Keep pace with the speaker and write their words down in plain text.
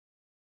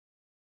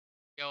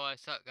Yo,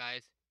 what's up,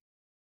 guys?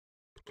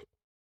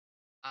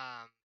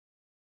 Um,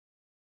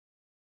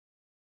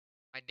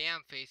 my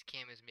damn face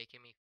cam is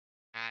making me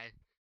mad.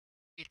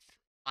 It's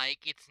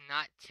like it's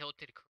not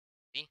tilted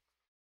correctly,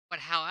 but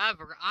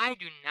however, I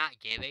do not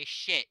give a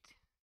shit.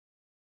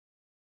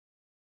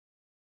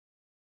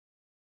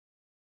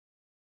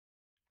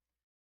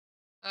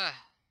 Ugh.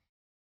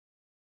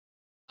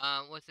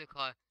 What's it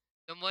called?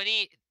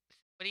 Somebody,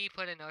 somebody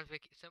put a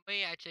notification.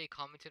 Somebody actually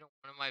commented on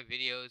one of my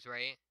videos,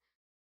 right?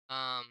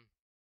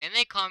 And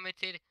they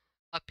commented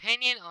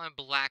opinion on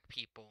black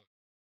people.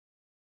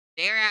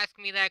 Dare ask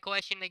me that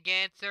question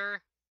again, sir?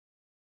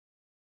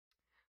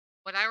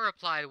 What I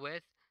replied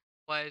with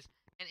was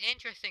an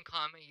interesting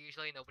comment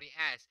usually nobody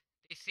asks.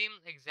 They seem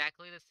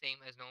exactly the same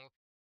as normal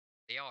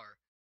people they are.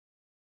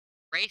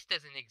 Race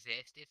doesn't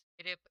exist, it's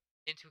made up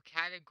into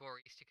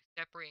categories to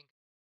separate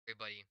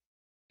everybody.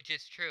 Which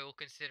is true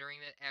considering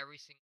that every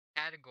single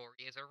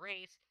category is a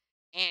race,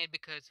 and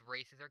because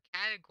races are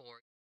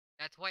categories,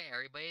 that's why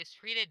everybody is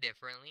treated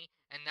differently,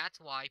 and that's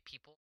why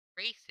people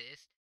are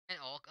racist and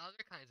all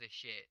other kinds of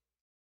shit.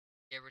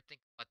 You ever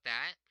think about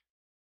that?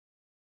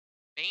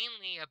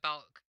 Mainly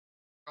about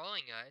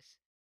controlling us.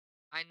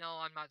 I know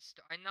I'm not.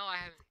 I know I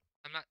haven't.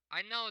 I'm not.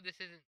 I know this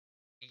isn't,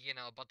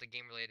 about the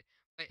game related,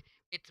 but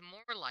it's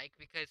more like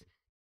because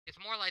it's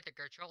more like they're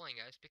controlling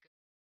us because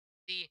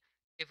see,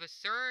 if a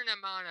certain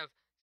amount of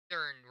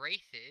certain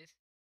races,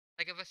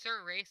 like if a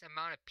certain race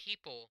amount of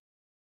people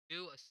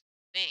do a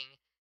thing,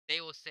 they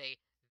will say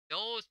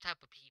those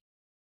type of people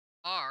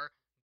are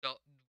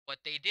what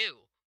they do.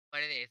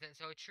 But it isn't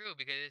so true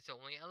because it's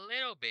only a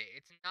little bit.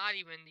 It's not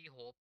even the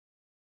whole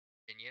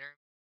thing, you know.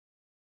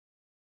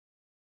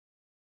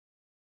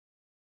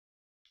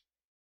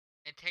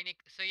 And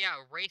so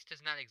yeah, race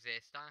does not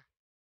exist, huh?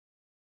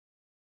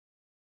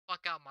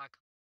 Fuck out my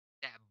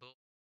that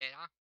bullshit,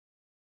 huh?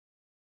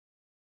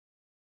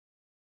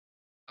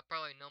 I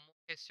probably know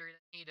more history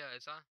than he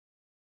does, huh?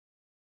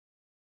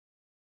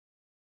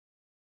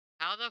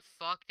 How the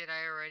fuck did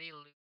I already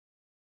lose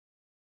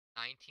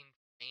 19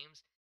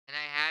 frames and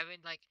I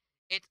haven't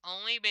it's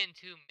only been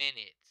 2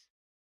 minutes.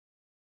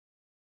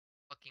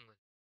 Fucking with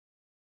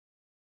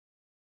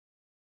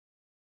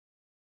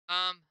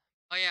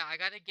oh yeah, I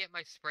gotta get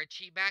my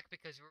spreadsheet back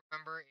because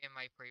remember in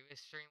my previous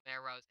stream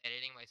whenever I was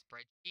editing my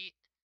spreadsheet,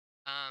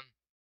 um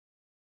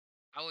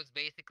I was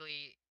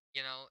basically,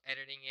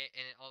 editing it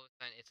and all of a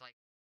sudden it's like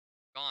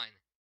gone.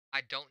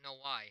 I don't know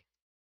why.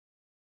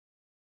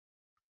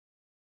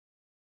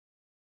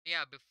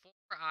 Yeah, before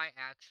I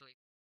actually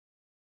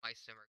my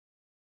simmer,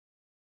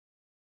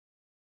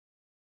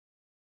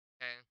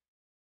 okay?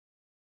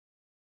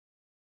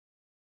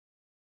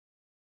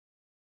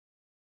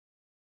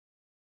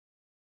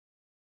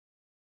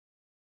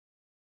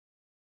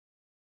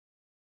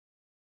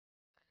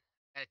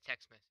 I had a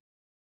text message.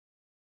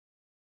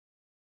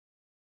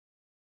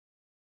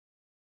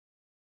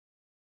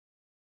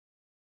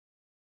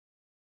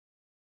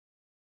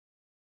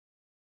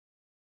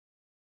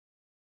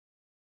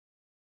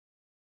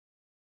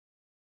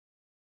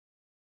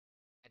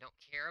 I don't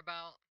care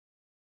about.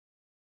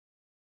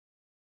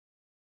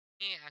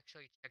 Me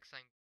actually check some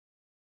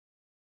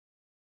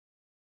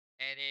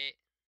edit.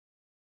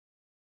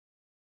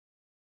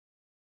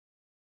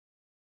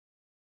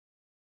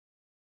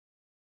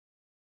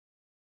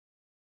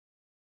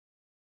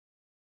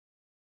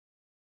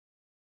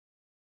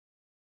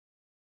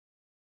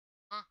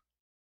 Huh?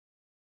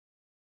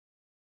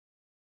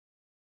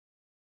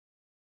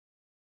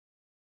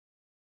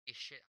 This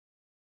shit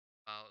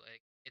about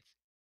it's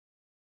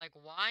like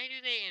why do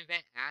they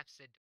invent apps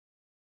that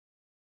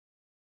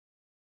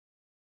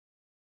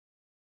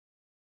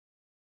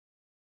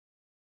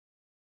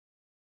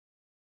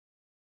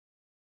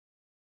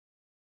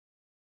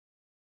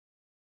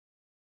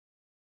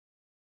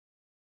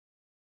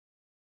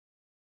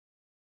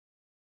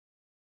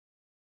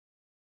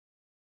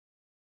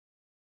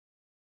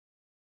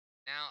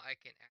now I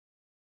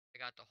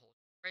got the whole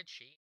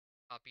spreadsheet.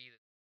 Copy the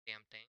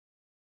damn thing.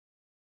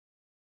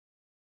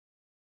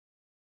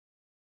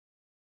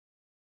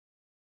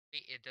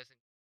 It doesn't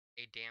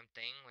a damn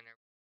thing whenever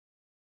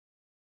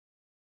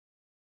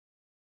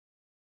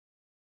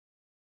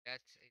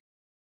that's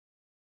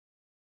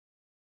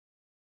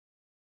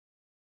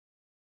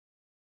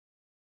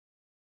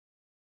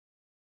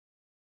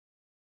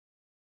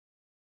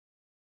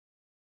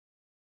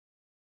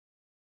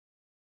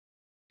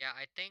yeah.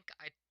 I think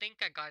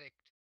I got it.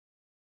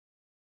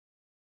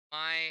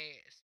 My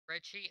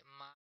spreadsheet,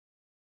 my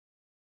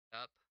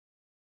up.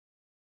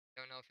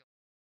 Don't know if you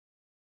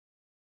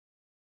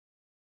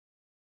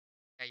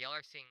yeah y'all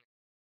are seeing.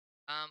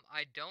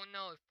 I don't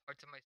know if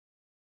parts of my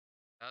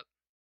up,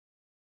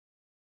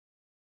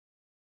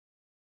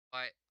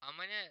 but I'm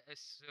gonna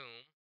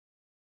assume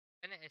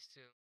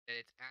that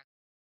it's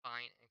actually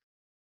fine.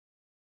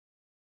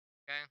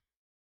 Okay.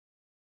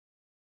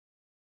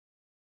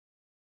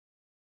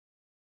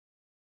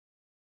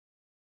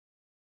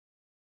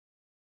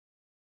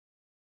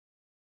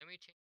 Let me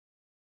change.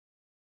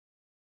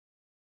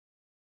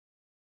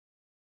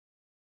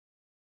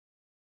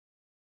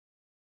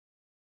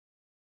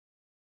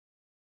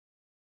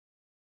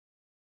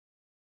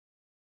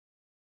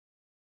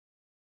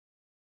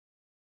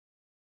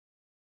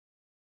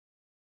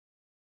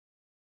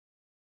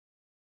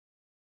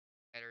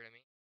 better than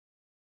me.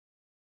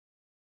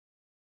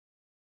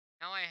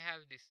 Now I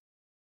have this.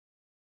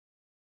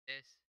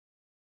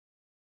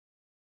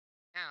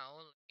 Now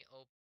let me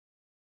open.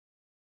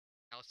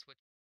 I'll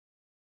switch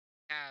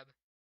tab.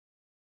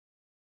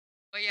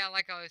 But yeah,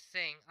 like I was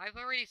saying, I've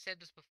already said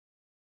this before.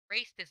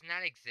 Race does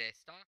not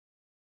exist. Huh?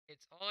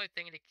 It's all a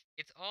thing to.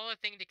 It's all a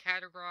thing to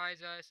categorize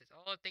us. It's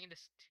all a thing to.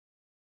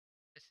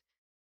 This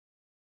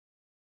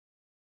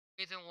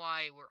reason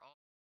why we're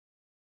all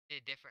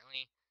did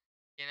differently.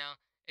 You know,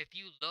 if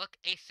you look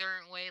a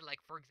certain way,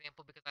 like for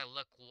example, because I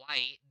look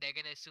white, they're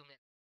gonna assume that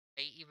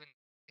I even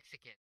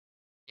Mexican.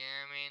 You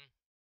know what I mean?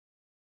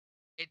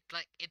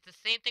 It's the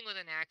same thing with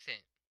an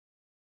accent.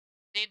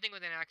 Same thing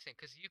with an accent,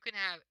 because you can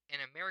have an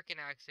American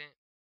accent,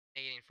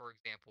 Canadian, for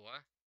example,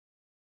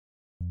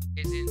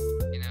 isn't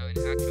an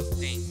actual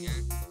thing.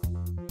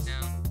 No,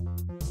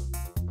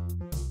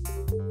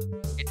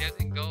 it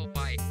doesn't go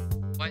by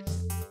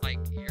what's like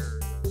your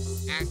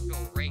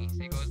actual race.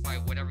 It goes by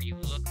whatever you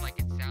look like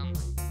and sound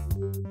like.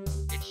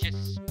 It's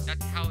just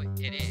that's how it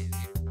is.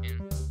 You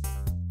know?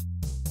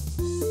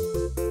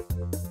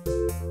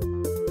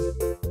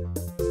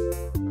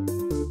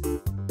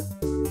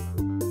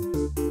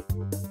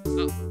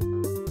 Oh,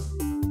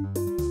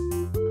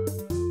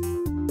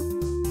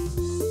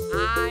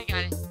 I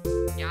got it.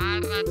 Ya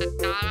ra ta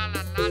ta la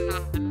la la la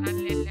la la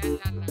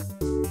la la.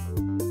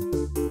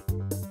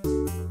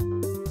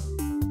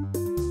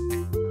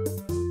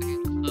 I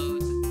can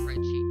close the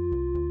spreadsheet.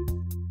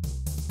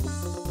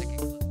 I can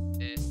close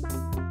this,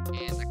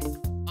 and I can.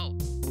 Oh,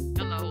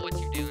 hello. What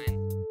you doing?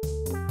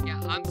 Yeah,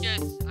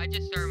 I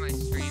just started my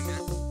stream,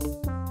 man.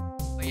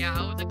 But yeah, I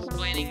was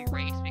explaining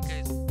race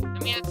because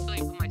let me actually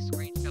put my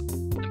screenshot.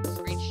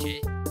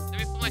 Let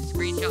me put my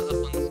screenshot up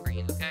on the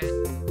screen, okay?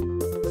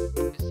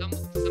 Some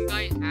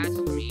guy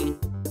asked me,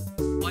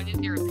 "What is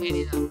your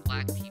opinion on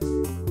black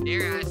people?"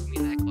 They're asking me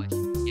that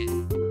question again.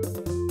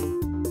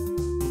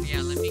 But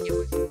yeah, let me get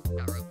my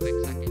screenshot real quick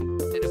so I can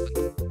set up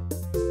on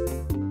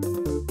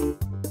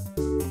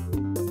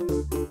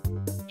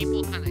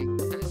people kind of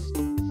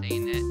stupid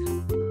saying that.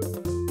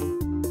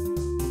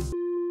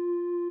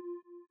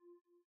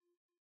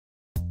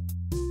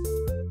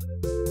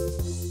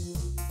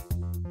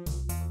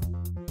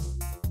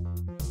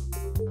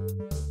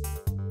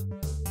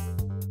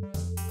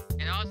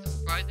 And also,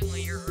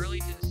 surprisingly, you're early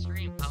to the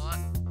stream.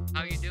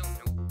 How you doing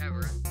or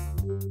whatever?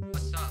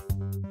 What's up?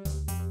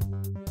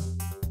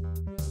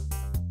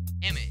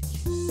 Image.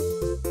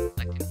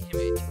 Select an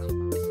image.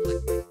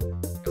 Select my.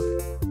 Go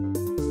ahead.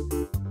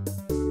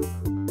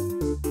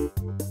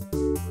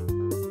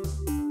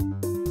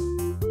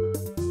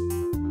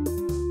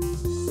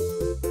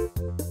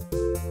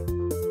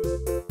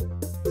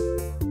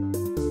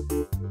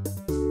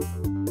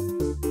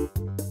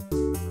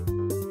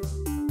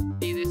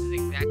 See, this is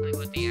exactly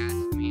what they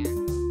asked me.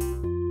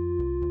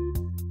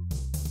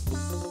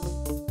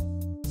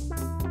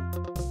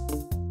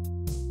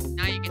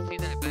 Now you can see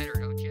that better,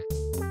 don't you?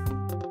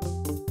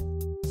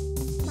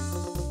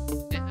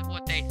 This is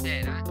what they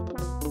said, huh?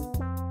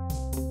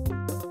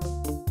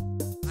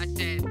 I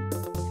said,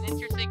 an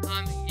interesting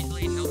comment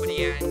usually nobody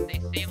asks. They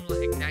seem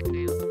like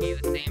exactly be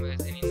the same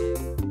as any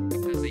normal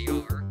because they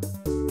are.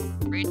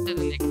 Race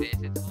doesn't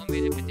exist. It's all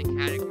made up into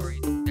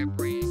categories to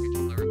separate and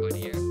control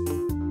everybody else.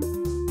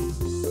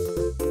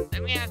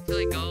 Let me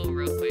actually go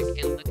real quick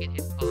and look at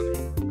his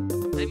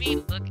comment. Let me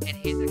look at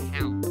his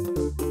account.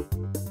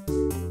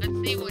 Let's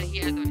see what he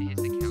has on his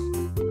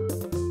account.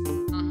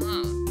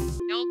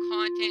 No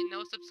content,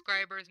 no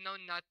subscribers, no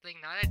nothing,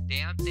 not a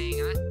damn thing,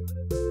 huh?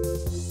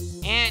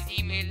 And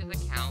he made his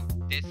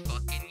account this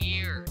fucking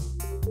year.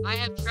 I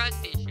have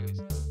trust issues,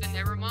 so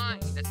never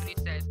mind. That's what he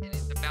says, and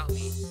it's about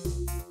me.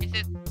 He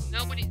says,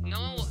 no one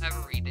will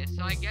ever read this,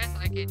 so I guess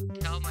I can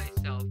tell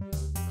myself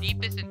the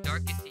deepest and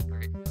darkest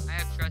secret. I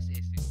have trust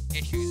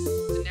issues,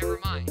 so never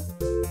mind.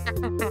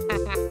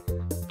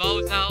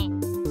 Bozo.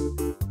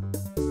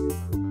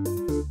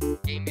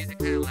 Game music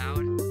kind of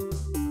loud.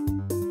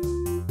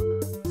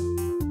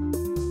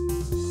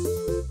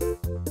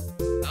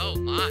 Oh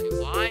my,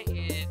 why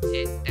is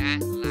it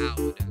that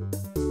loud?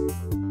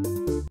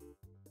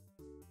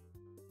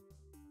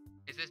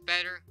 Is this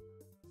better?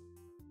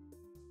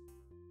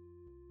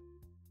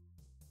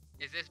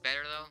 Is this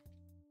better though?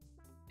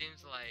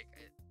 Seems like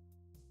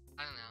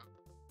I don't know.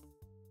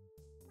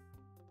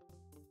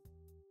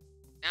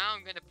 Now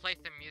I'm gonna play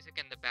some music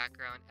in the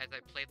background as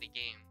I play the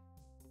game.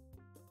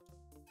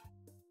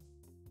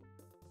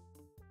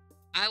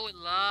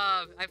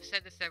 I've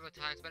said this several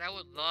times, but I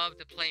would love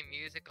to play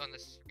music on the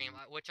stream,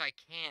 which I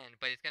can,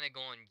 but it's gonna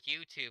go on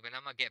YouTube and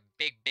I'm gonna get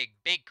big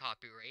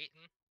copyright.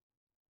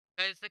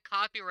 Because the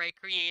copyright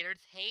creators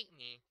hate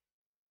me.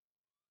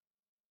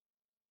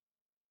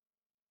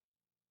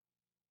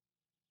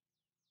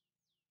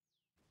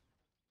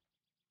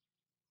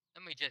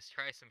 Let me just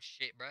try some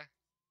shit, bruh.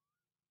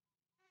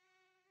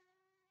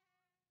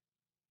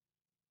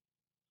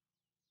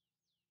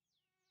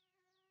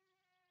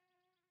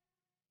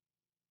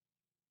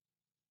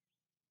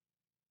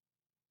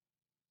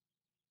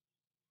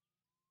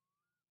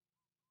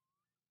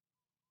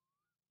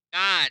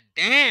 God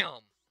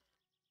damn!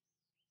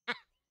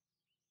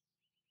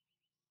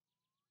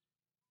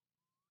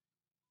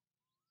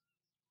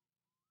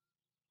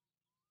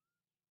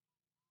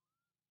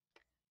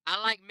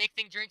 I like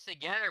mixing drinks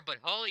together, but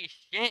holy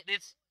shit,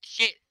 this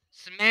shit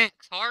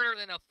smacks harder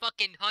than a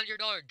fucking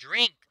 $100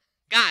 drink.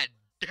 God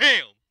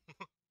damn!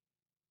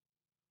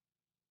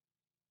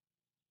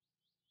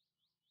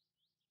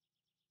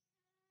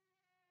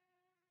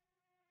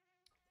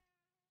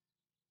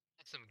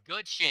 That's some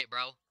good shit,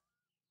 bro.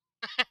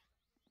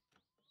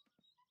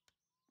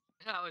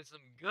 That was some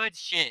good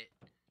shit.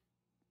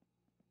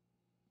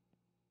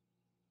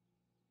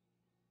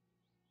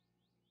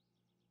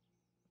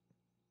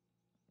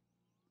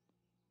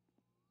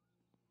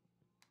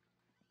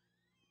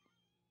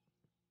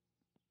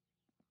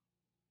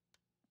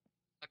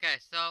 Okay,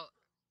 so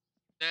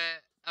the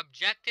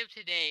objective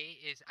today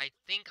is I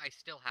think I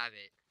still have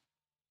it.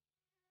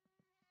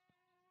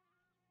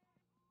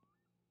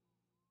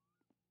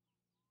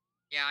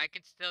 Yeah, I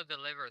can still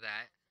deliver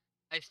that.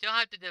 I still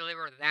have to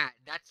deliver that.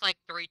 That's like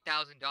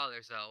 $3,000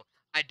 though.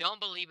 I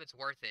don't believe it's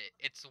worth it.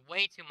 It's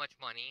way too much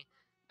money.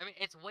 I mean,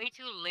 it's way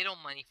too little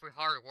money for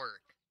hard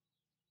work.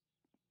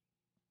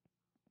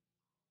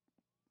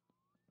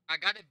 I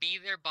gotta be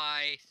there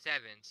by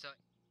 7, so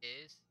it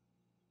is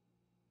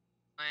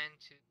one,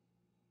 two.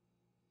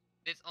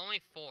 It's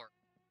only 4.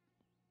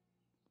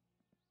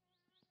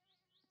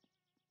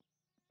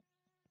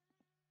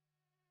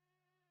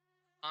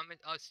 Oh,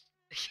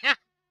 yeah,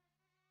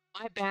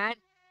 my bad.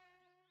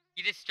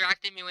 You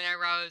distracted me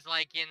whenever I was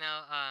like, doesn't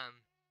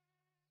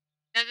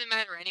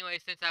matter anyway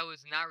since I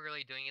was not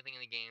really doing anything in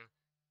the game.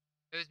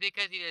 It was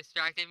because you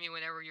distracted me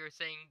whenever you were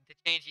saying to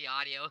change the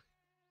audio.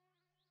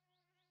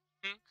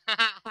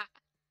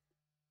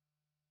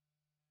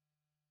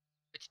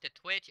 Switch to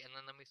Twitch and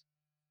then let me.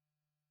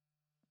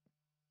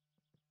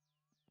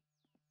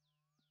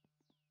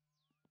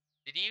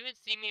 Did you even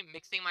see me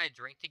mixing my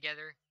drink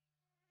together?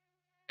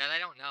 That I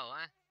don't know,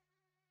 huh?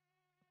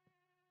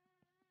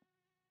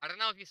 I don't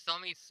know if you saw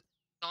me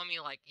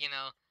like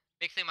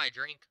mixing my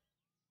drink.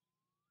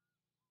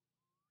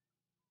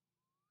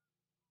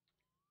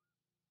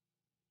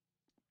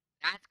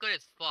 That's good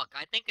as fuck.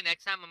 I think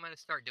next time I'm gonna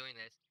start doing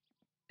this.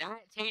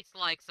 That tastes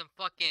like some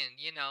fucking,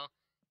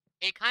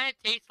 it kind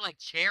of tastes like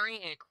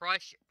cherry and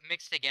crush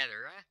mixed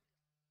together, huh?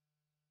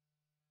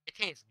 It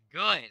tastes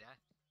good. Huh?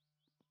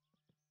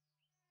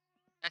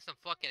 That's some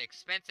fucking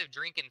expensive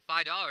drinking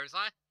 $5,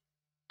 huh?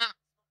 Huh.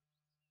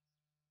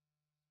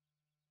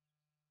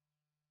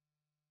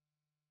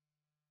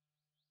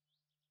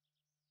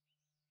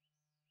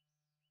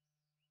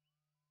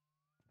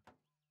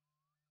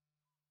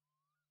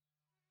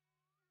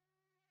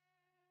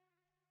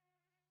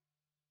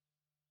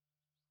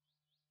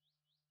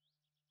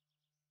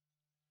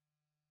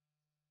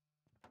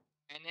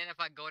 And then if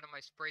I go to my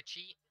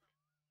spreadsheet,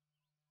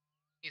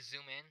 you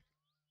zoom in.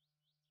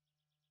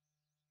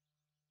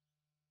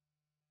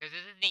 Because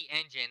this is the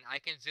engine, I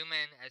can zoom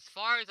in as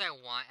far as I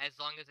want as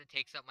long as it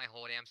takes up my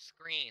whole damn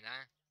screen,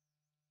 huh?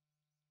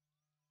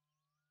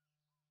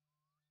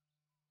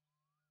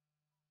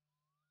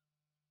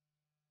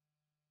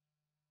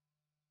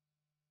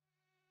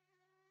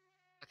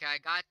 Okay, I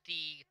got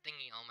the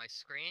thingy on my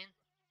screen.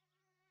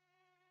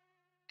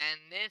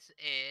 And this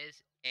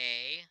is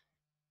a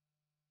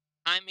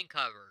timing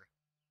cover.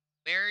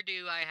 Where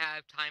do I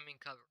have timing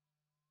cover?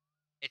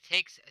 It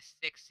takes a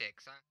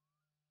 6.6, huh?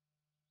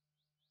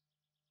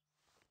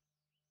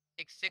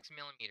 It takes 6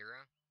 millimeter,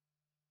 huh?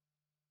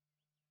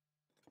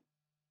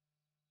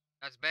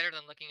 That's better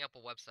than looking up a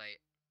website.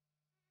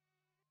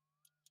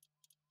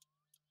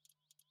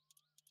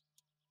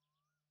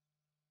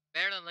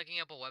 Better than looking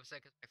up a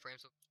website because my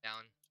frames will go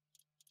down.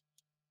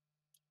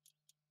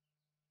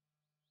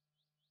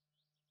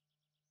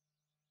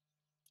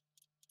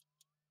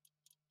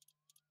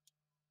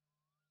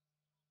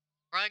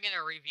 Probably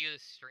gonna review the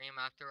stream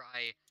after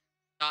I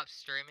stop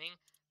streaming,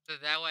 so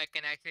that way I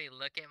can actually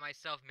look at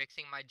myself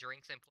mixing my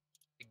drinks and put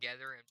them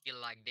together and be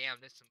like,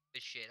 damn, this is some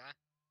good shit, huh?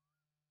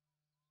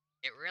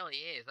 It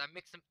really is. I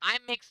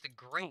mixed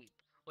grape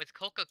with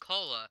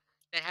Coca-Cola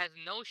that has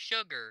no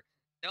sugar,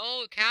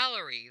 no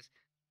calories,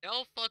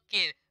 no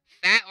fucking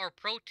fat or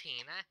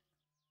protein, huh?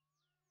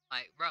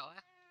 Like, bro,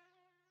 huh?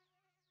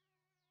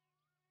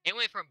 It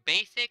went from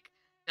basic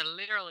to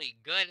literally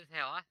good as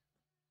hell, huh?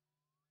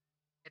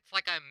 It's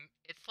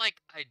like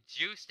I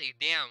juiced a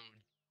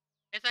damn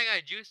It's like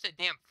I juiced a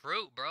damn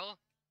fruit, bro.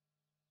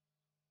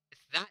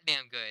 It's that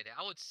damn good.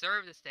 I would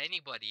serve this to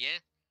anybody, yeah?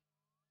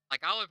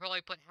 Like I would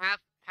probably put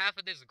half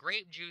of this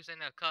grape juice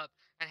in a cup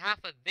and half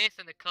of this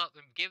in a cup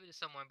and give it to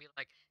someone and be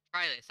like,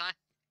 try this, huh?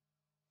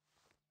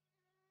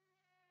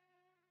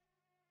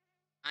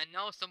 I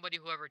know somebody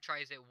whoever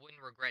tries it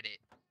wouldn't regret it.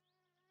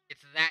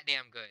 It's that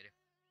damn good.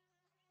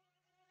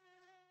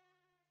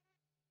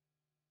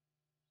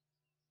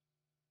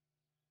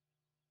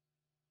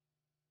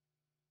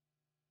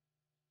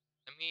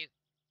 Let me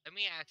let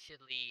me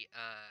actually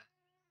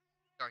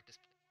start this.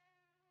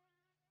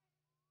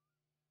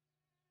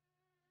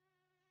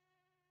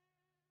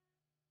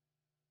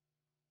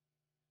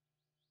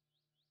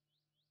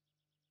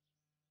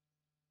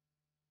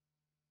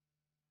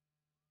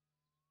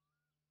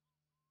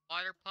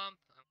 Water pump.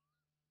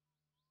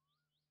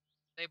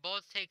 They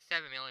both take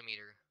 7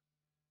 millimeter.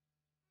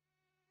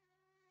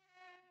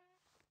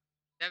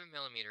 7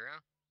 millimeter,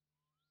 huh?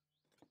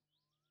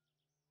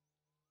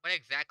 What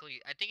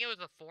exactly? I think it was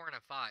a 4 and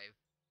a 5.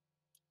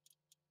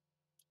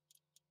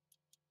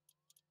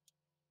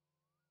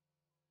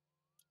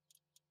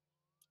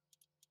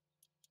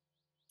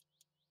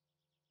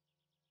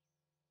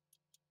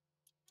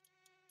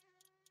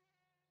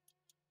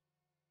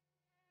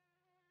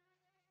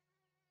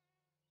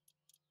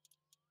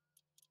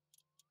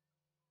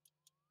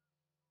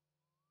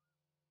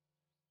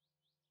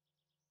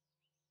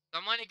 So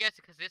I'm gonna guess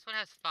because this one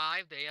has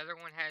 5, the other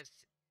one has.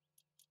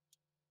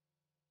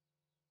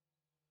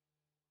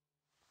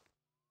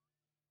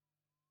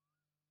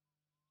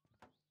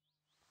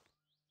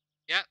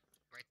 Yep,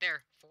 right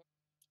there. 4.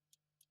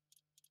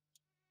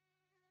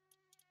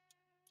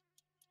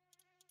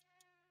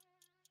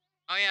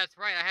 Oh yeah, that's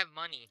right. I have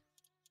money.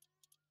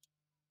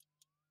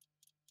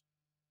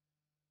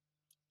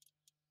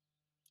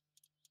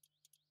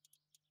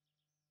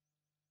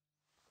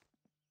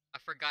 I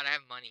forgot I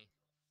have money.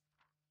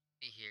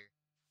 See here.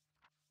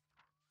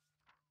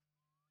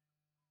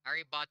 I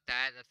already bought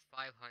that. That's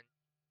 500.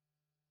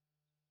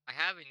 I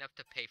have enough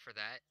to pay for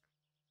that.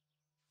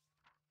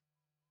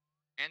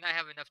 And I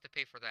have enough to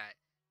pay for that.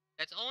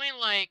 That's only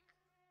like.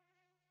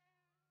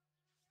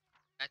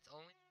 That's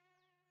only.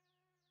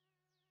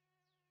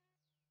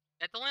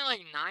 That's only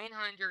like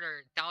 900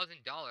 or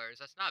 $1,000.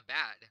 That's not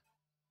bad.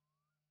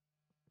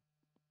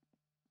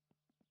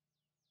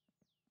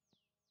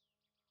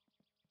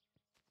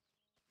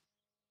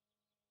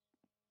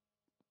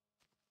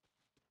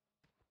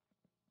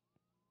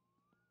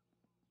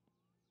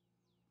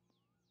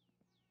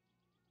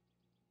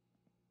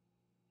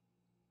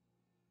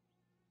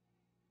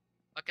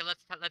 Okay,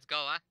 let's go,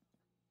 huh?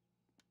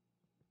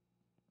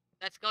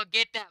 Let's go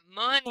get that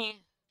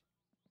money.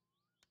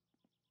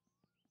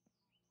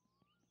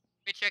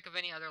 Let me check if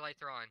any other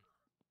lights are on.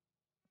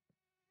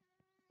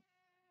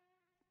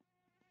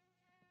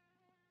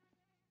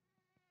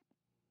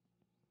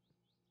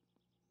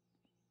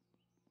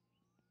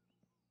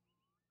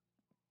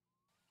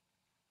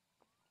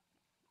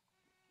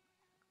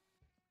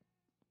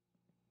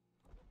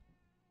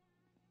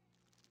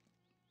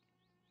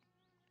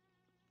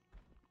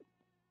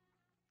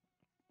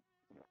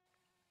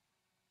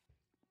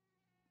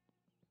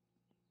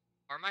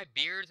 Are my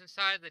beers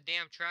inside the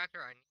damn tractor?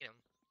 I need them.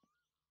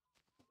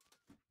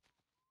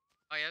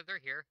 Oh yeah, they're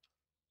here.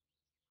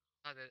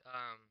 What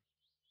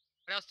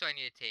else do I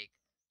need to take?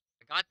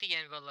 I got the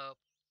envelope.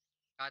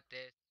 Got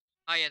this.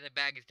 Oh yeah, the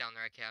bag is down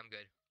there. Okay, I'm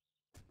good.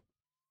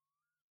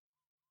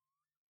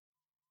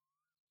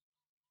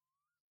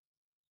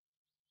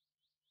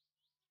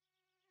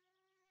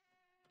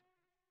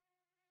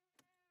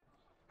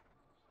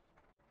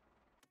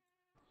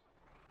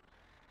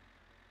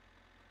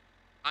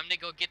 I'm gonna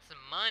go get some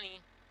money.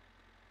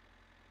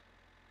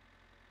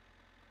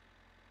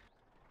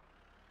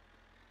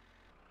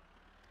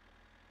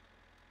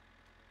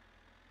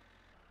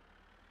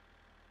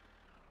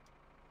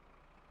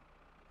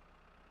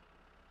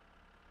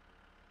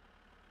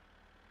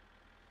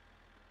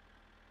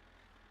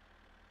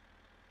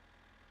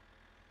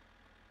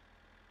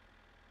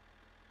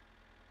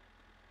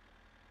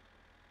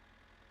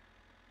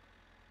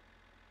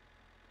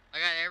 I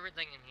got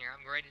everything in here.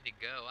 I'm ready to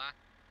go.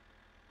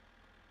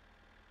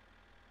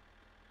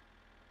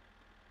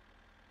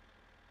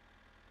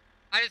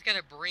 I just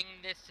gotta bring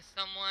this to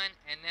someone,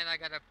 and then I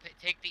gotta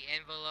take the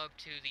envelope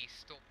to the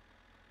store,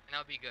 and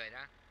I'll be good,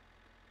 huh?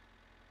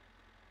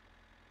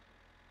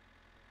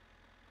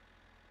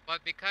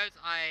 But because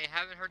I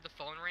haven't heard the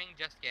phone ring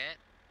just yet,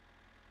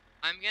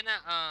 I'm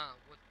gonna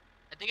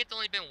I think it's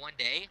only been 1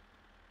 day,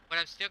 but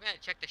I'm still gonna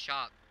check the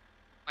shop.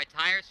 My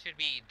tires should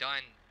be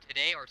done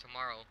today or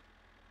tomorrow.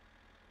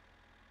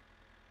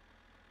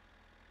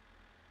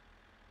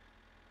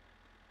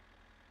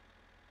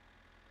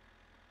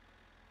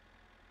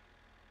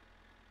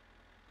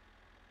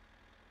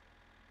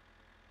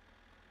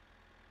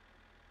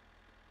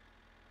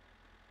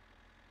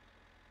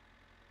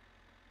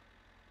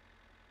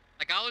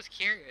 Like I was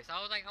curious. I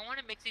was like, I want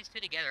to mix these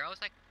two together. I was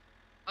like,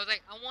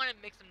 I want to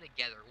mix them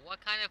together. What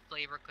kind of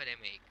flavor could I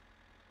make?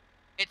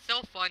 It's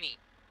so funny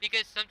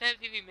because sometimes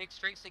if you mix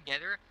drinks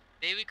together,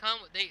 they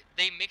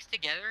mix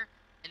together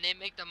and they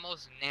make the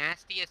most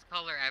nastiest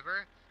color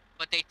ever,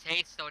 but they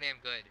taste so damn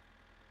good.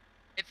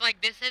 It's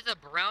like this is a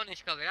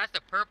brownish color. That's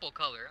a purple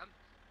color. I'm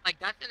like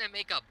that's gonna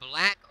make a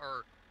black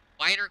or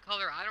whiter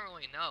color. I don't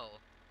really know.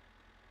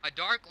 A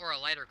dark or a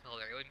lighter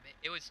color.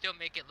 It would still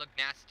make it look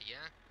nasty,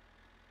 yeah.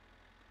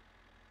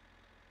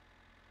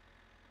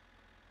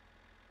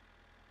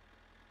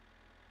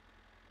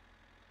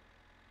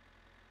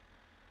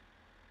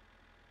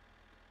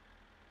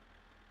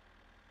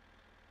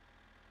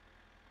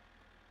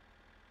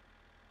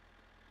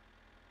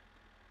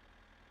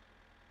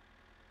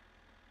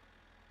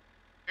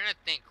 I'm trying to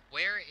think.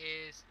 Where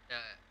is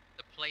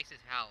the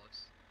place's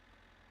house?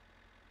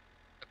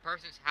 The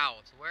person's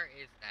house. Where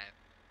is that?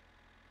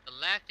 The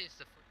left is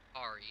the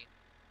Futari.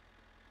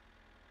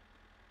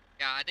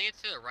 Yeah, I think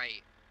it's to the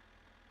right.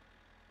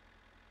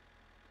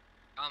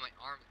 Oh, my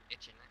arm is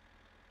itching.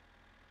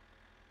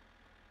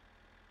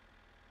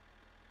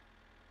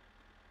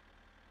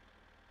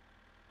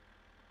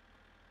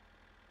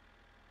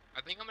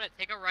 I think I'm gonna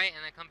take a right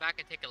and then come back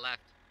and take a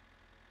left.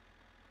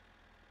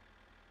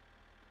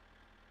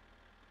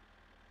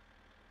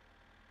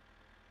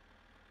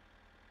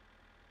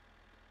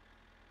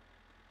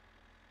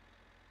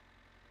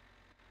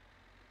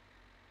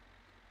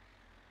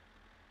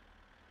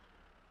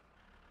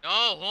 No,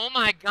 oh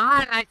my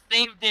god, I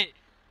saved it!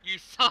 You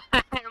saw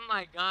that? Oh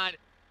my god.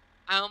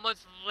 I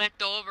almost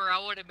flipped over,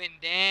 I would have been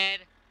dead.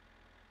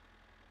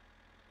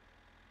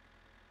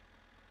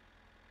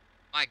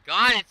 My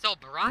god, it's so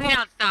bright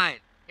outside!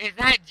 Is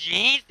that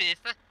Jesus?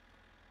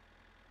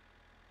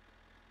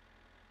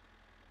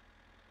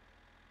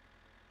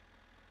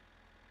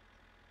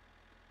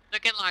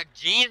 Looking like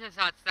Jesus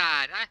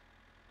outside.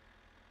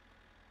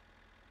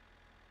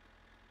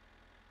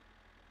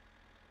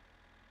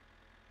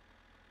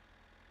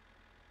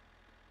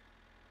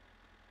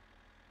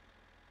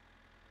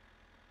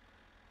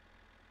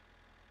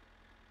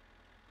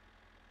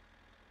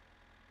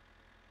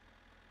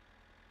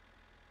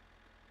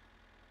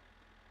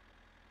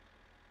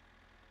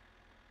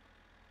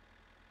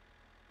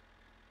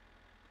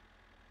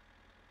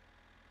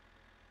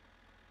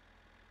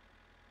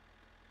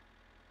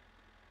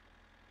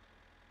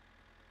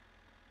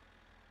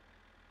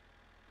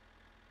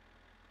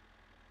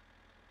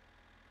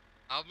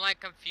 I'm like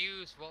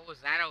confused. What was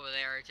that over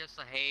there? It's just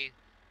a hay.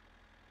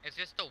 It's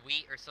just a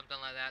wheat or something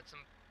like that. Some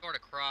sort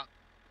of crop.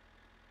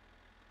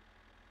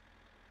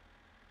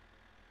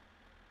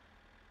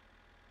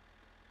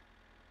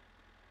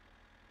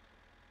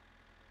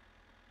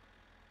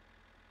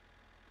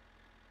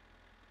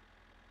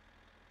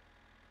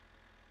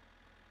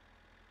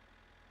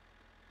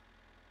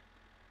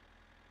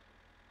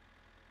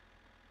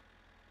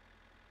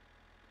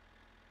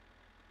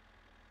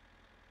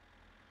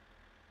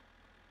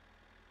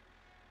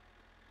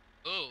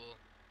 Ooh.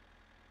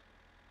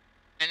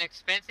 An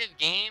expensive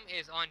game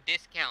is on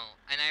discount,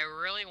 and I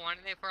really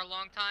wanted it for a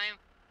long time,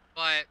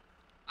 but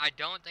I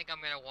don't think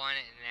I'm gonna want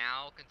it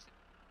now considering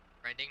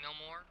it's trending no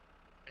more.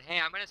 But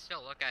hey, I'm gonna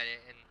still look at it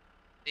and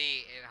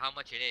see how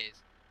much it is.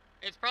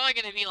 It's probably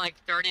gonna be like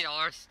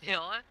 $30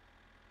 still.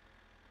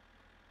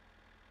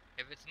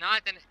 If it's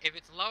not, then if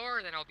it's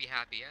lower, then I'll be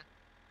happy. Yeah?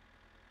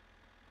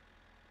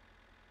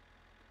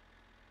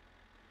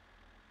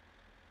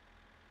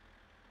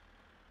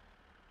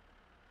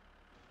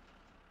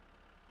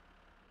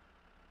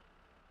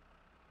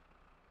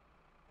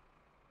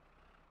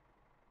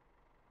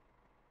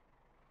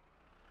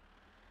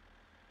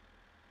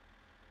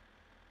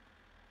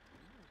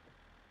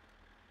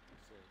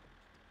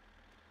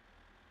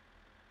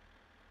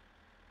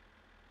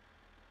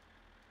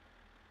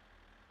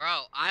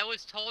 Bro, I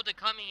was told to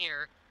come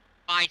here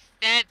by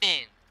 7.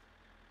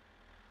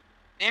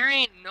 There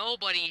ain't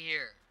nobody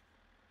here.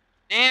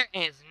 There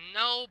is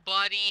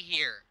nobody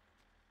here.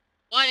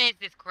 What is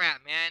this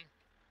crap, man?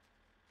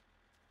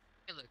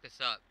 Let me look this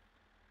up.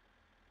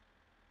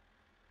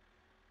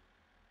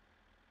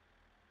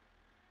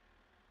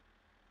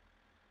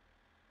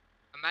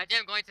 Imagine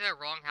I'm going to the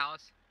wrong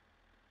house.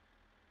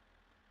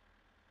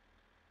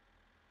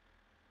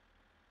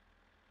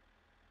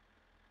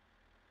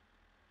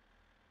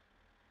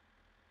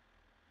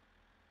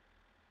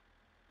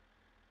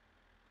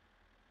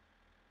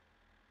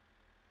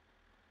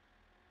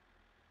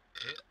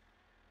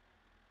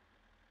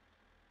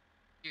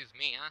 Excuse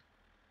me, huh?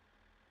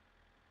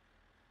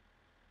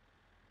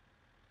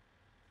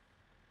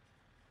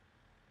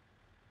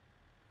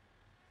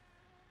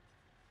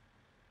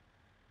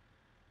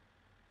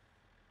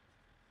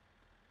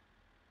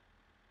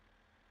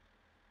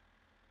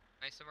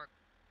 Nice to work.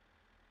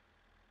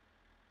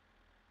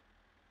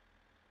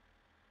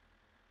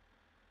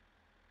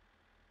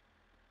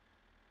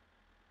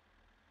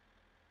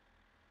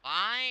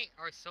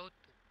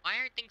 Why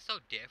are things so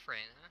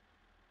different, huh?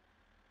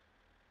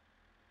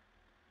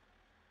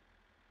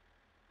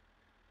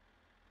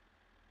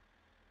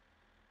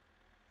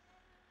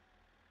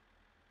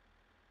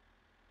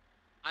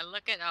 I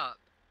look it up,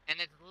 and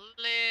it's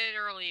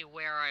literally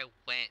where I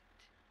went.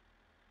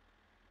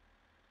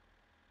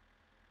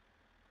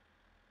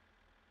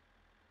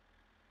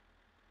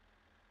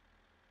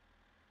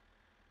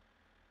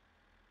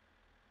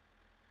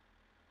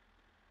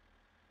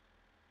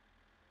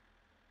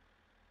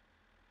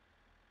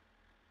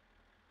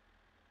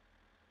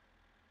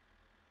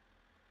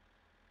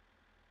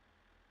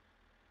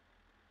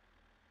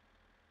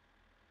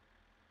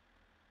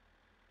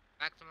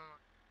 Maximum.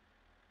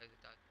 Is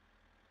it done?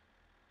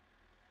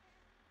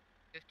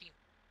 15.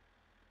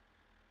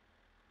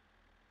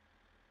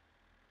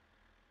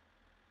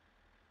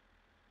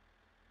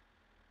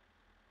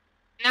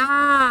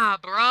 Nah,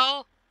 bro.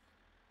 I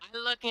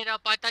look it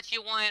up. I thought she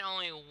wanted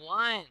only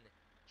one.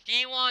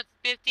 She wants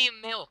 50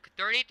 milk,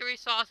 33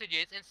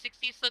 sausages, and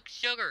 66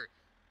 sugar.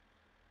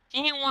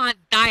 She wants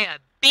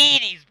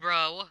diabetes,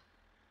 bro.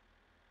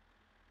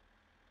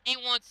 She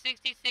wants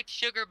 66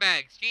 sugar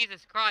bags.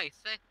 Jesus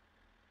Christ.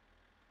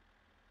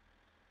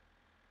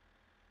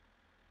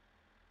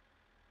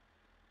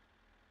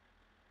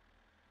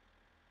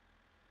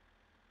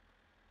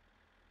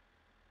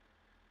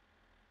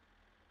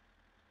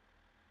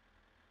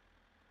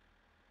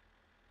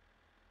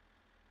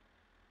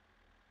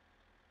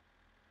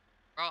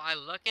 Bro, I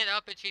look it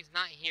up and she's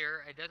not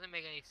here. It doesn't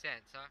make any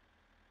sense, huh?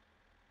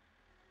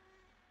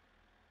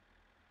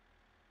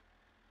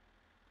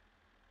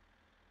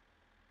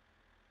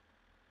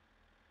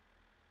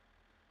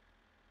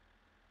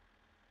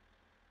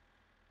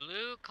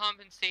 Blue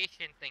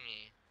compensation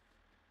thingy.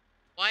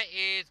 What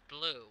is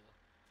blue?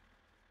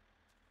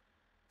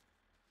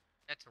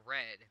 That's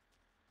red.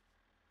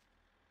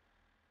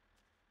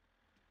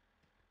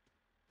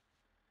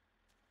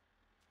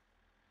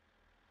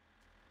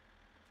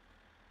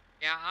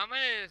 Yeah, I'm gonna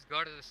just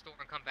go to the store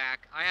and come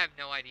back. I have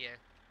no idea.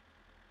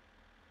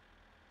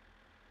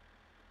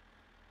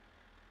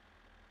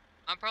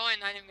 I'm probably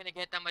not even gonna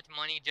get that much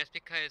money just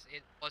because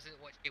it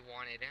wasn't what she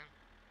wanted.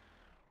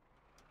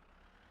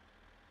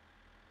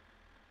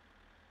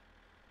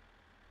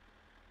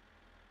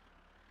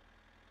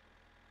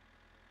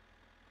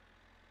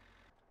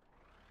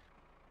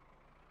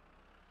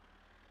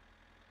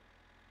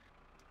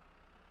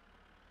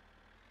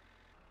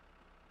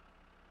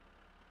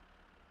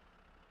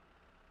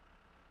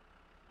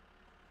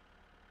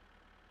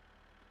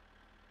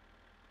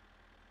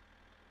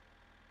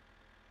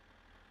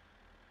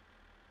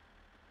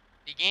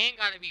 The gang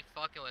gotta be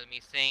fucking with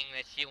me saying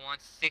that she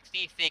wants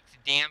 66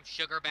 damn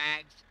sugar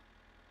bags.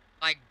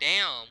 Like,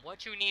 damn,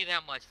 what you need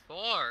that much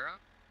for?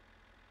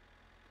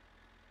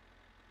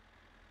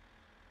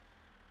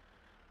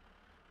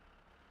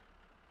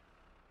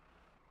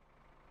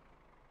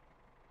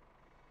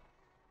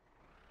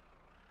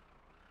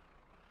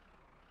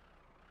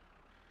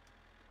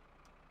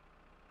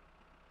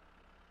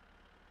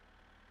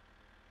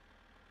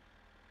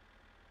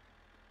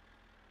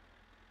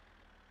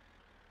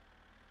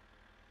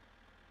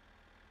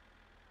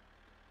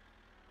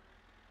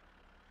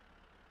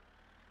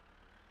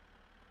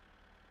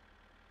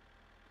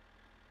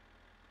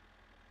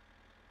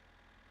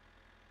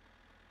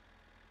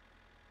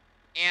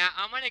 Yeah,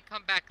 I'm gonna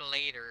come back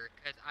later,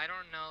 cause I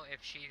don't know if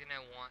she's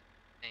gonna want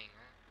thing.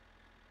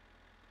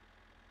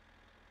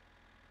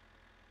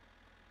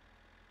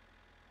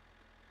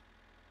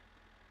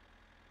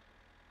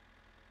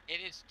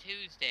 It is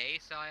Tuesday,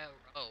 so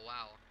oh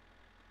wow.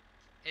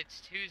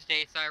 It's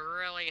Tuesday, so I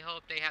really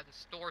hope they have the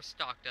store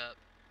stocked up.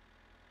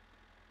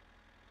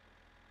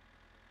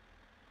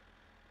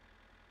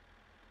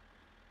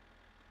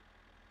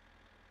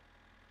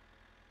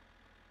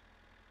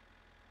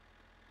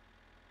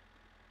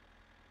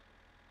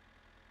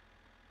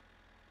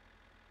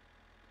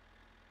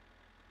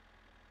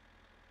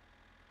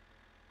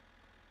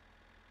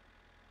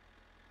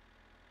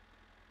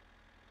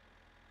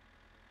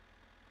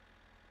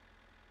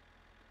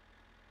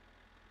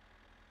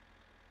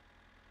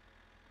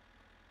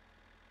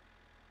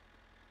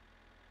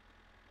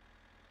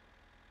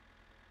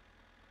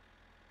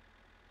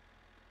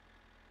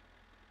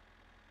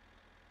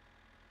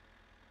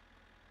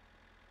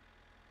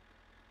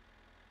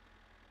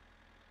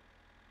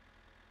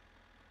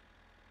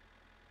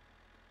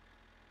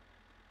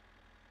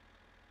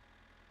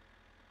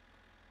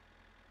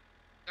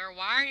 Sir,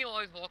 why are you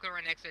always walking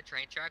right next to the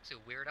train tracks, you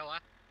weirdo?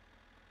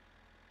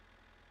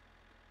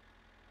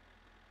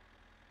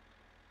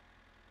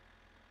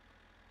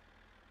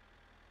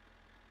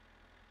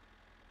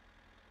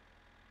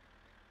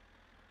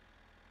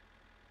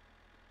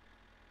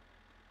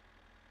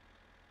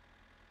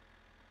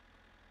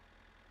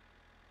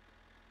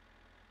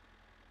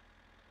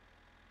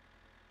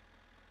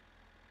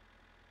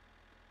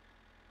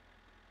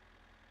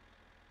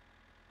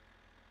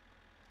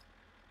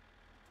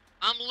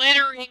 I'm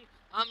littering!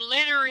 I'm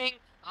littering!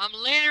 I'm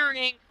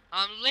littering!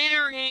 I'm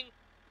littering!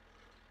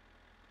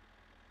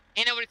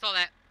 Ain't nobody saw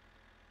that.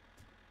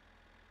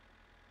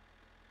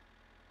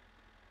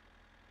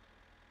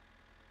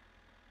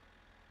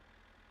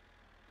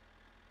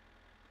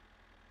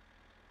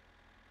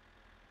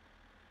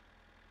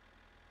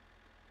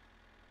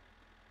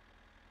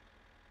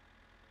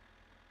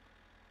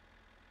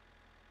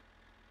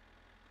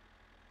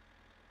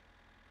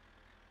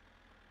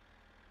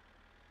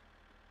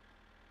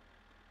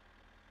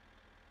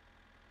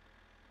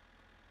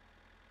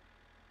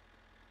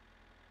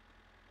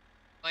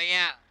 But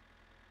yeah,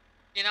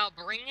 you know,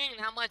 bringing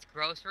that much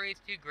groceries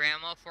to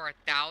Grandma for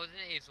 1,000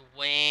 is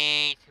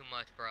way too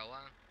much, bro.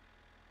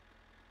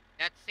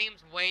 That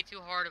seems way too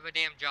hard of a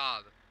damn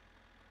job.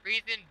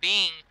 Reason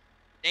being,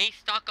 they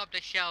stock up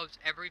the shelves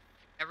every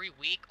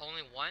week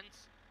only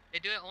once. They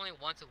do it only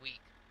once a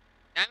week.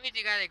 That means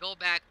you gotta go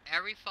back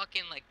every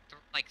fucking like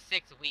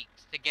 6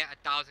 weeks to get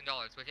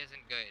 $1,000, which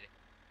isn't good.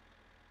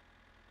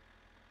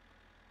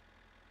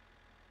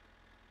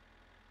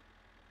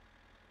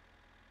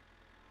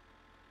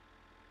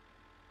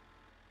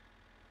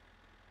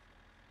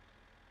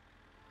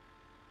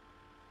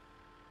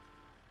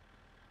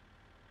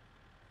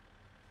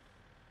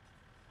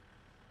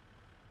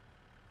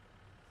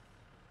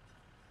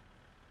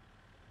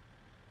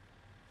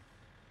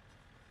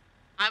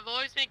 I've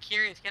always been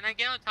curious. Can I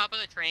get on top of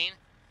the train?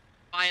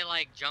 If I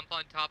like jump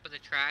on top of the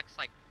tracks,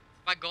 like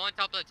if I go on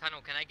top of the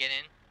tunnel, can I get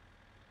in?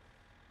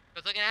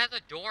 Cause like it has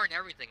a door and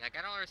everything. Like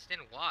I don't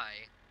understand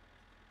why.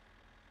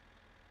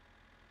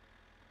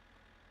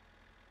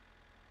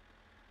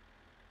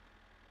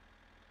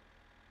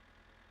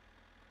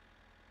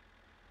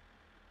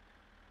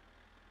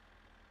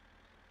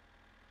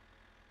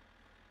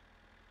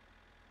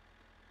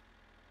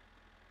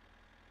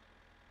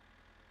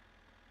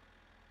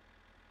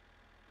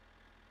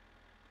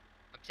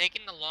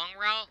 taking the long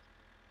route,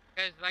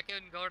 because I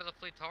can go to the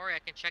Fleetori,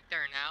 I can check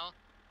there now,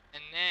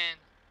 and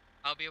then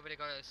I'll be able to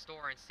go to the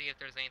store and see if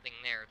there's anything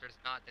there. If there's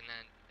not, then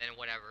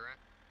whatever.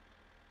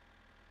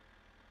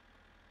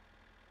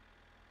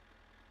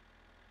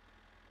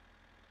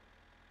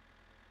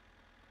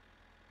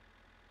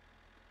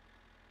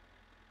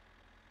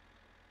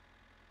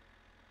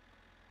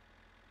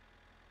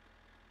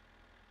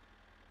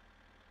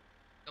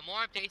 The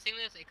more I'm tasting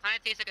this, it kind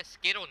of tastes like a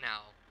Skittle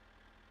now.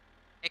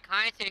 It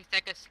kind of tastes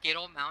like a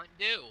Skittle Mountain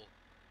Dew.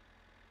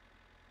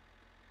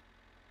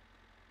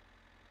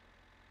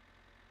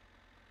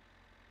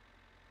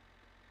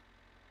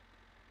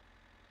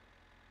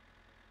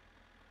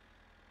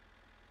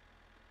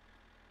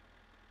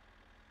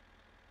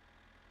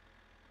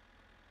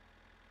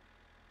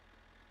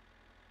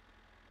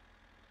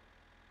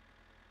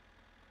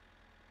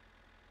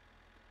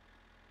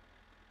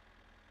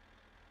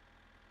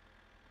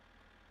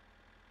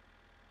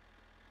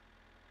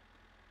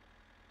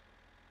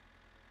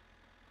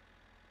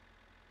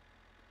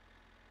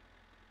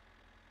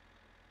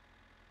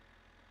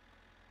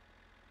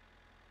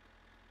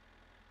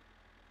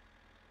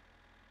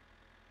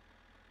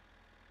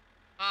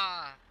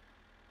 Ah,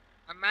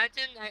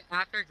 imagine that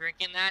after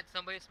drinking that,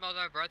 somebody smells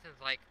my breath and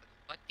is like,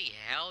 what the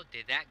hell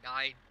did that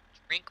guy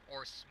drink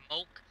or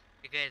smoke?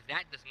 Because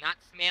that does not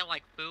smell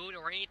like food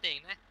or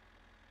anything. That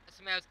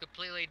smells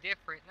completely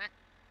different. That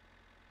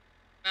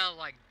smells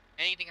like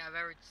anything I've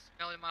ever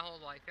smelled in my whole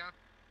life, yeah?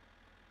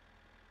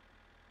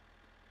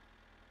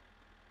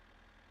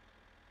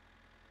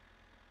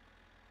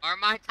 Are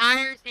my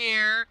tires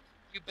here?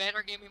 You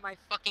better give me my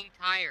fucking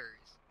tires.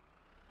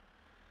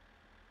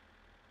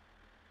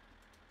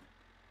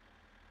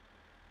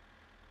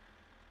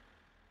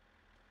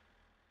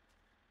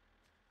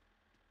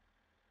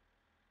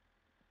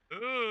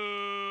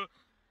 Ooh,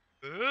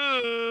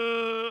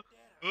 ooh,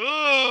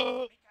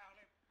 ooh.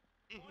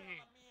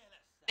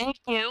 Thank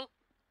you.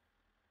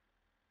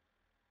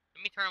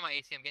 Let me turn on my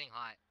AC. I'm getting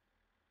hot.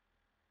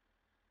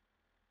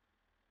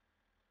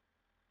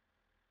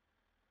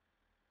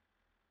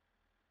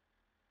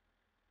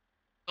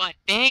 But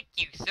thank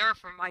you, sir,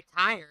 for my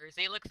tires.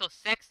 They look so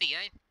sexy.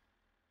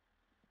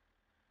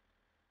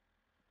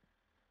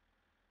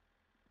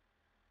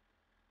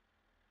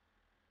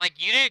 Like,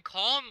 you didn't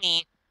call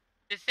me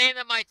to say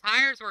that my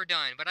tires were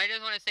done, but I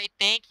just want to say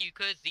thank you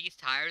because these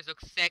tires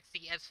look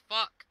sexy as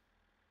fuck.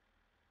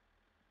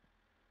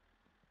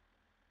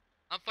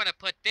 I'm gonna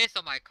put this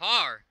on my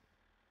car.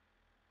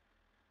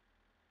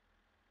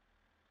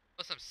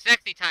 With some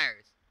sexy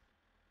tires.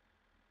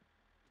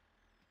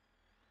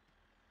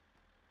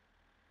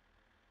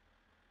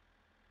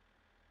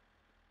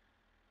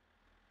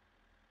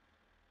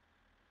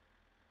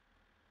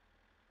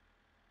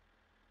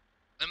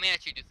 Let me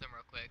actually do some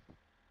real quick.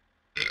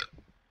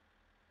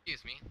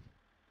 Excuse me.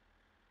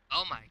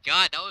 Oh my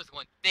god, that was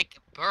one thick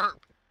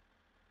burp.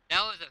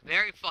 That was a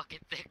very fucking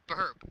thick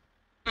burp.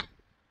 Okay,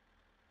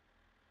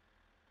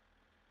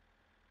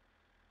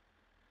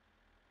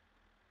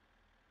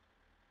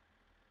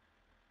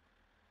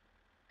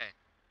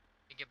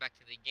 let me get back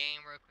to the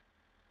game real quick.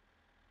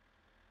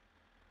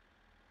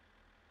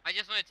 I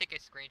just want to take a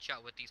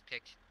screenshot with these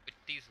pics, with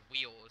these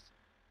wheels.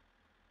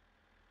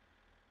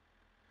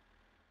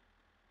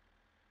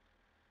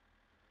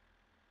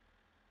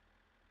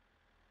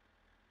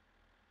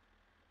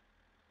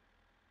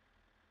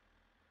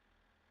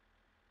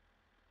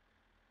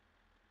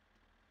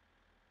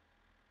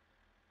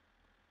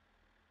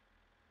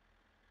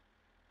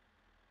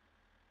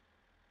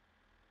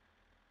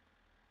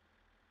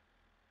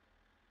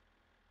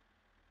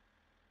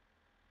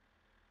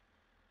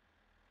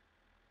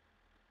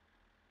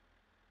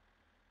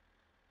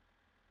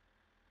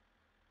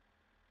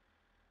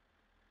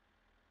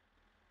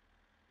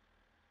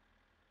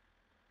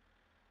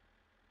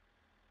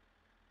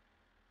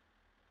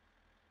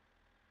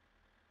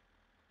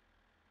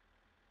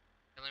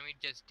 And let me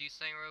just do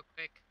something real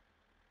quick.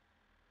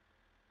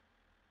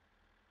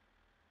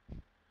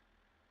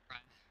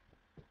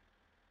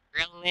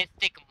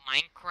 Realistic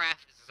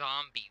Minecraft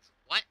zombies.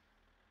 What?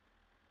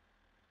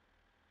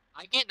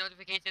 I get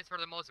notifications for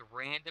the most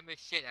randomest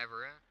shit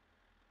ever.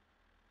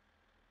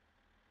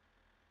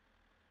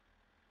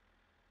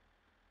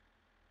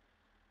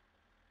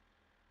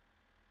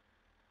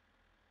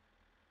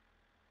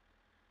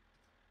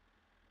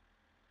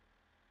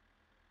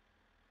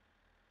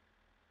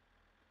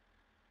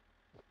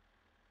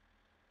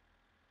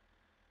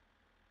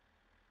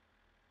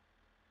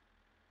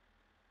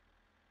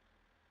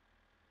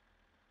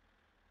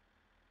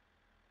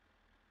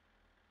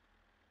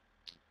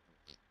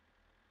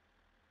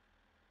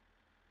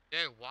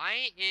 Dude,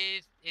 why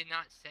is it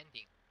not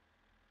sending?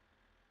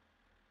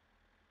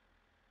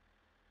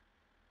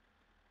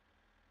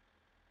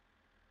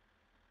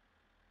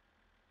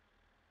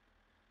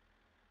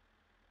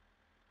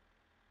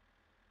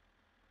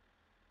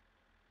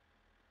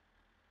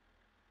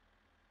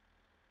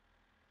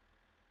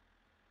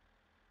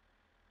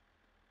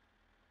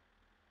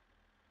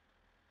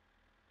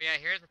 Yeah,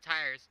 here's the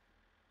tires.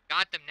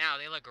 Got them now.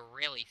 They look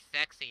really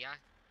sexy, huh?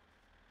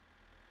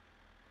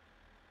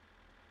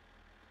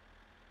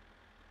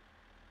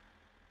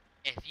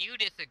 If you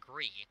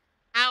disagree,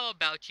 how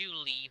about you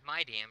leave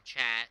my damn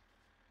chat?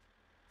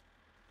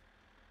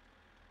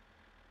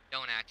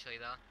 Don't actually,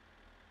 though.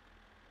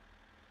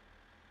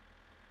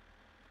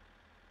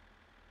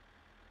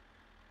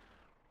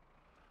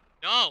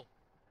 No!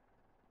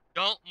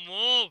 Don't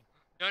move!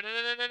 No, no,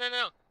 no, no, no, no,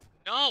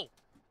 no!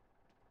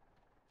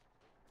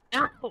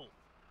 No! No!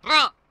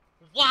 Bruh!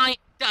 Why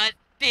does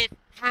this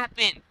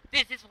happen?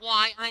 This is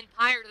why I'm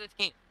tired of this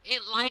game.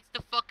 It likes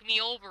to fuck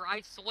me over,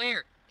 I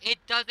swear. It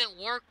doesn't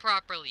work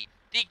properly.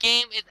 The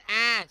game is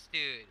ass,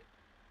 dude.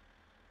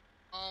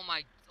 Oh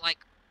my, like,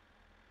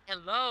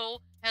 hello?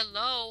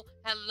 Hello?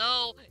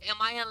 Hello? Am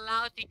I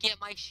allowed to get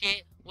my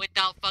shit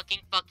without fucking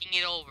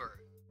it over?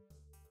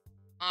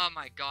 Oh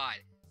my god.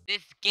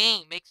 This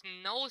game makes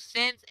no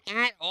sense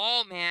at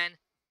all, man.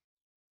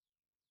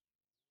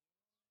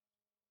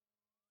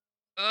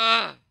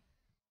 Ugh.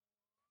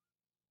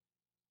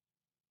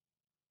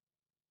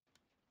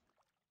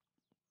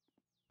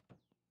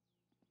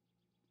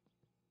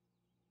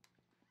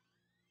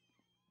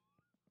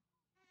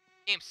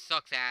 Game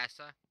sucks ass.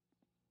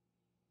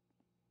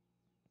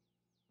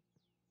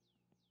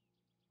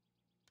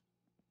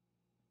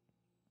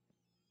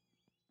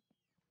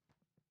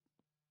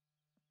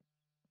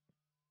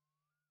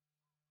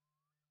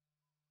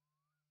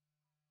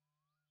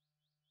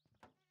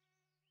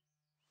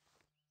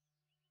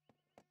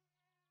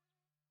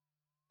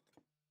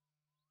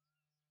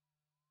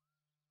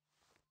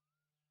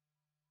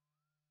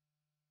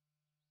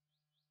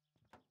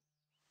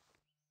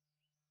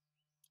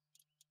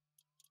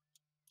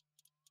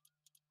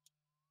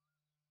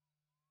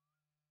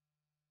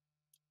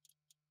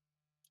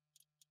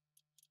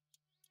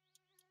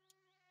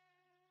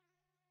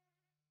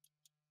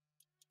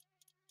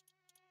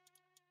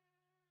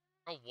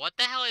 Bro, what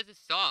the hell is this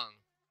song?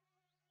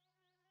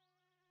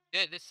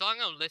 Dude, this song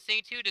I'm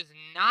listening to does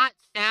not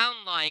sound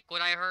like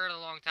what I heard a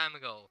long time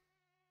ago.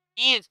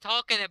 He is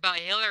talking about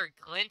Hillary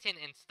Clinton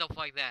and stuff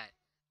like that.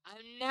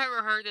 I've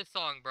never heard this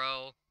song,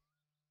 bro.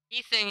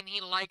 He's saying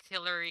he likes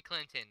Hillary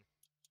Clinton.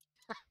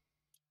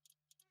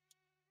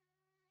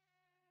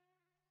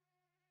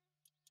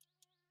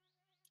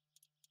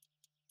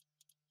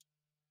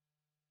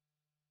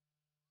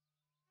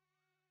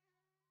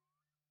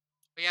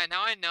 But yeah,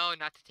 now I know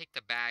not to take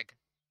the bag.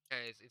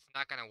 Because it's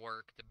not gonna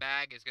work. The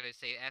bag is gonna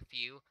say F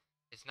you.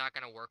 It's not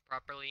gonna work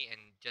properly and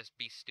just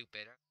be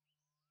stupid.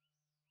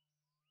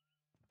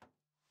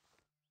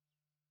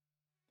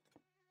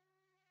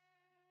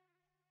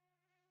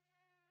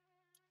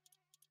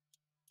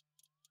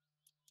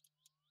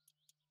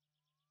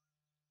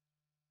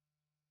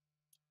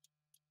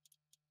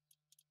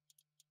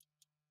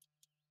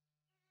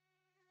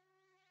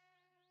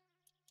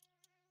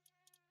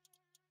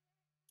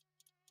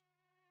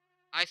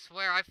 I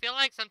swear, I feel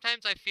like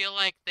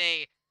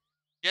they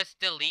just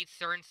delete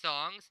certain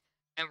songs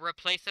and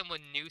replace them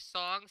with new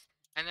songs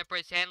and then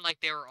pretend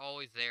like they were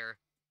always there.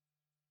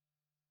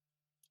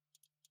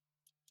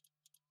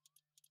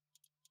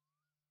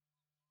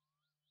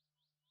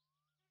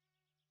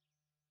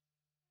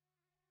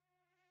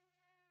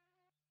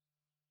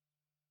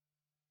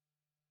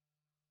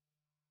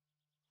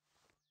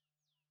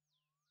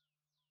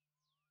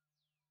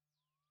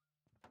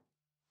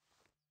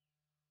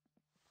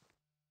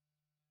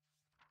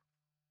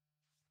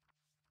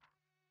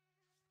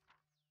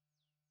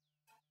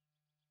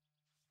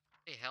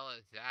 What the hell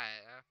is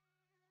that?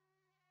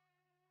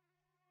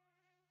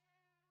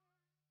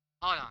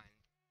 Hold on.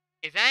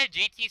 Is that a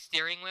GT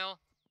steering wheel?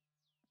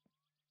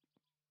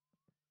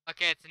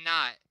 Okay, it's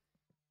not.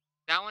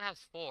 That one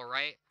has 4,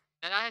 right?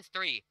 Now that has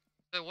 3.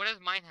 So what does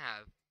mine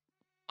have?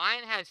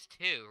 Mine has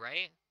 2,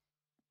 right?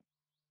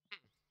 Hmm.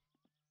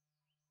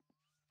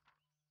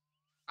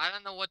 I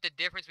don't know what the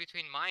difference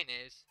between mine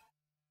is.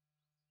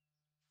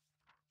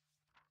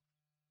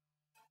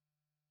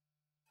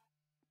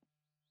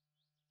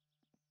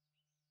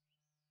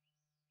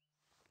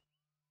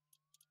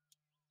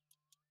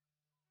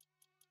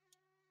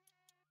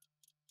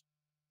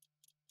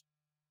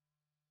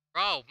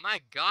 Bro, my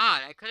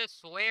god, I could have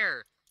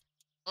swear.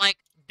 Like,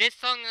 this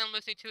song that I'm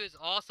listening to is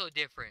also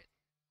different.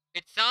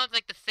 It sounds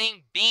like the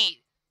same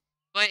beat,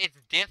 but it's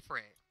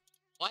different.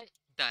 What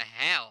the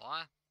hell,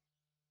 huh?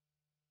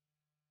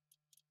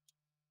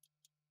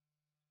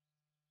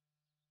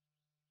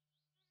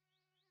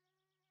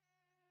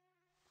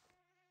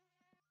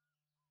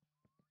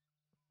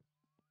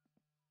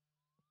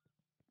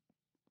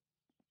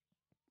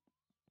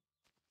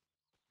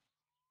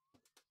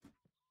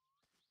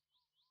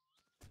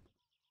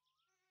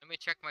 Let me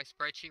check my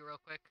spreadsheet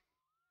real quick.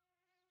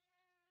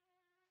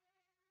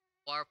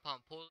 Water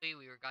pump pulley,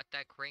 we got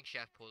that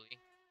crankshaft pulley.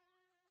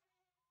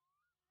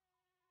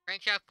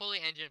 Crankshaft pulley,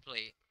 engine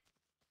plate.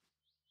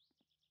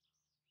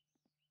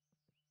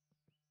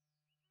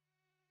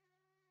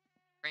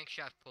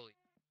 Crankshaft pulley.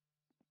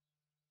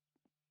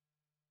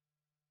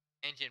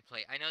 Engine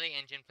plate. I know the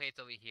engine plate's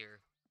over here.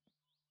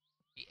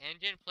 The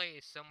engine plate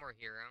is somewhere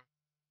here. Huh?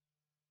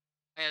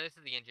 Oh, yeah, this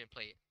is the engine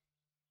plate.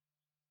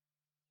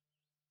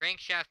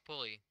 Crankshaft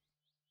pulley.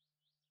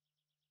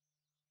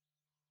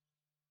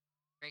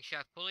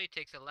 Crankshaft pulley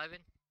takes 11.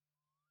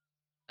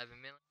 11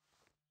 million.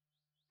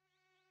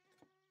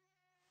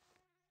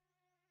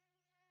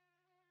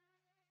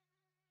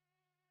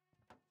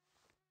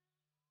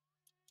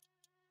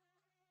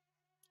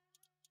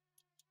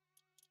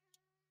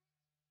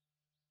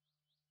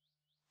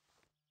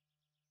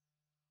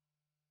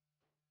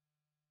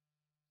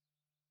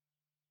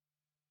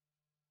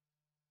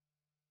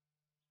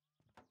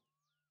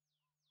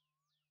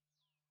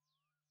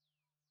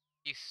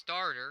 The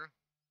starter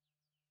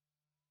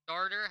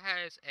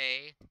has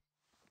a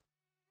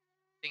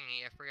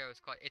thingy. I forget what it's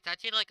called. It's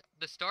actually like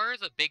the starter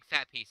is a big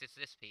fat piece. It's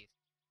this piece.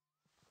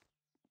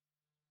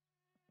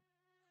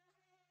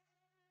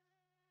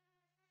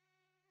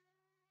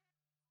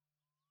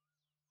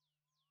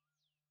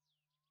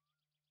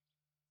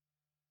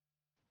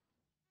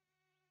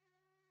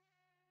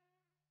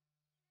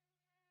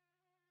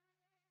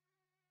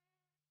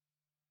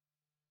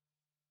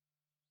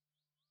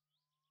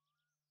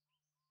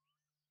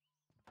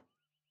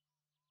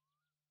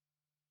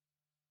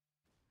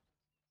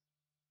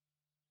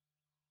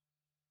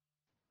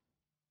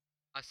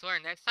 I swear,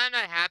 next time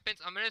that happens,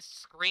 I'm gonna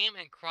scream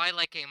and cry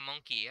like a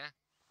monkey.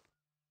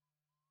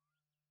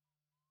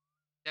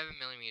 7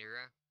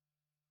 millimeter.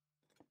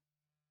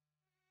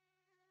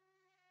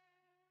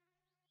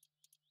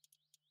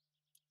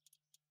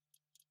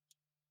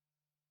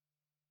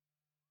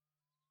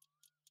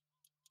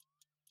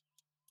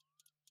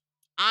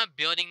 I'm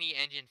building the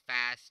engine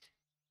fast.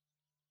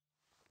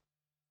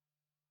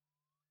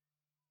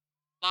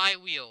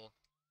 Flywheel.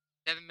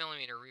 7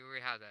 millimeter. We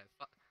already have that.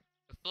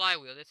 The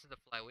flywheel. This is the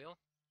flywheel.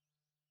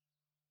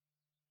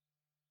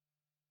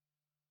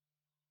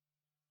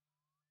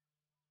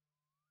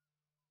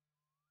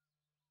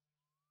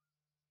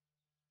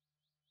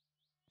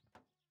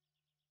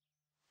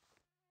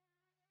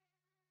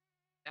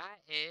 That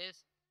is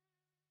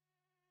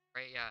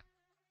right. Yeah.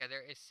 Yeah.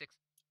 There is 6.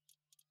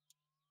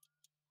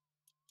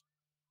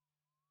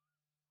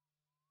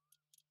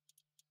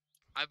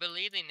 I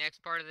believe the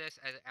next part of this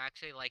is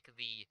actually like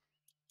the.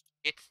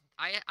 It's.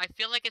 I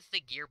feel like it's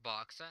the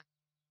gearbox.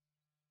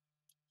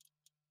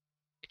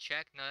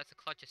 Check. No, that's a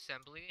clutch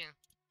assembly.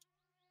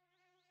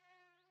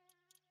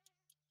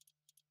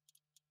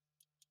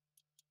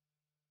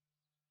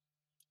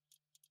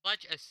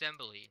 Clutch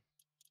assembly.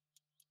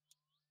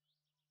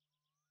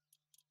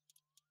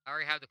 I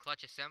already have the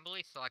clutch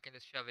assembly, so I can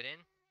just shove it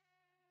in.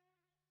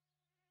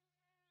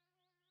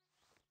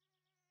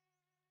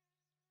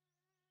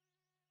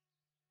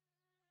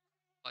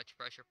 Clutch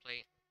pressure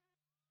plate.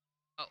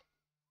 Oh,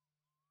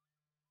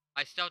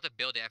 I still have to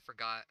build it. I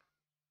forgot.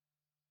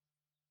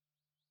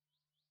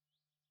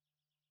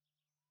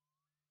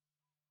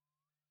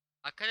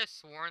 I could have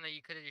sworn that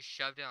you could have just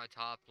shoved it on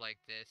top like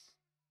this.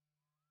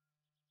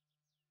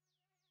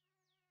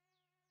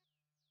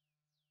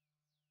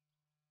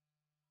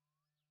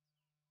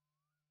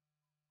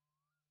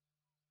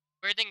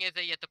 Weird thing is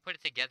that you have to put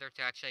it together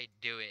to actually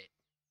do it.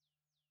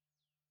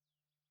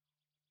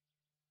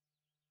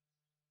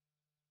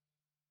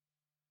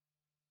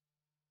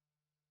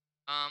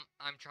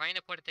 I'm trying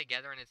to put it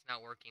together and it's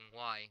not working.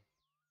 Why?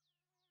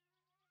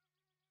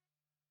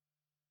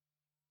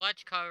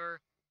 Clutch cover,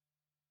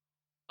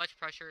 clutch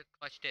pressure,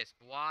 clutch disc.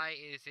 Why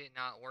is it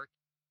not working?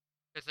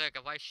 Because like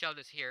if I shove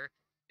this here,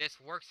 this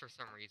works for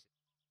some reason.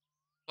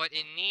 But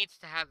it needs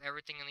to have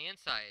everything on the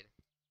inside.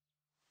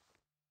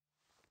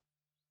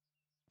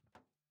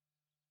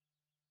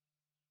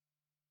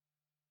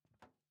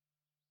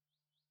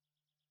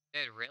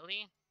 Did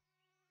really?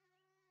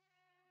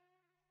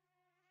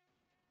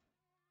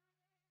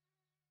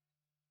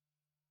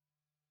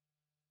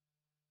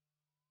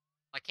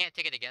 I can't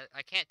take it together.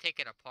 I can't take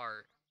it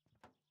apart.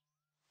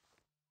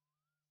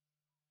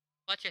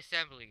 Clutch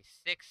assembly,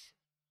 6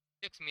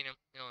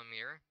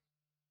 millimeter.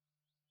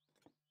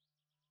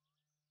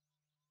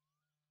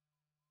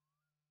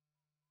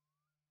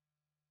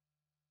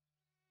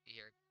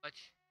 Here,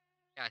 clutch.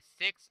 Yeah,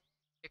 6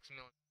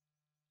 millimeter.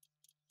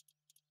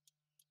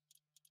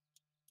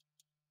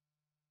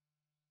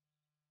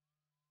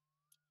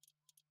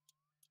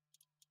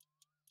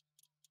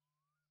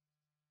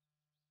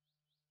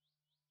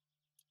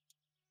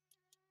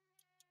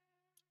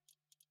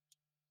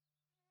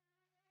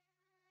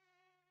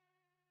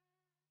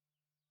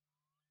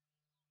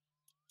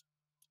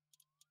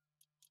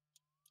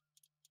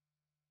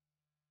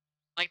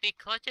 Like the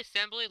clutch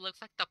assembly looks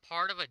like the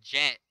part of a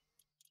jet.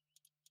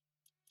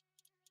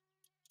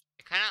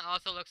 It kind of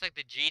also looks like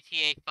the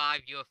GTA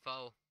 5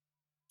 UFO.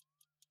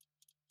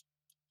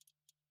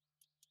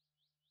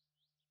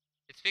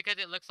 It's because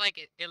it looks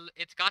like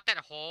it's got that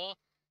hole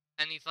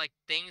and these like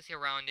things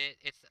around it.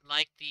 It's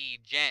like the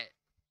jet.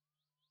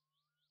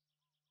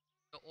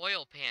 The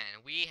oil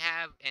pan. We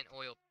have an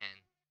oil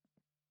pan.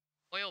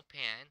 Oil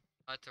pan.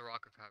 That's a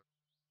rocker cover.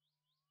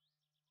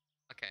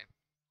 Okay.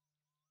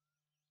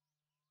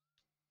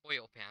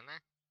 Oil pan.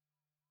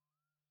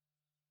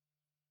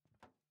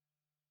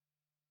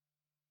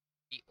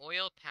 The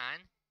oil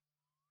pan.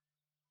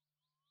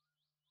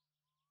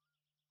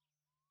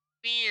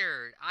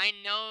 Weird. I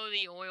know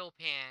the oil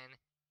pan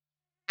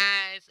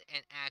has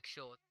an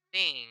actual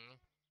thing,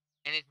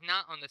 and it's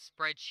not on the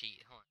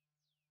spreadsheet. Hold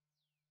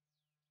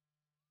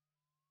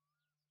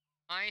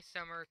on. My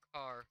summer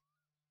car.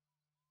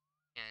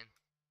 And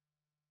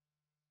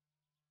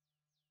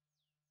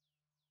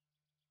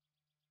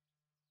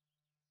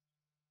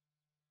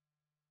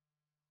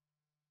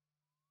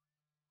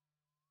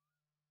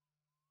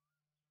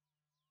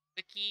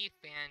Wiki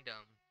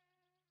fandom.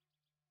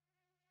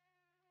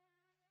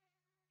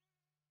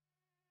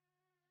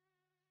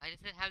 Why does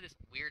it have this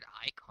weird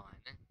icon?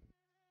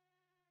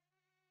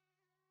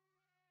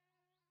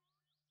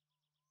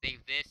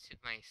 Save this to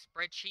my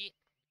spreadsheet,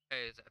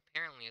 because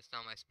apparently it's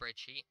not my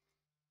spreadsheet.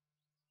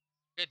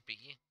 Should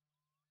be.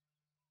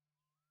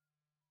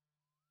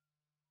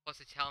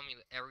 Supposed to tell me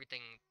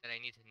everything that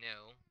I need to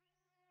know.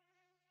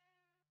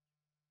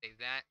 Save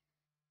that.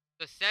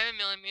 So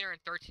 7mm and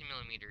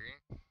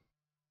 13mm.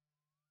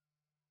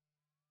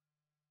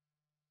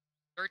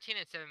 13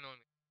 and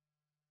 7mm.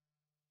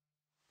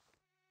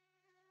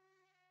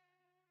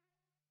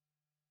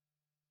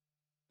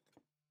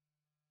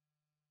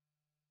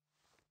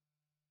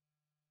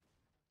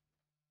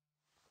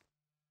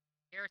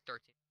 Here,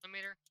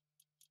 13mm.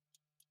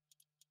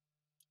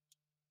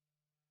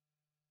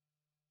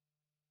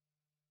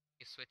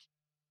 You switch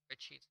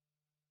spreadsheets.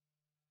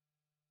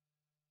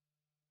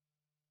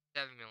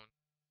 7mm.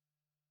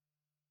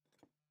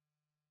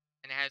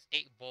 And it has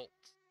 8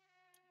 bolts.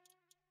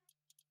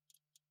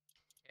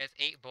 It has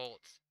 8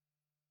 bolts.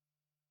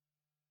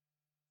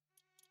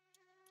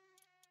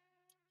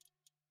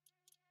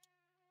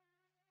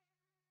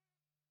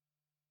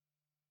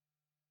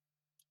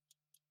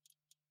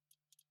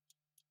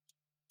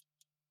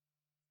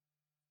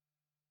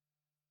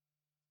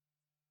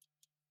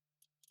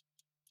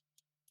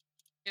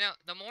 You know,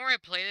 the more I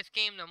play this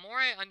game, the more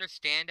I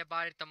understand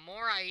about it, the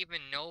more I even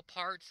know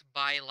parts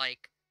by,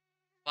 like,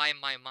 by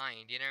my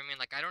mind, you know what I mean?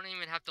 Like, I don't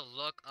even have to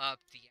look up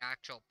the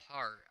actual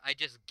part. I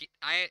just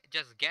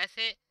guess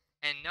it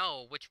and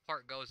know which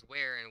part goes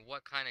where and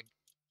what kind of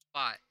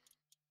spot.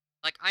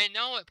 Like, I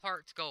know what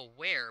parts go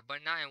where,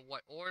 but not in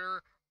what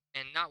order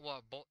and not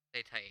what bolt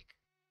they take.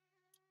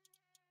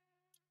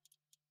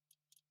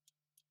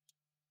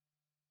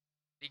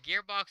 The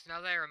gearbox,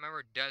 now that I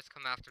remember, does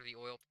come after the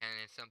oil pan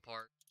in some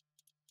part.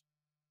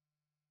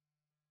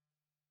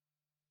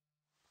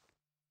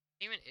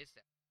 What even is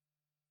that?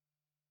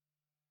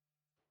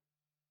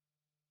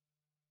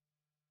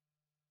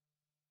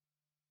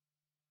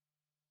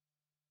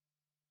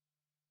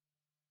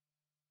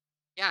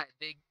 Yeah,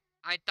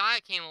 I thought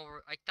it came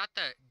over. I thought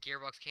the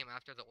gearbox came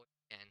after the oil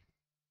pan.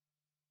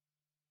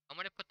 I'm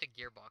gonna put the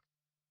gearbox.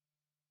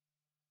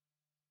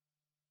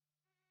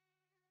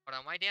 Hold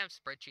on, my damn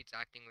spreadsheet's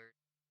acting weird.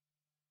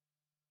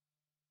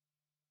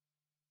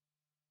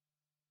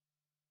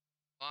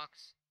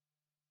 Box.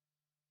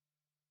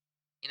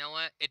 You know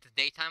what? It's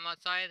daytime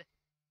outside,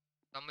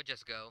 so I'm gonna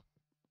just go.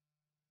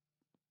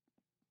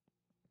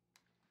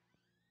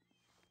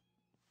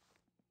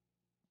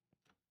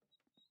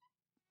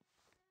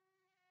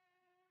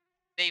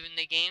 Saving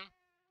the game.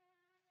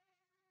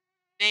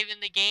 Saving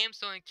the game,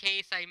 so in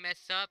case I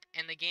mess up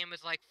and the game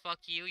is like, fuck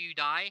you, you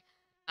die,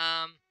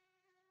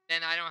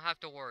 then I don't have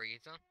to worry,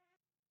 so.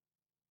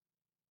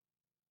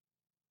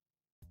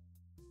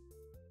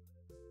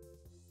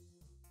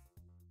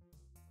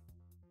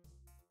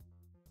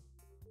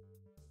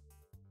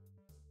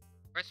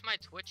 Where's my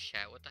Twitch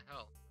chat? What the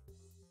hell?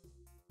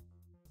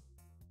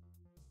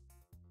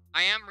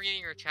 I am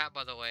reading your chat,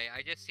 by the way.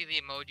 I just see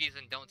the emojis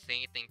and don't say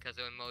anything because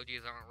the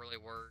emojis aren't really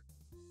words.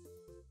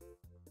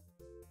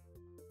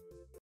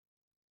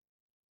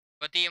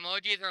 But the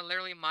emojis are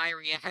literally my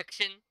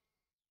reaction.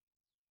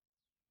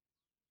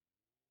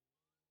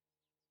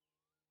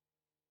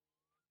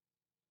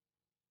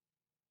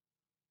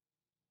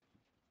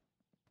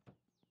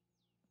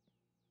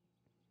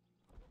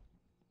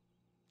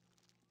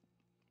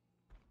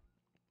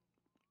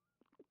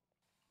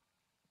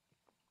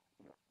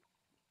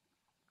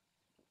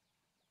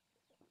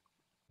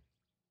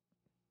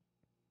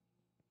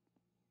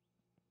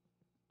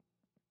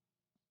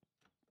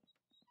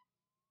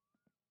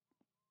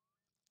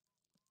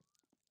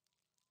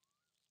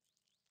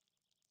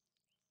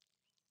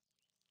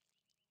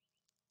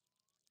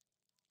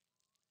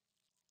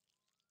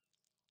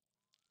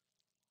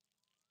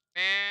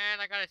 Man,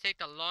 I gotta take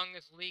the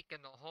longest leak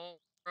in the whole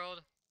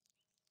world.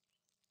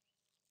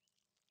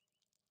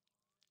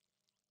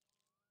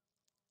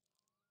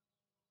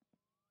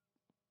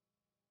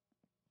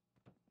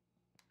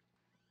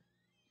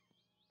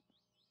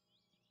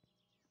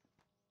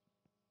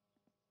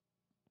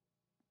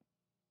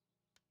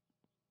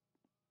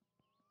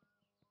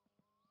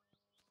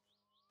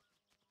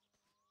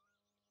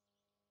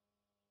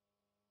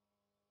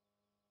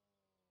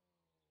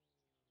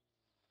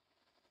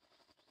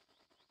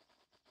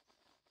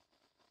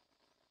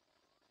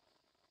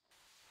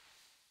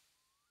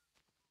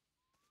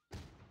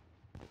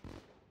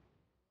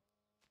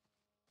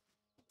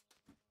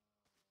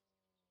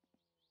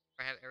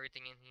 I have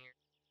everything in here.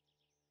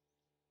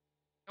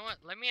 You know what?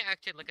 Let me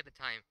actually look at the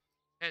time.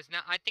 Because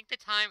now I think the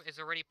time is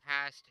already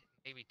past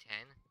maybe 10.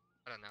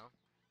 I don't know.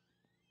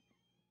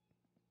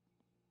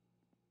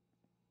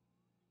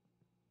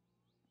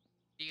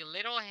 The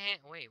little hand.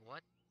 Wait,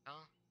 what? The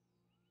hell?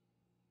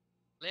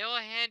 Little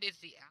hand is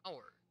the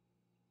hour.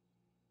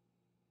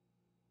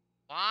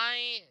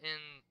 Why in?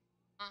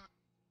 Uh,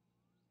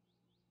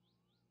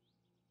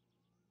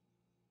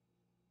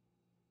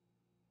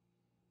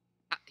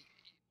 uh,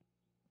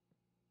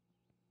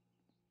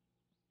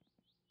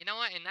 you know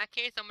what? In that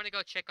case, I'm gonna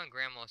go check on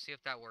Grandma, see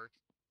if that works.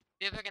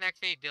 See if I can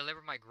actually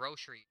deliver my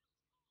groceries.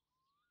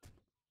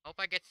 Hope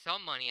I get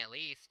some money at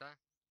least.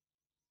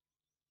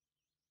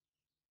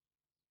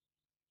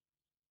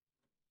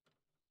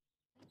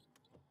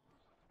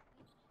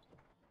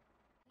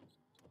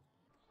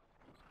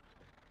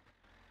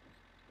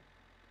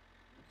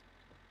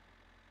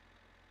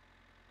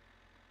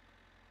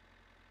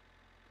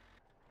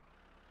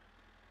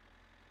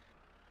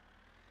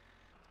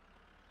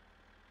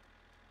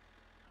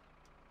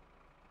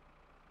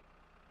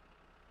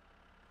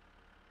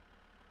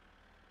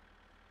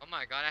 Oh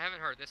my god, I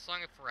haven't heard this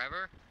song in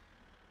forever.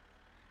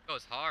 It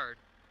goes hard.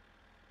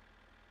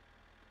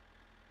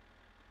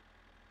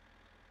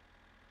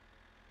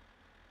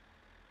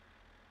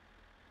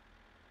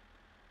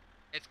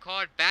 It's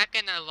called Back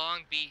in the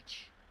Long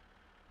Beach.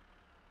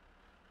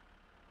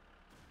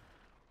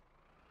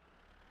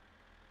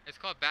 It's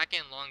called Back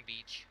in Long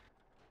Beach.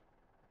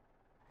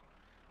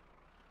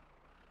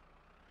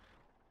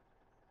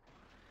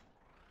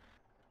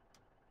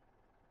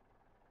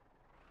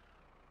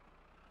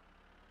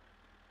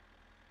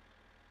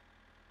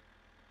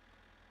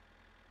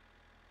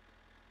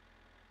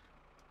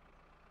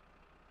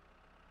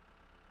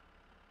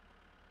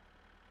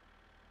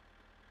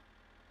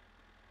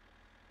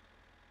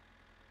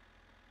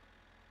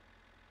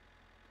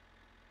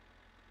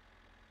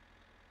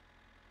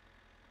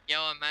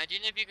 Yo,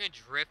 imagine if you could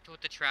drift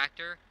with the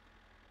tractor.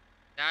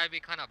 That would be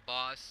kind of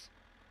boss.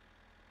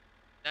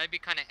 That would be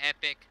kind of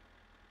epic.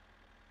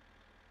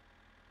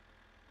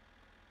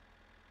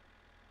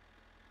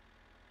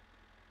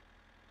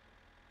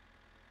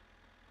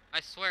 I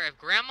swear, if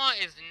Grandma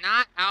is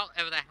not out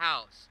of the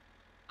house,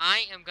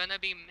 I am gonna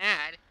be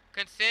mad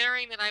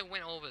considering that I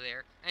went over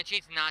there and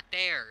she's not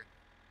there.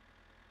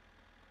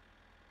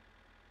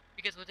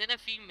 Because within a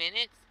few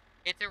minutes,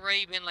 it's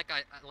already been like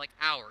like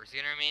hours,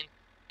 you know what I mean?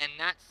 And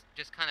that's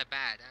just kind of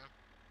bad. Huh?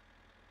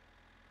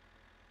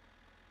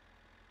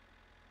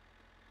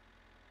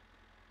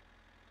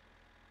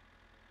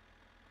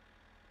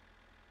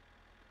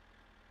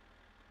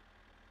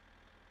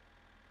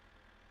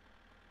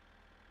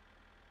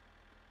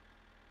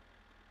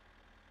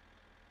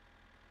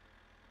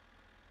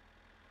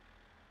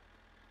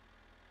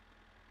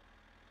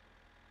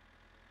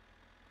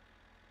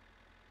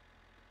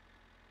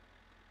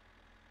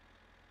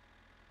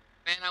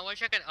 Man, I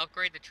wish I could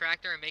upgrade the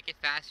tractor and make it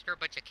faster,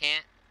 but you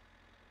can't.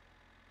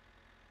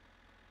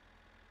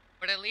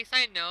 But at least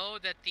I know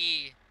that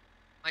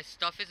my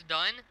stuff is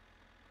done,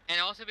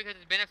 and also because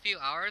it's been a few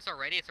hours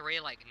already, it's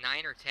already like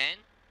 9 or 10.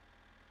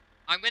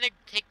 I'm gonna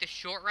take the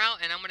short route,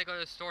 and I'm gonna go to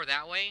the store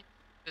that way,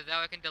 so that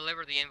I can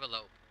deliver the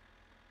envelope.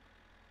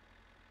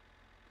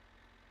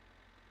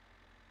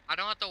 I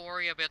don't have to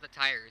worry about the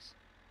tires.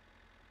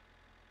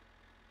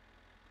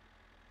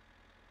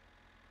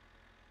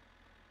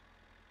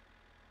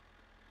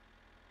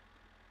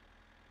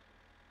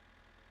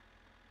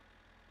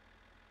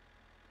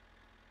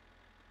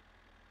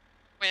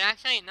 Wait,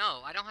 actually,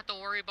 no. I don't have to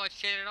worry about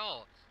shit at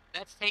all.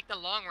 Let's take the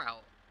long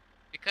route.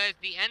 Because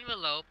the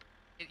envelope,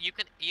 you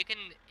can,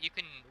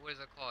 what is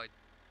it called?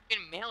 You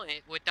can mail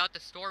it without the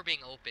store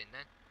being open.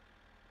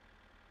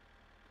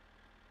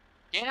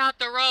 Get out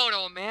the road,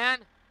 old man!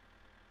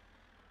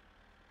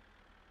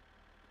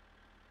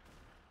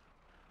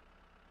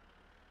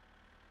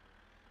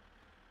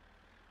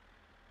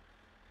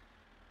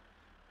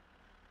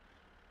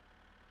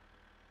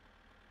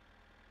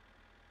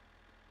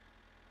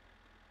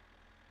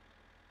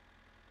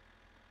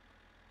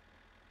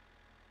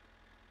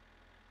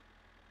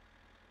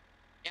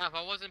 Yeah, if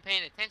I wasn't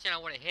paying attention, I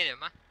would have hit him.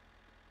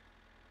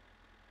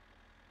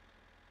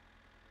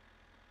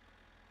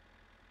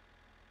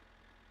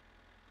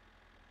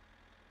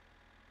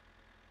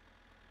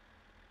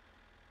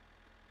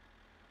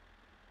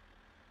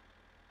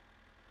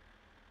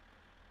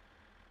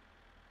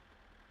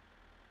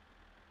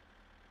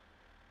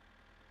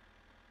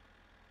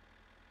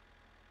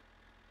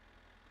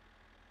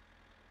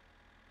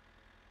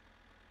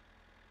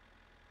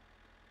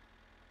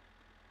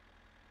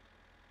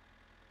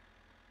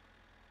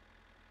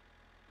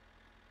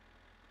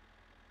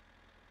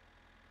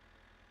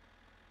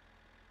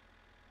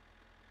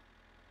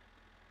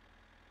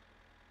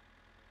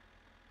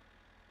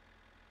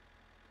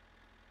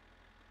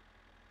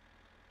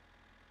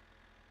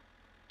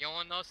 You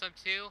wanna know some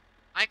too?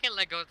 I can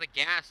let go of the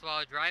gas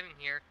while driving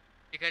here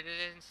because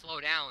it doesn't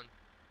slow down.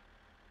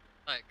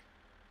 Look,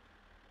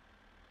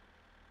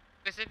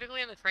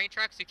 specifically on the train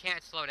tracks, you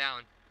can't slow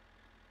down.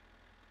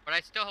 But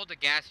I still hold the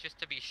gas just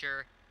to be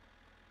sure.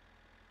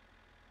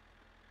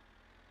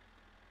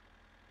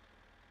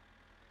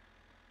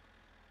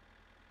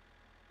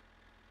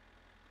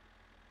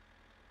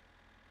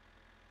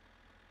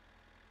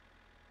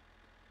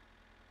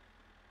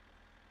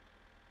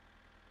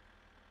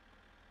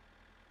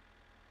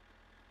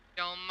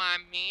 Don't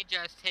mind me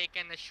just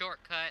taking the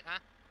shortcut, huh?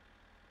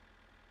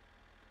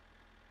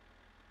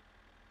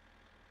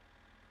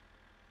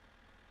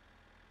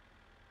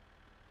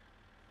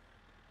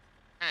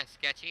 Kinda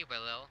sketchy, but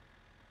a little.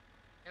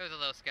 It was a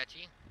little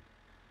sketchy.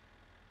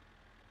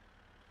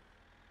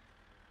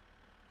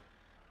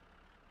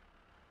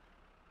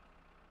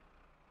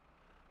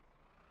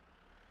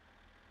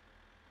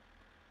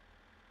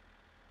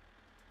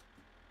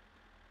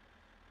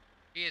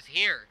 She is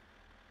here.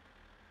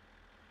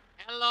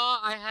 Hello,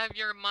 I have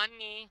your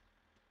money.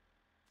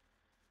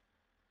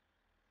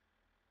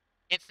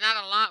 It's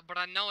not a lot, but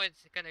I know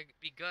it's gonna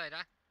be good,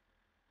 huh?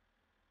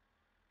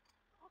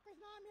 Onko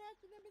sinä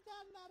miettinyt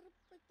mitä nää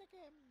rupeat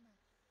tekemään?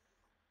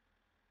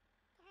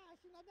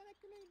 Sinä tänne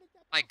kyliin ja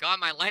My god,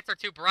 my lights are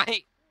too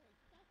bright.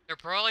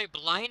 They're probably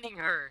blinding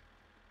her.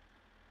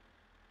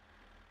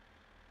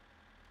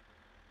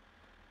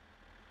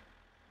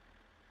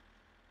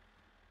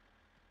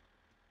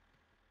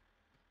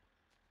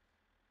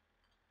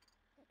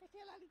 eikä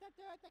siellä niitä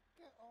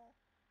töitäkö oo.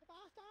 Ja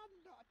vaan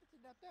sanoo, että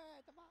sinä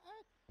töitä, vaan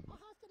et,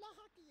 onhan sillä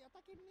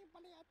hakijoitakin niin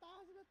paljon, että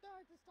onhan sinä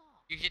töitä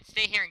saa. You should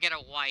stay here and get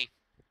a wife.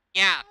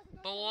 Yeah,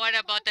 but what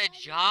about the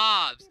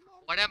jobs?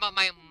 What about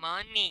my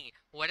money?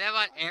 What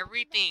about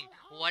everything?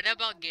 What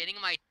about getting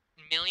my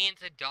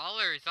millions of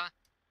dollars, huh?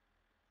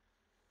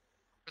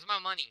 Where's my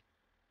money?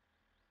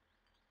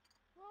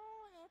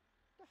 No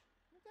että,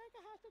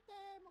 mitenköhän se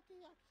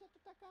Teemokin jaksaa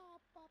tätä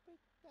kauppaa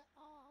pitää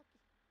auki.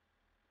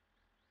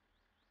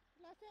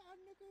 Kyllä se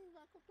on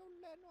nykyään, kun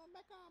tulee nuo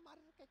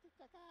megamarketit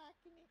ja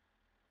kaikki, niin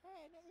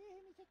ei ne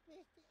ihmiset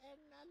viitti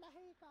enää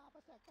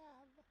lähikaupassa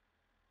käydä.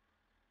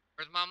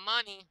 Where's my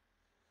money?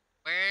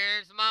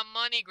 Where's my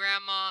money,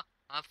 Grandma?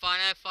 I'm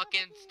finna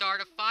fucking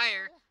start a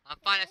fire. I'm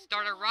finna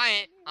start a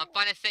riot. I'm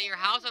finna set your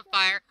house on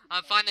fire.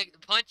 I'm finna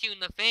punch you in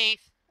the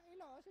face.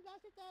 Iloisena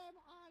se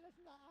Teemo aina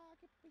sitä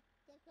auki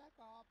pitää sitä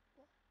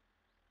kauppaa.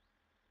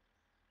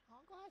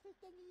 Onkohan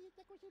sitten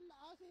niitä, kun sillä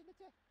on siinä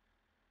se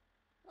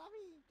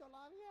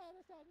ravintola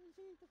vieressä, niin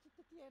siitä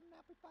sitten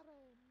tiennääpi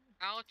paremmin.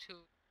 How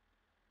to...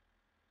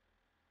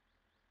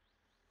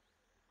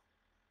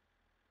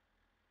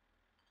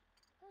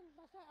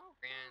 Kyllä se on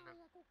Random.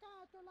 ja kun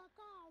käy tuolla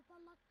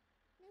kaupalla,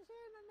 niin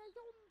siinä ne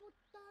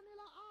jumputtaa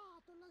niillä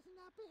aatolla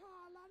siinä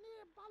pihalla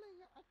niin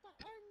paljon, että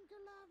en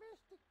kyllä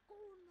visti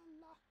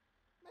kuunnella,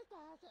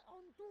 mitä se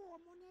on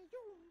tuommoinen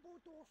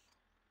jumputus.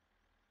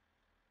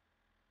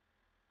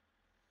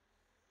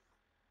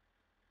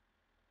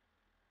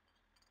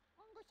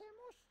 Onko se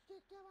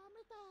musiikkia vai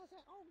mitä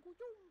se on, kun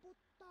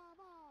jumputtaa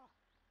vaan?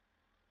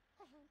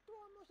 Eihän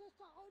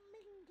tuommoisessa oo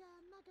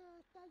minkään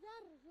näköistä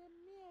järjen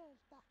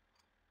mieltä.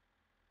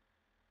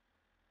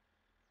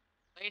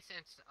 Place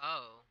and...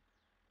 Oh.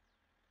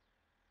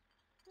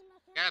 Kyllä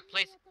se Gotta on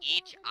place niin, että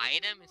each se on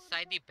item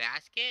inside the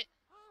basket?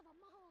 aivan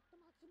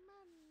mahdottomaksi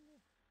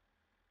mennyt.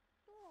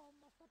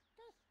 Tuommoista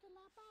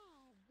keskellä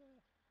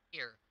päivää.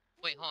 Here.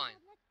 Wait, hold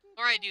on.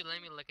 Before I do,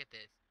 let me look at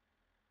this.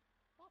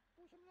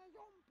 Loppuu semmonen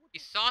jomputus.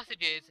 These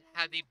sausages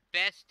have the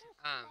best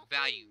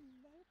value.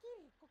 Ja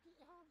kirkkokin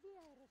ihan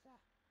vieressä.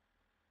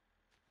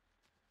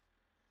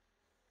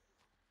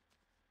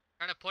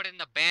 Trying to put it in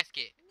the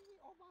basket. Niin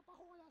oma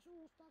pahoja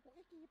suusta kun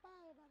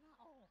ikipäivänä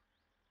on.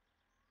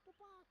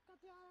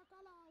 Tupakkat ja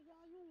kalaa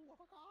ja juua,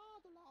 vaikka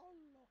aatolla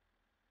ollo.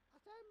 Ja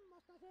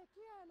semmoista se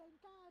kielen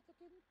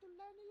käytökin nyt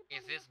tulee niin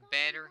Is paljon this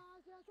better?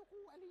 kaikenlaisia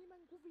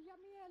sukuelimen kuvia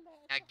mieleen,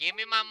 Now että give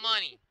me ei my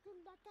money. viitsi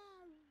kyllä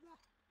käydä.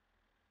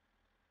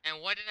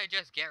 And what did I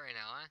just get right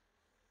now, huh?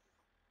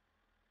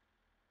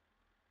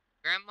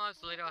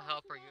 Grandma's little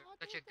helper, you're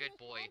such a good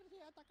boy.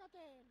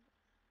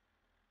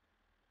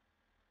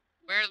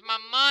 Where's my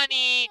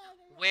money?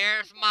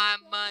 Where's my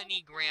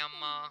money,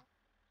 Grandma?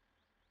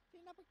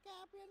 Siinä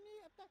pitää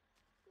niin, että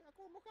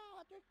kun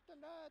mukava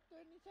tyttö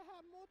löytyy, niin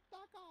sehän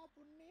muuttaa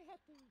kaupungin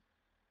heti.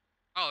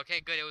 Oh,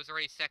 okay, good. It was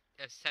already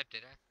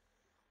accepted, huh?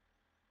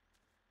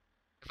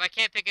 If I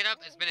can't pick it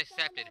up, it's been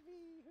accepted.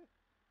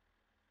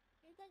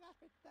 Niitä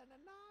kanssa pitää ne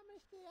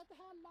naamistia ja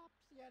tehdä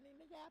lapsia, niin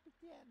ne jääpi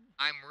tiennyt.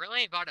 I'm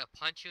really about to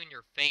punch you in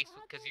your face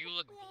because you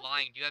look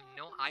blind. You have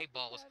no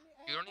eyeballs.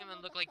 You don't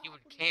even look like you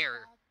would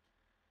care.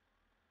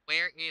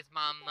 Where is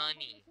my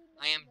money?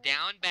 I am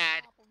down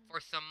bad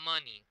for some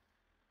money.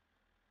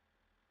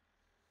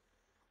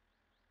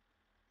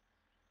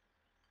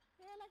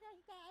 Sielläkö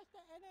sitä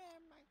sitten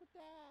enemmän kuin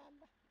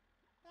täällä?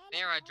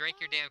 There, I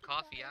drank your damn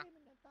coffee,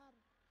 huh?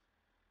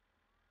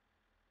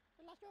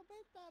 Kyllä sun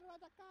pitää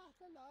ruveta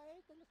kahtelemaan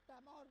itselle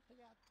sitä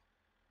morsiata.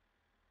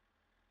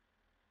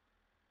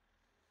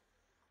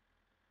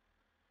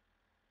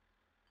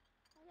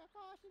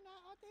 Joko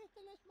sinä oot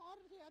itsellesi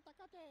morsiata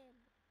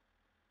katsellut?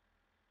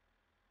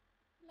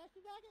 Kyllä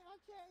sinäkin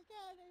oot se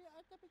ikäinen jo,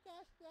 että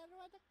pitää sitä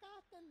ruveta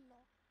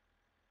kahtelemaan.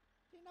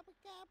 Siinä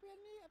pitää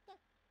niin, että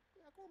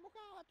joku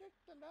mukava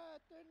tyttö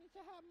löytyy, niin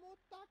sehän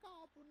muuttaa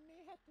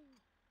kaupungin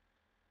heti.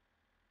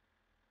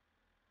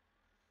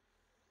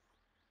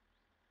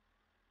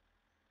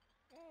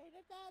 Ei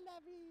ne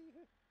täällä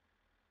viihy.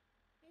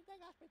 Niitä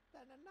kanssa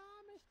pitää ne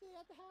naamistia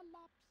ja tehdä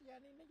lapsia,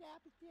 niin ne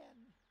jääpi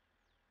tiennyt.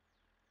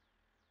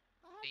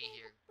 Vähän See niinku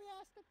here.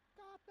 päästä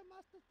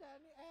kaattamasta sitä,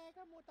 niin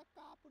eikä muuta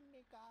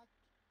kaupungin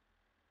kaikki.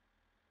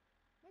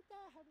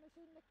 Mitähän ne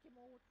sinnekin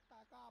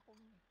muuttaa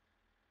kaupungin?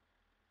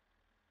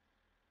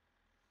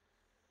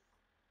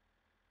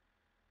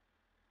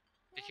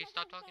 Did she Siellä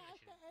stop kestää talking or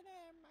she ehkä didn't?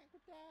 enemmän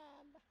kuin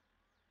täällä.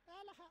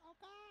 Täällähän on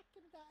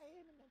kaikki mitä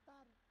ihminen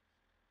tarvitsee.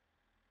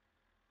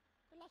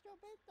 Kyllä sun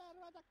pitää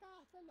ruveta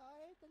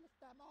kahtelemaan itselle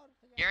sitä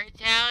morsiamta. You're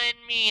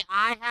telling me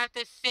I have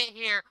to sit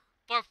here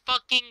for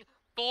fucking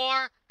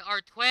 4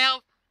 or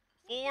 12,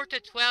 Niin 4 to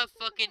kyllä 12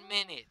 itselle fucking on.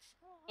 minutes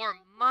for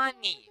Kun sä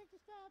money? kuitenkin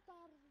sä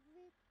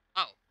tarvit.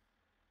 Oh,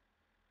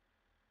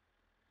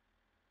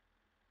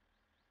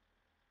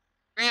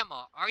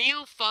 Grandma, are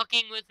you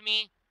fucking with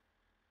me?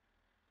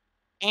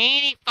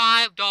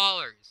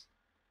 $85.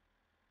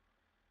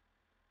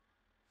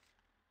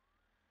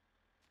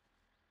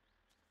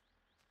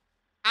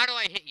 How do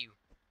I hit you?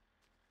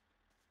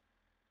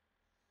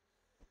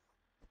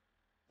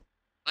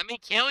 Let me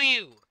kill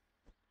you.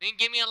 You didn't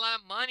give me a lot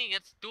of money.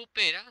 That's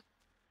stupid, huh?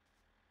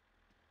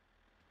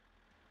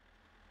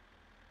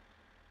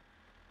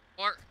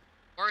 Or,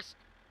 worst,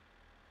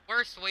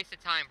 worst waste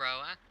of time, bro,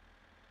 huh?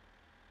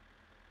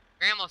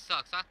 Grandma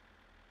sucks, huh?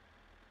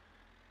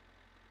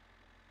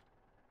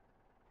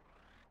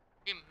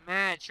 He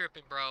mad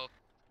tripping, bro.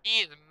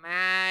 He is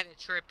mad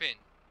tripping.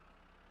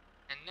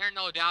 And there's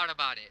no doubt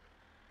about it.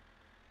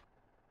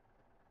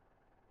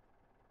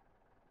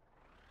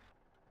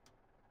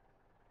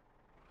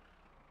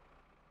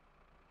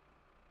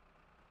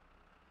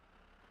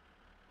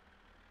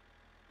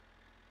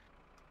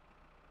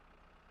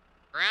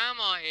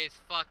 Grandma is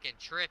fucking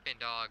tripping,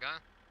 dog, huh?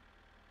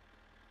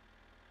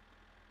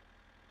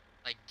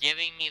 Like,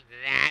 giving me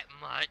that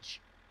much?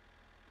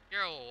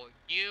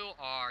 You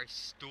are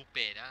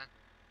stupid, huh?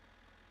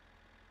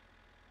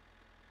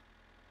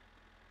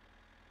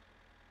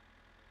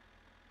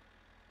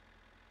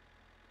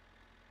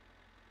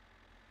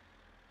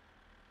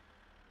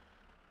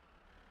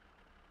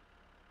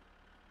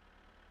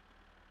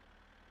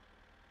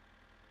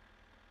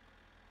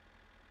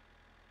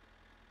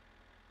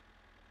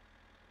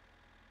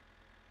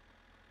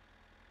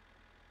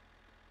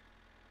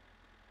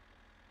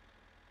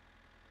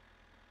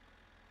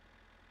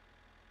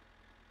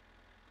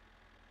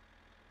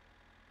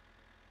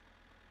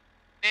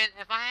 Man,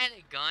 if I had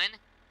a gun,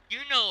 you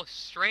know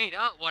straight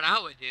up what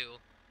I would do.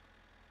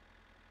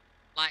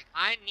 Like,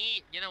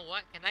 you know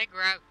what? Can I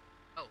grab,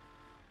 oh.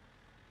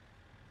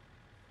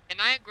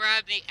 Can I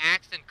grab the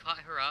axe and cut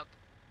her up?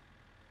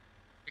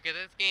 Because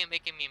this game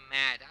making me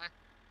mad, huh?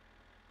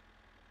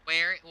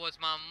 Where was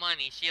my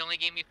money? She only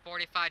gave me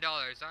 $45,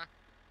 huh?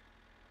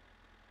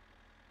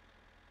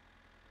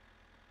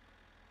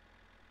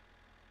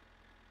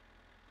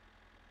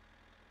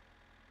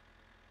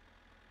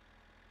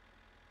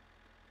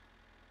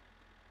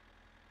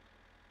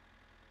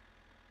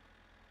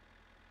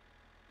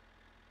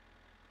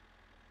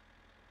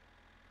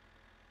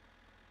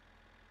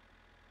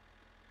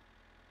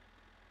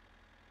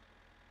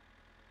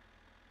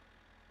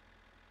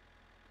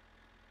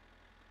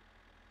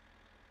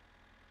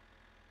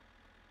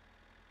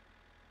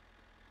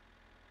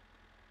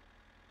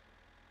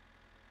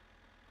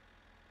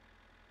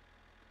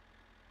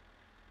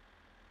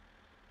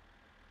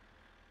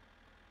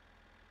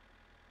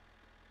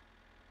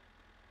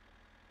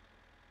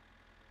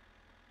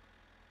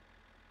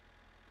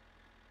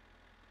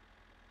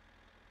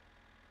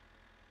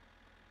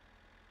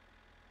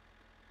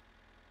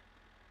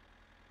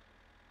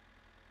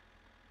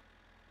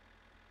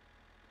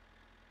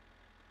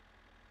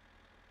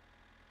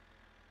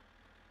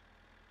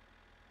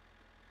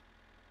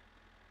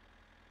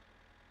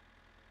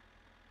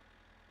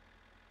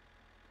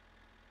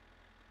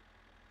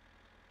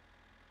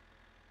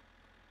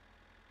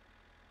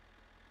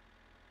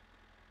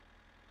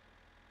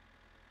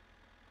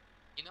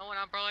 You know what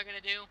I'm probably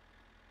gonna do?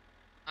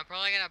 I'm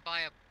probably gonna buy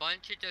a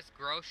bunch of just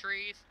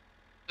groceries.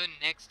 So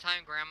next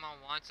time Grandma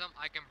wants them,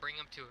 I can bring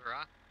them to her,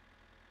 huh?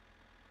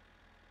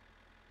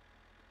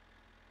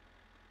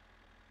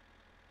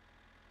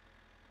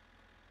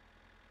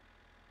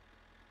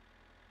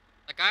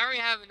 Like, I already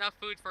have enough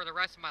food for the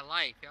rest of my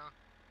life, yo.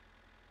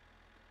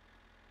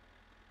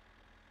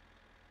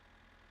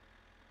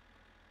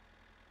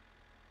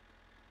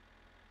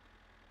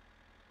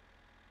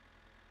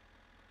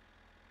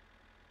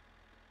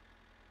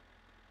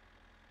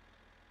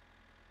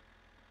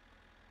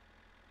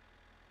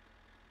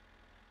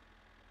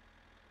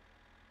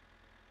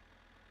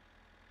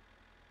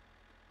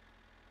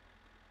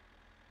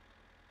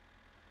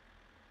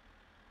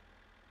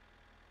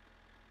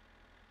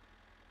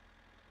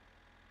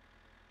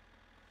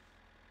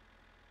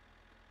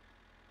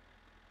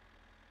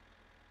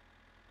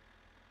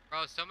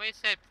 Bro, somebody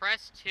said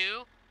press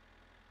 2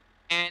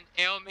 and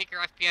it'll make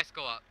your FPS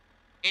go up.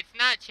 It's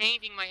not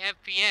changing my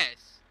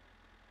FPS.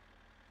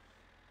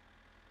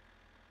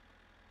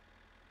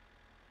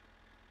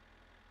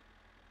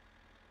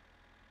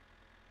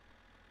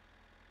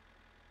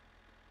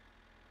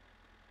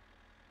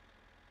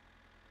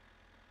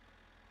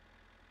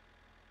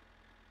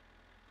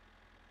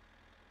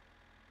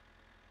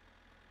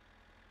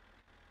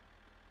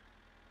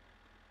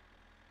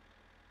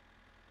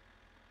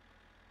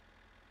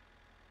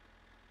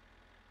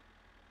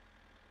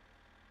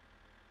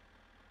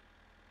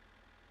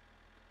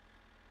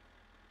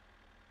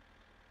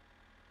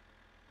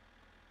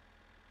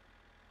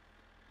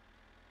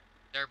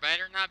 There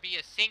better not be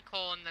a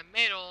sinkhole in the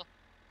middle.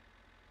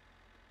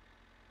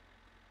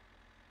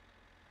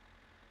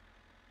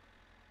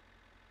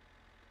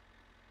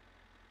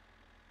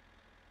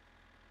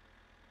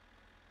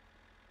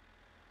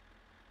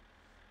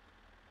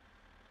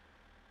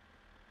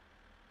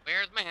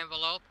 Where's my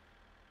envelope?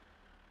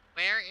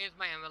 Where is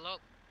my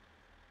envelope?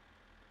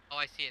 Oh,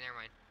 I see it. Never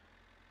mind.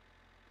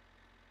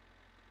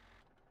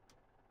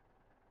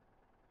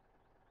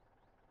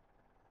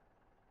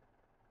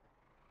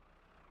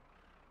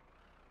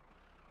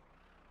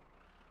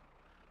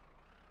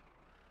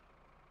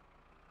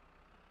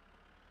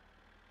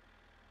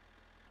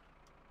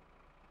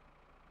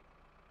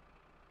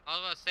 I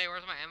was about to say,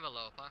 where's my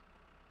envelope, huh?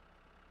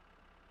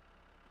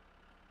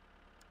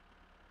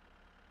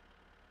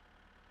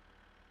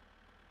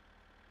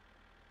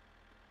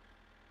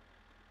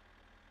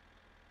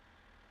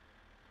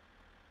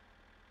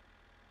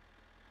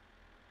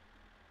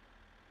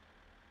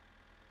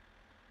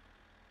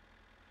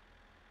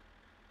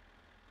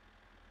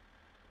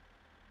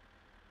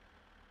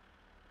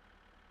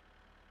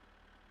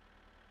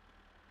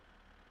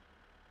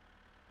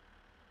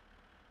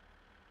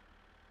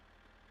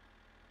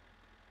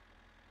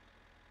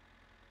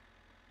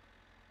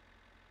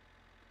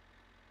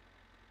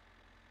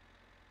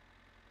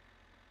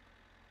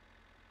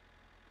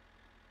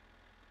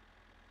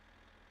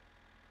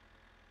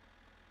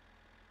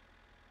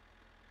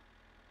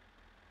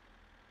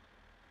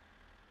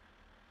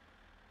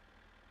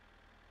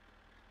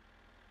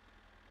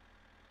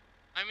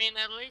 I mean,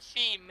 at least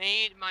she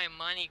made my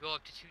money go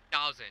up to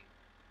 2,000.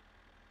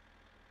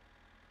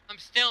 I'm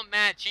still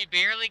mad. She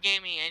barely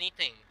gave me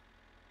anything.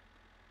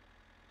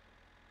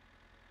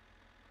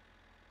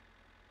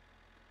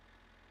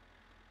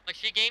 Like,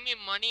 she gave me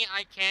money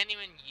I can't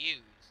even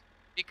use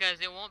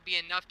because it won't be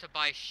enough to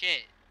buy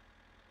shit.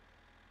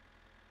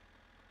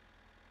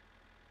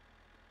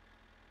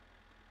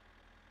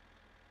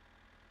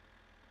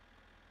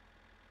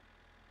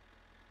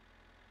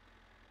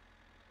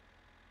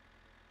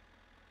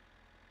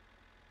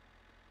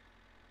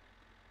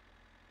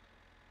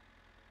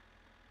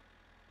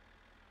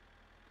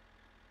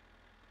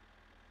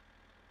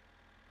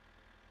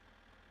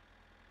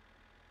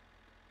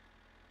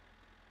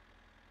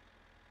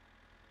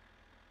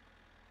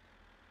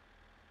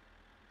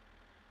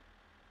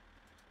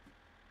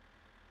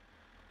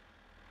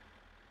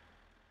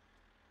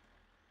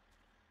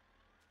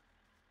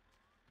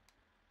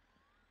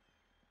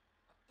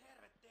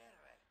 Terve,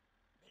 terve.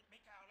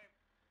 Mikä oli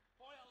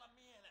pojalla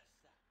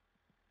mielessä?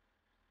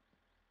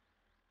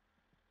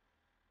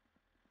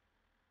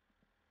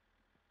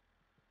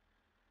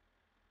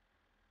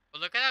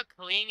 But look at how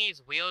clean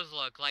these wheels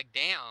look. Like,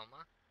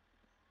 damn.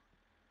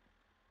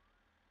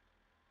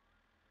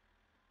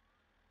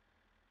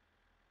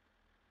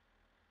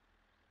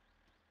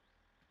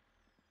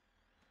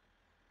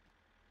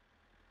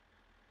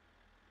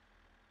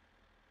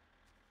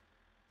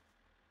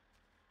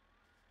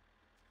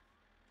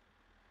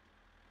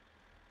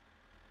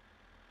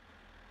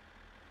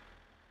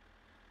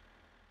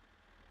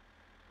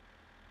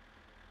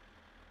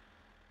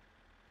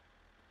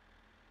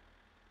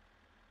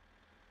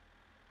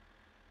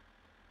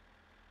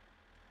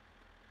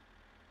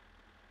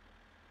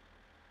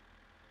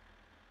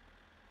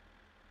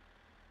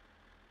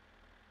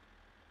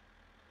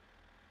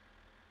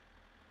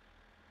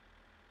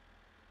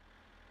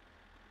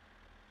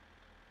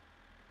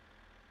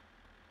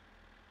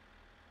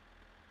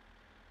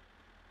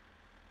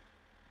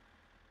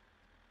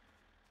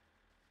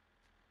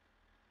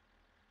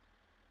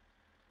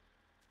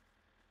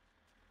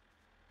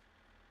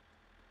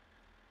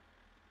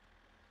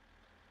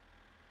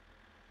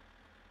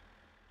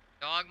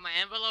 Dog, my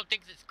envelope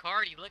thinks it's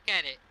Cardi. Look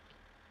at it.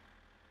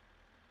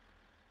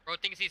 Bro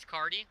thinks he's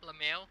Cardi.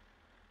 LaMail.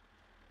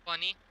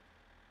 Funny.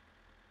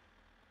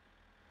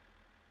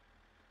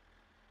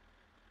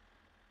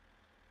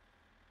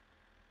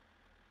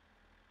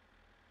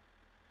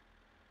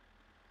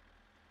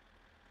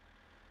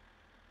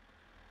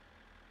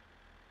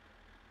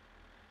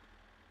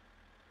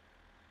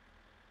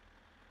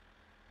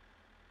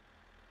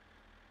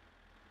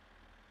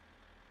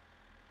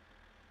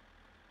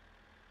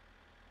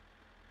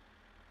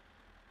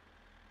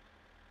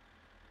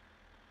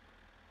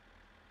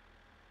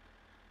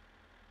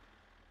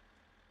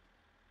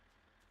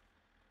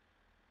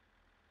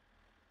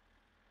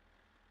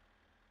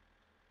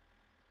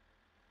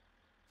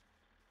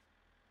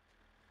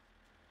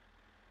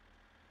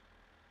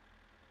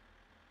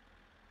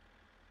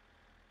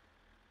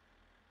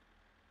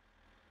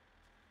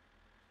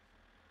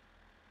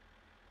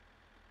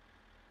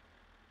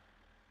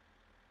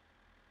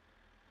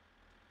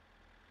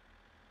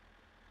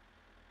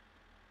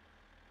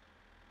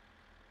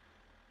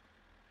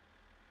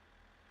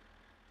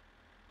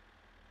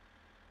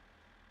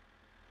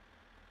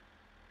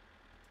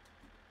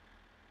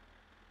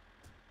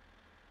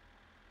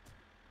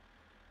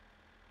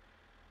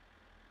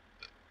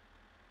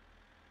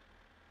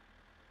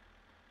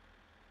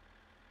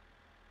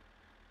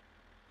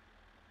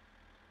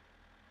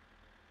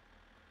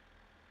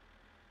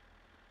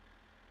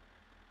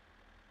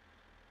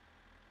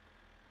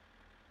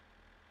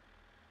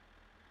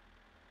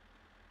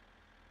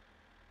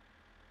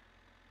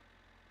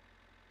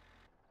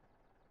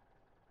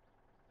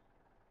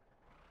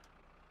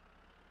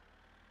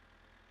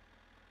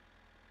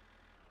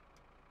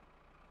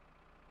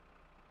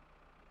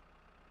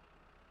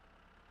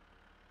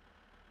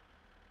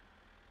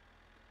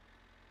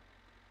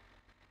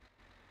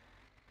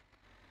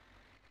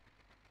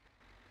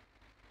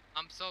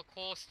 I'm so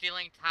cool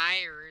stealing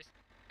tires.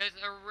 Because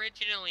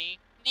originally,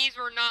 these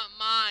were not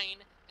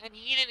mine, and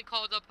he didn't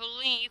call the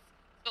police,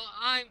 so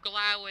I'm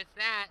glad with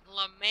that,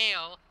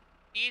 LaMail.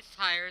 These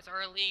tires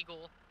are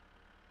illegal.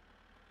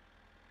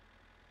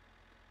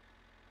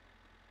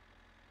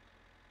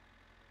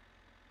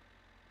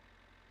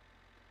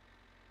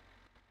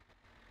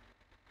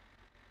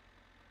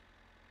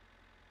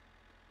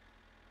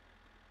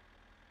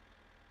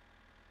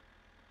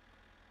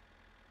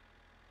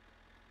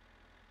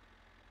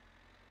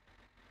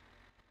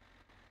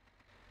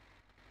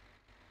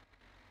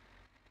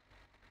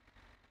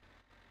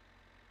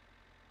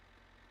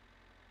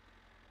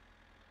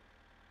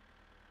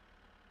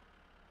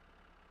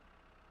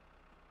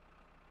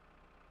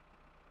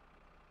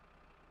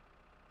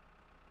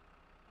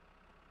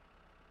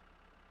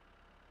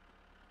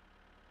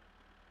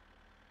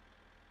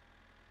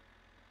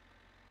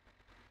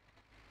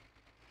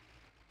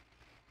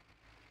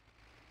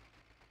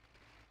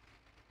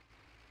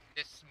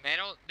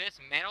 This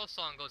metal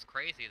song goes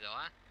crazy though,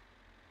 huh?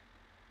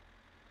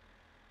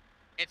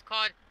 It's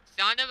called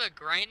Sound of a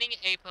Grinding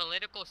a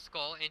Political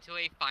Skull into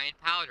a Fine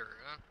Powder.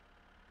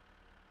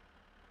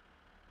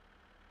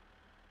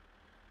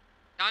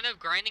 Sound of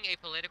grinding a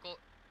polit,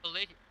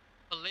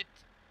 polit,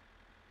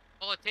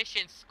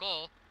 politician's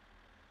skull.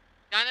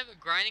 Sound of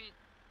grinding,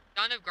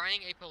 sound of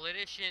grinding a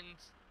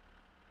politician's.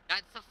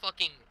 That's the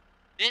fucking.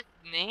 This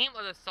name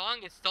of the song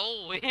is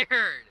so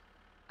weird.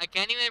 I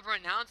can't even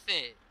pronounce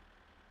it.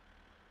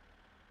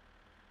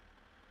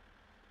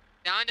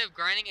 Sound of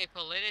grinding a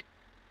politician's.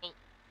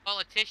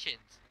 Politician.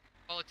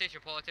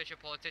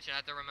 I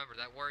have to remember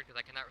that word because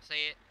I cannot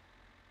say it.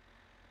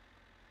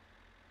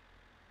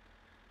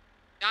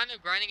 Sound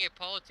of grinding a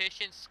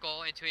politician's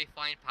skull into a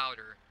fine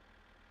powder.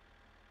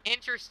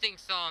 Interesting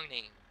song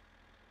name.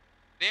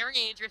 Very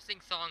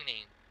interesting song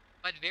name.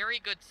 But very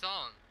good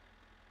song.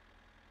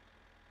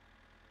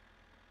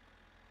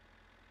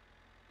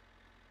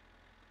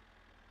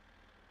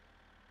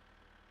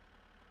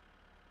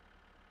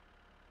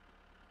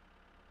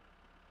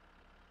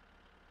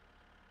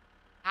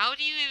 How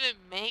do you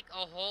even make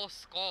a whole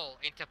skull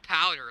into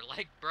powder?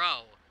 Like,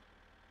 bro.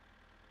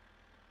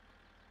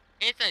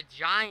 It's a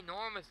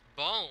ginormous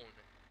bone.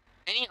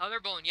 Any other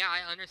bone, yeah,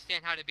 I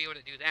understand how to be able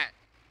to do that.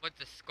 But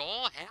the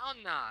skull? Hell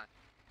nah.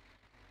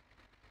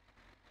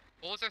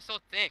 Skulls are so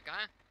thick,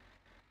 huh?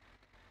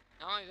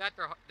 Not only that,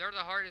 they're the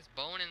hardest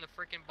bone in the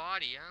freaking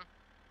body, huh?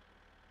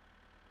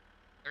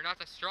 They're not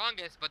the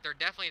strongest, but they're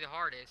definitely the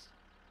hardest.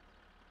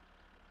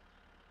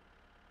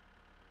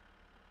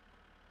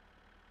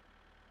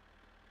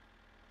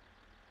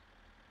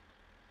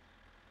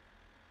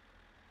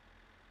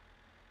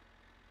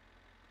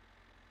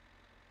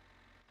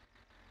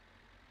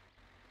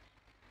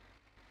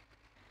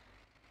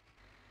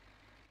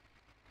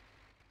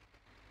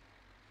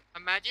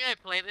 Imagine I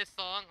play this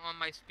song on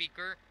my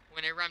speaker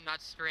whenever I'm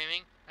not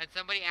streaming, and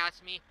somebody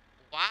asks me,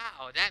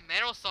 "Wow, that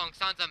metal song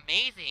sounds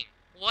amazing.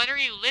 What are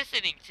you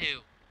listening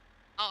to?"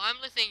 Oh,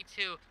 I'm listening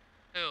to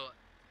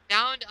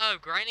Sound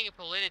of Grinding a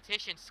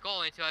Politician's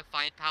Skull into a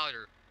Fine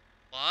Powder.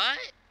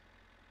 What?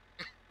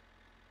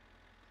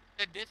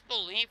 The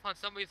disbelief on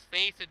somebody's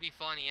face would be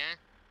funny, eh?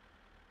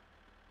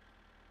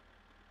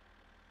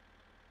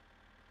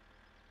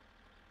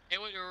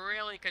 It would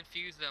really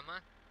confuse them,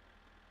 huh?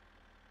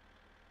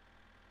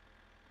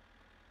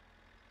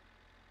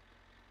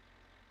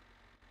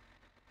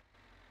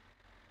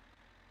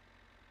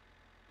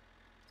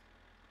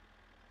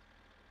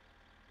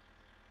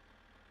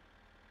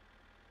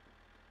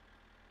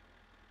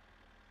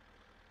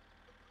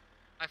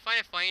 I find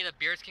it funny the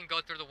beers can go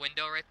through the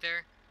window right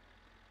there.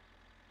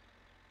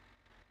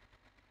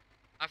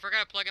 I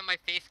forgot to plug in my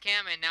face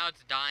cam and now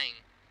it's dying.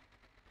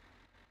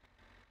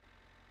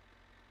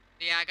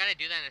 Yeah, I gotta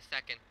do that in a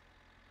second.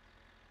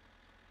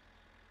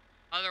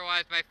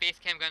 Otherwise, my face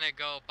cam gonna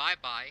go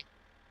bye-bye.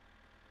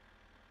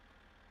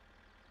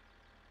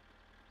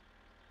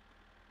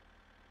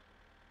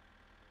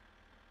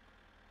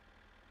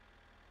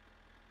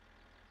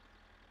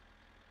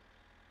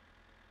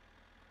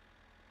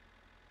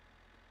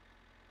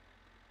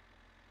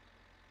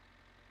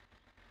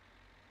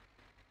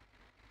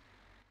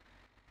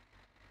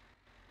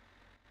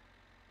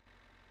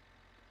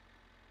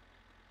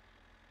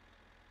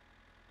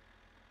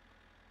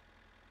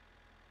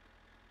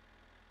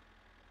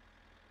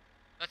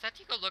 Let's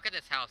actually go look at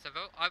this house.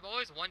 I've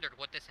always wondered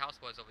what this house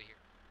was over here.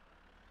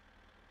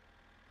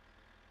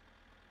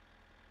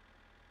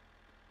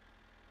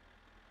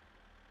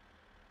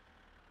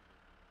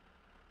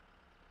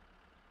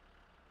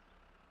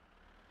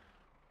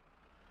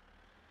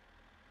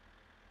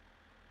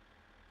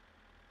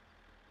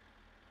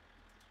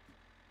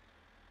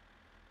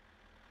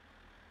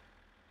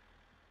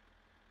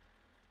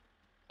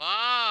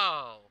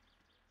 Whoa!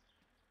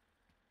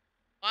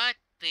 What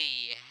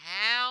the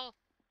hell?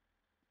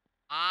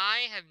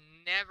 I have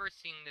never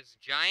seen this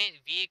giant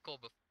vehicle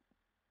before.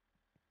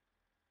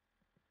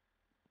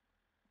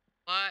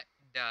 What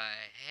the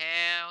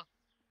hell?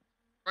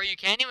 Bro, you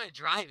can't even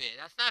drive it.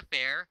 That's not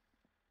fair.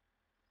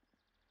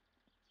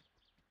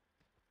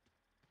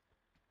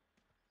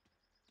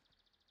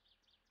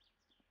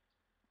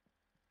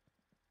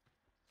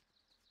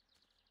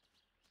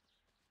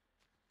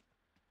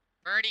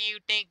 Where do you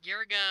think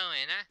you're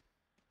going, huh?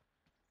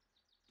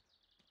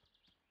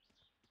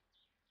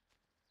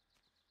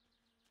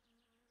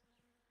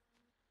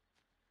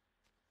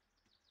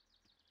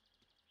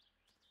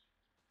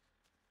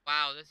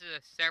 Wow, this is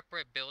a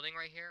separate building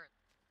right here.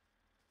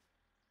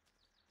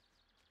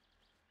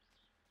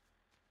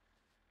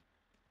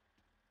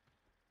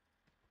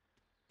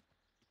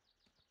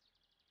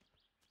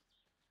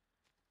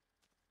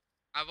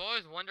 I've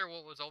always wondered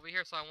what was over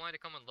here, so I wanted to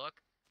come and look.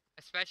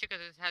 Especially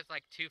because this has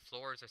like 2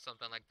 floors or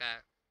something like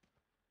that.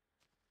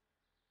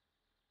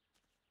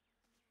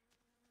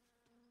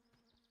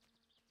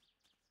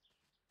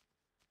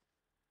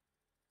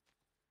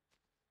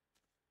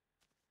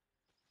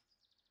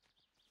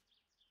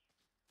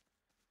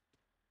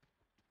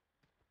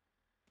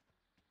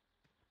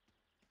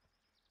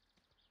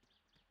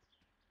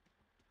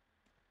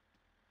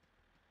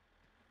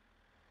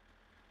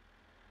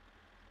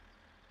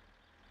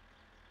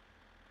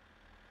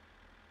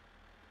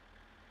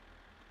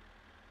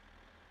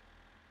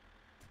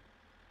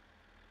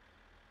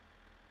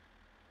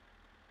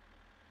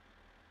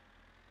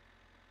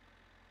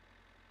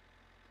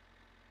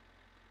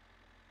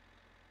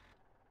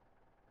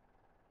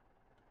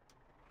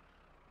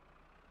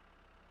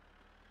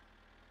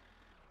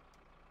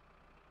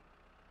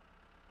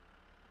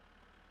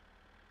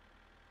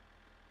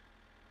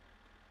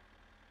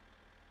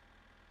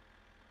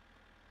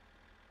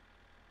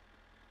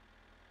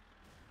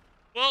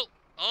 Whoa!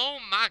 Oh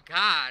my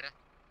god!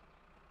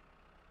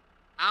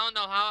 I don't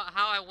know how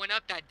I went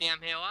up that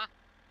damn hill, huh?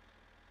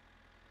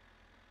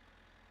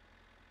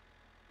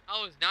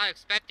 I was not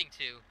expecting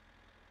to.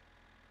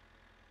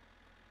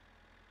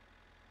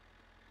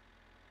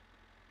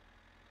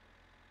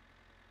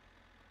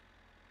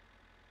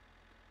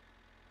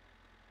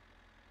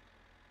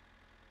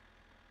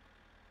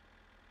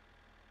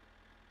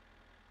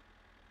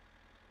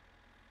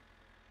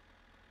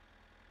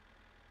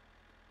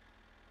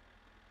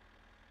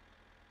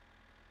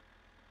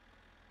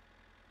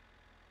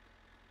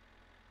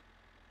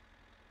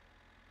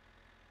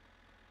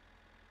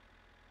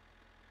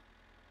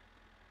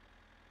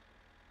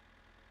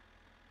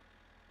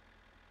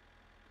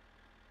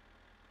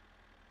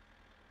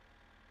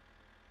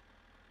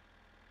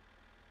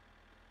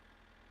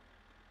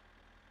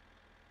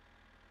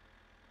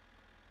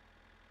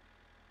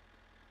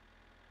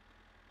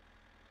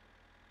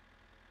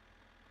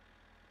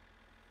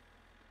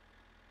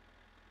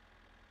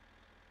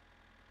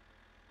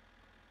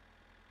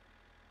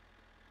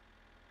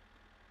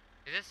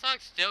 Is this song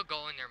still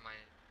going there, mine?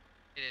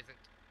 It isn't.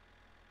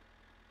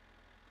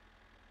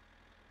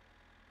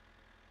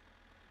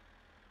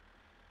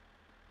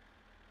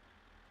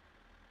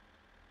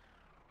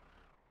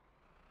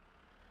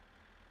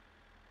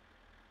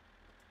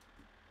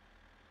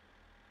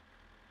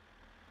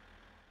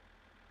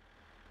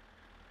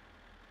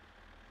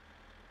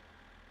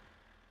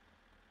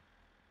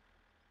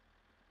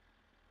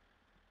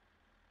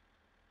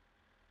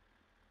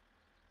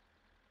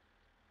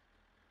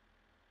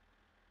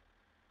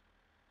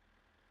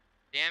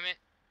 Damn it.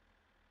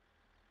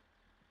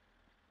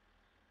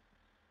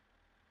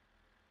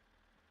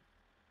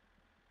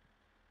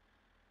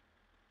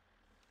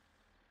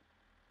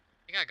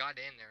 I think I got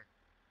in there.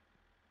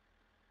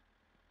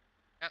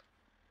 Yep.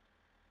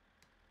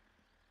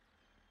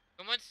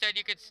 Someone said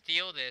you could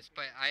steal this,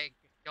 but I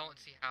don't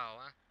see how,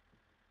 huh?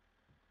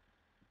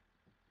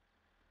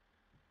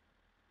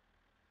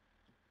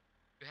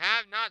 You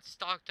have not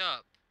stocked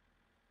up,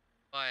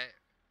 but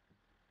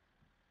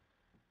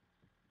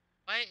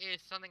what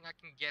is something I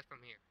can get from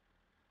here?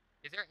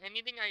 Is there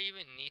anything I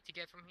even need to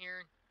get from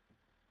here?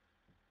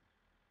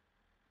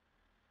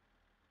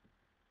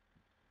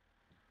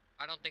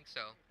 I don't think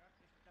so.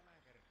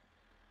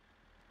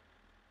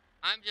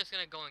 I'm just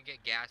gonna go and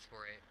get gas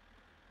for it.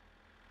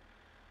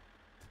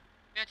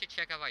 Maybe I should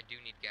check if I do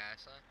need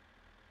gas, huh?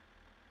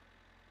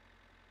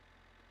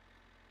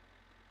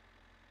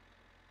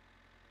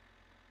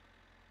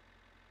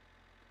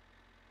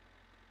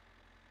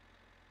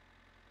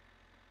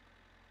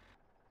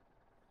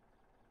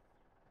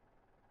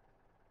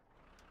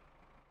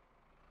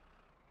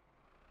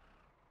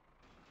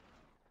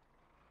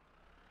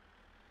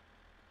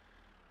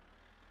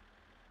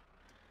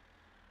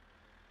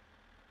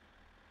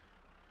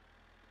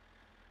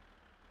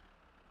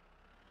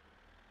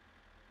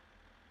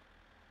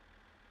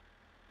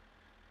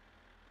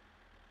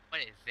 What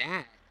is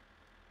that?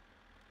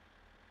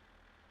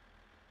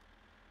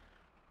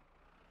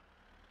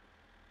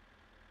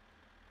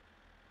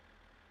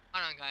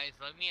 Hold on, guys.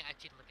 Let me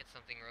actually look at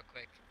something real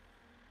quick.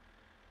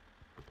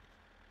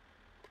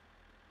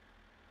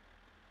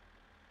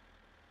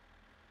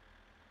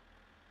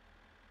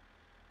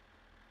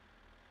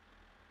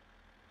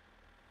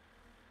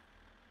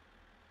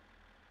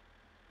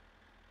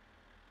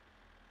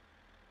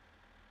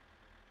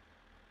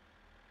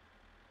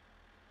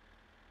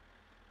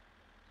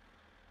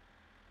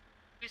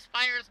 Two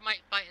spiders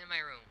might fight in my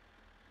room.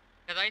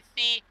 Because I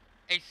see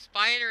a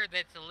spider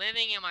that's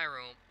living in my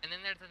room, and then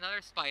there's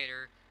another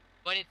spider,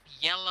 but it's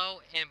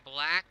yellow and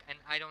black, and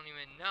I don't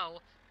even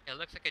know It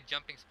looks like a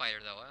jumping spider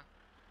though, huh?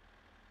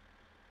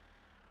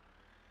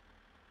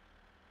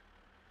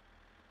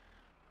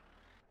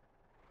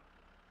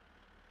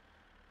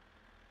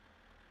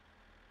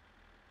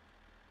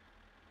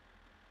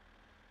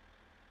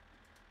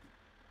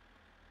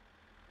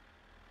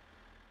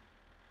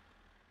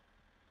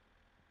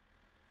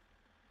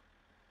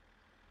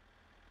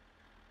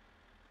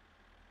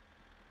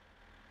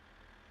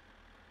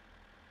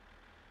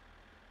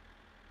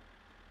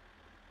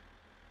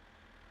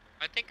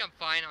 I think I'm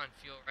fine on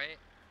fuel, right?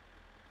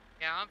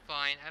 Yeah, I'm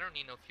fine. I don't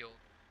need no fuel.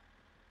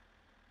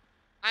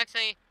 I'd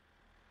say,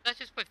 let's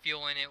just put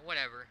fuel in it,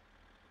 whatever.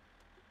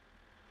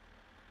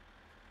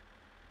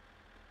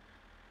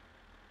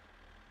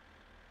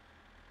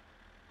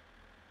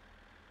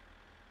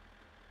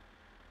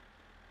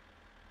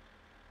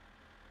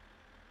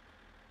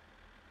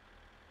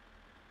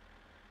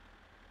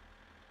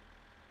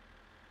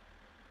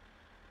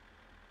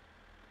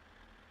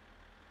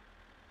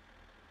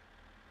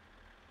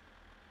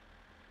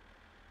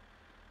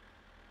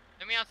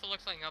 Let me also look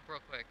something up real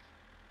quick.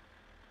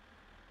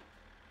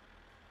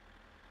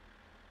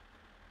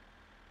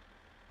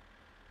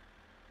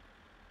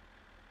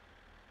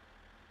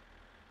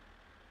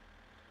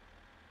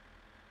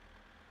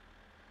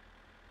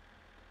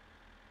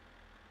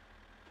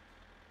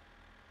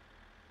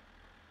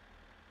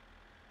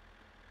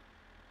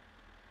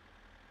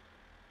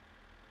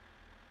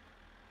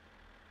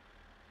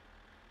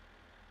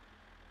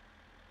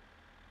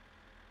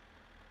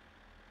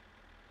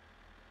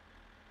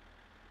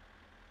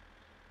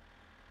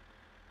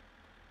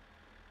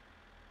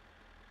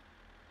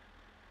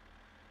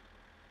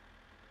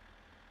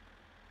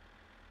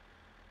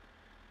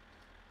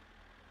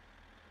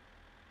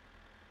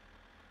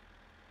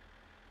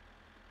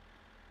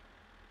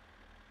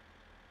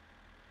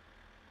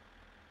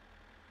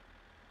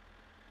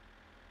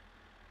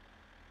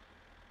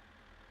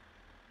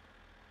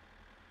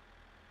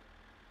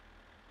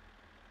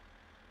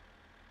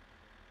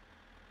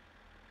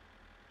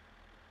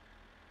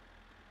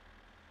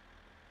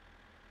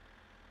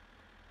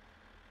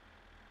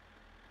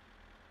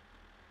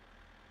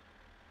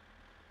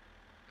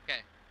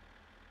 Okay.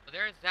 Well,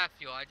 there's that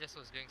fuel. I just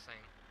was doing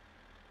something.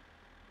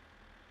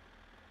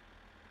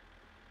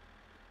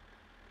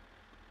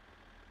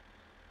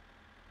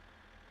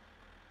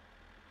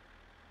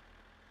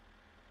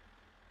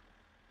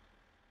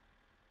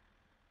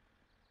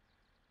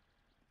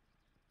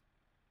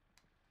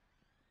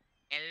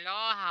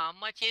 Hello, how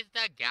much is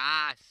the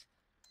gas?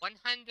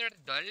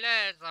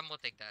 $100. I'm gonna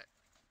take that.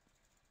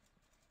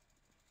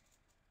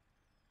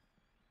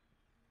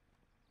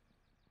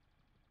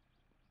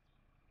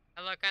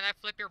 Hello, can I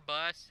flip your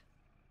bus?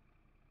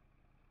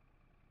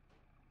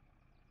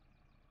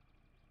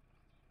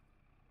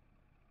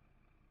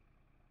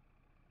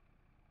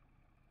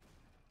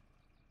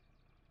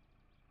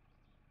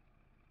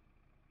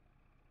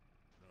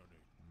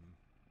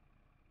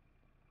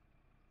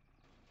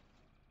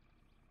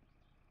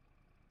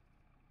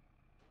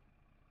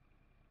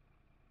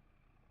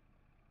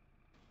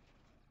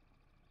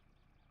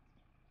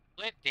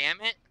 Flip,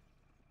 damn it.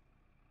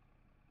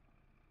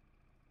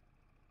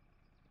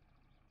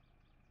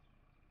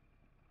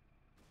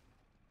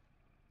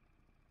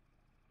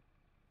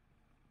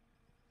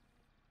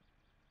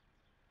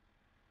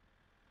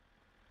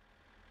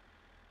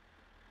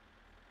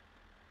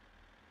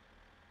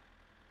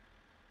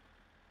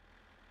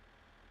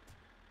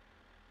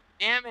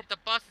 Damn it, the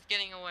bus is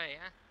getting away,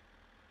 huh?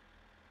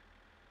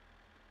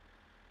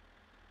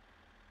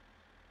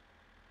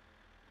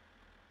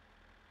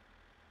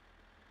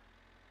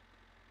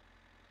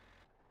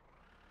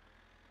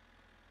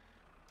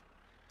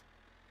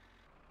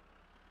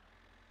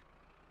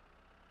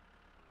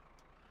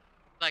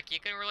 Like, you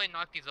can really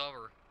knock these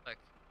over. Like,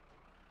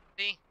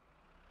 see?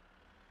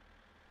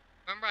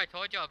 Remember I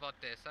told you about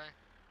this, huh?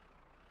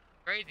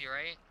 Crazy,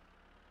 right?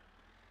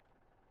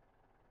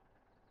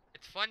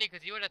 It's funny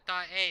because you would have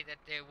thought, hey, that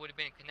they would have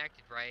been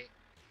connected, right?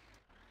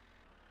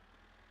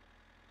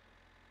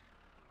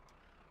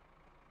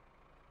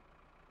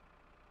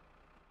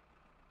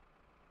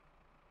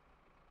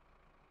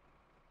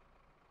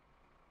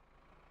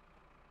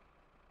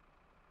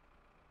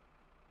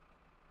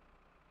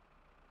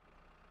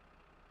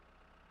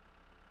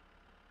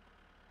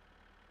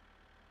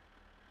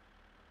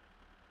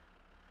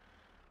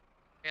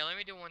 Hey, let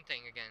me do one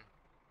thing again.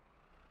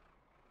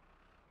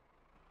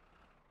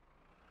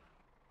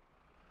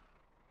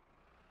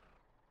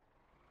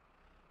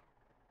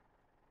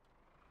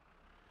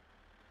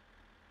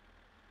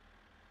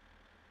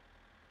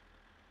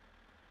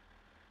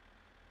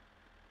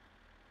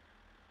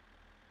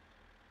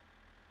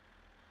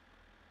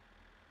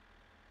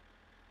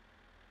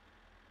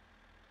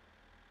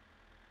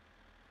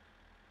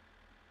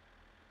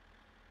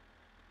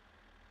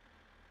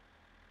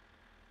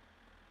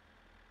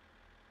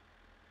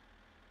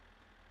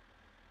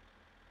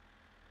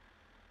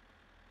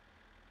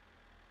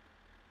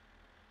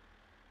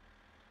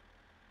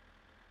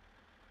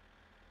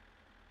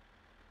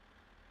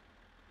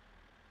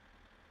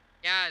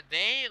 Yeah,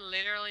 they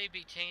literally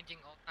be changing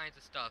all kinds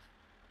of stuff.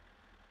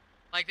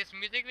 Like, this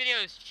music video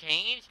has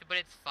changed, but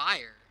it's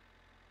fire.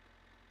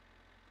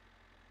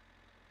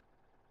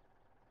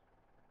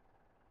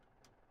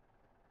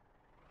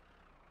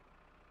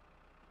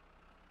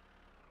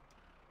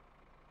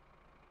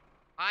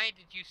 Why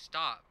did you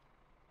stop?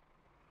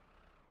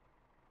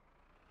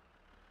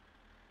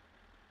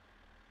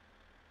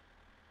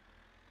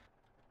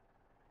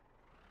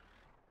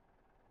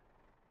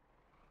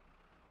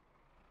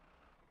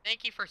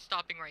 Thank you for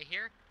stopping right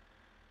here.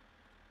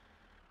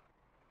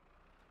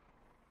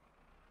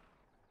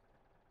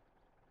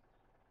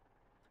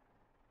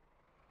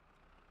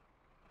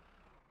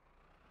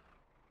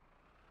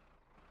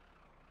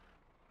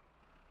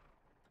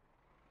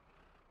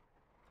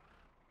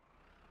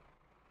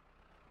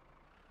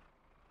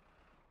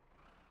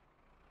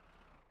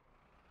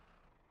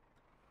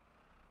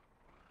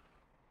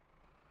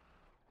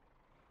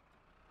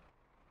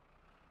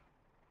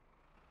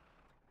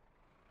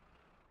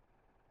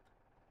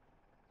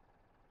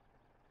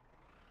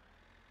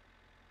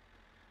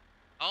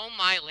 Oh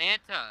my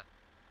Lanta.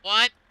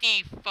 What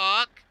the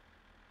fuck?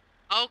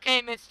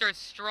 Okay, Mr.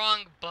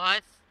 Strong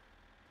Bus.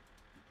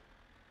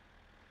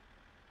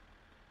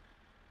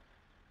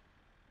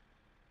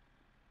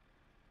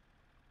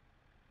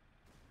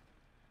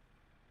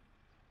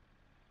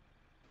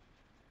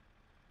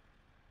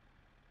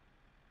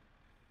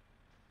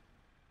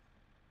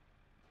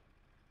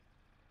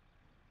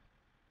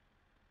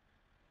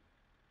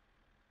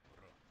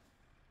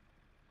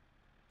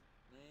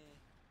 Niin.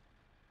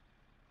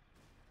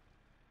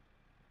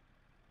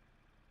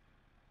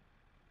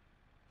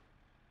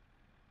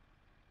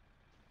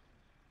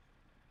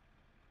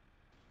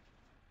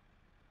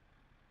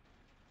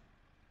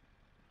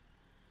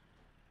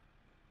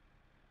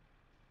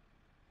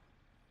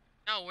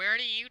 No, where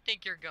do you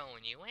think you're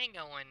going? You ain't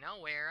going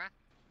nowhere.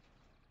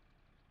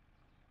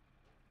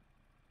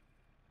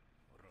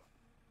 Moro.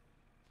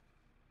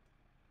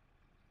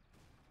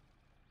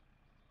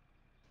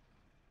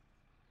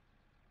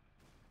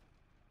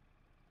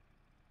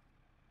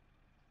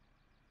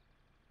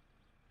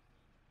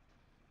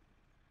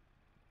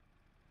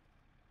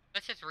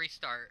 Let's just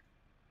restart.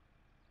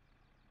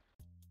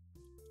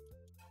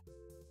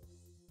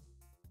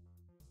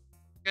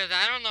 Because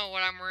I don't know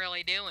what I'm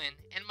really doing.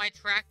 And my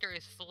tractor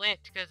is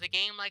flipped because the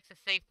game likes to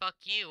say fuck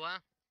you, huh?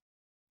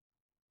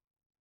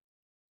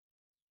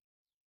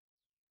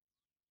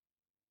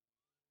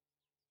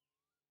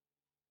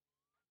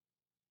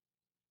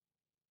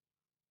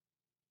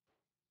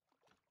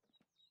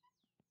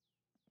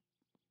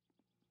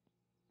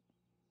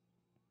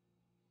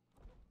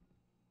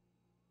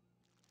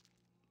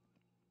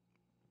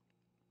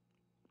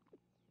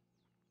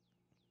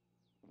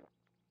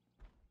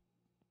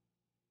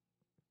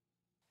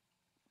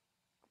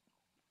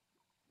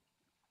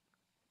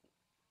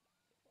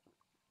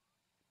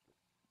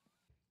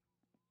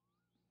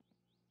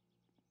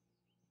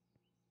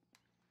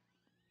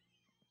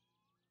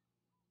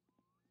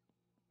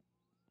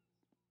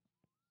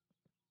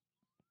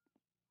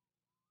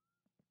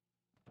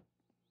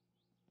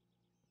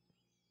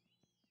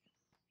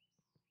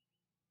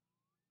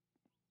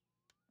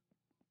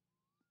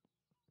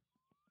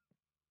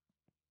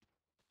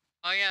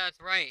 Oh yeah, that's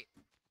right.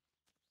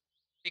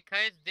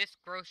 Because this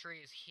grocery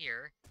is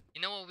here,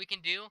 you know what we can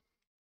do?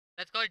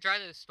 Let's go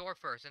drive to the store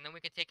first, and then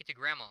we can take it to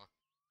Grandma.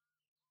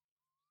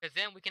 Because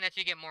then we can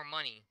actually get more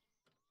money.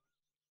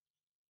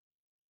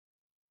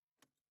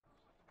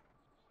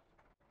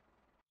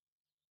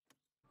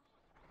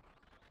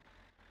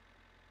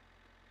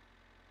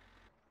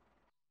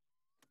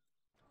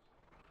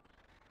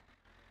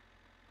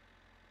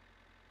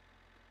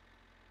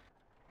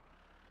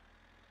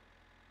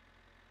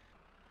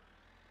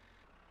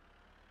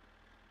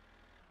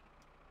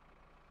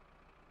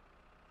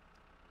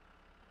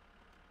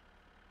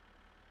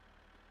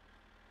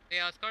 So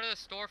yeah, let's go to the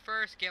store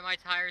first, get my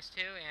tires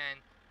too,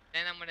 and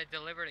then I'm gonna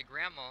deliver to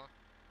Grandma.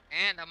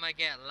 And I'm gonna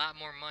get a lot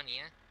more money,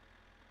 eh?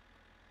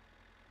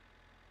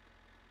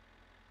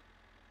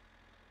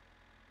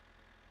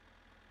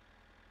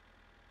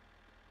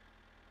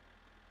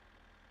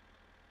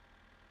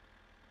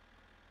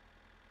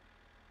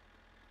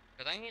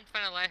 Because I ain't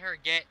trying to let her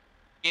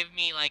give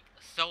me, like,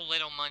 so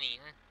little money,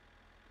 eh?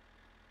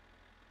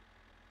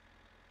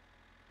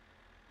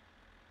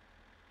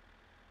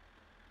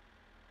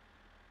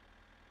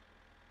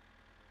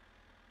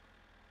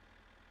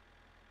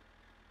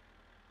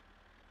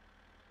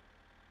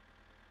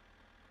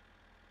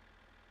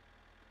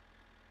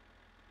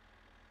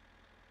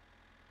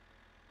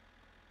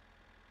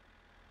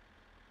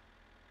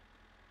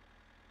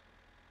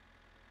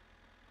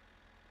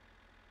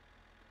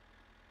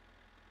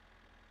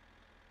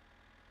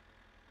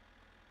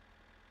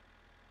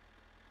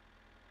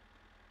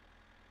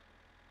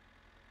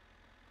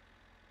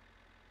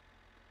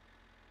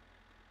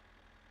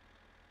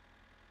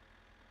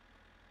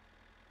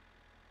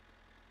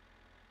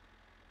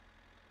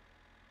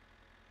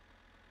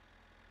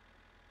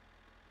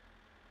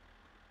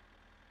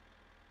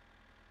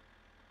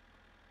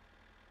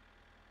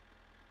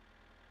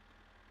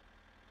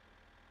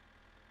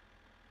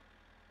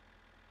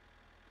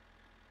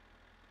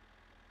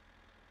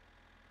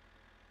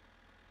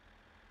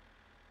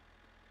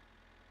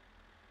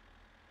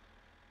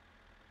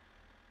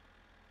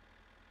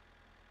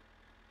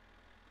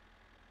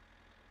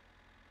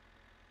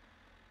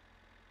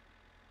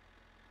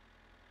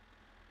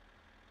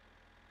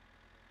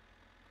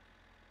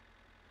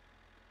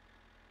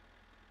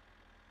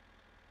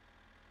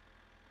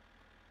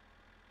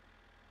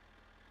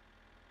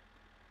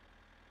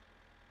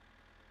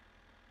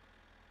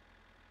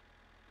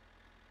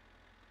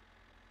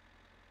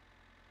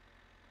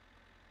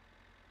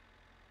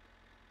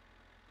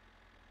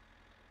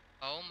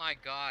 Oh my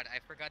god, I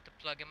forgot to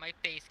plug in my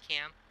face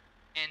cam,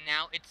 and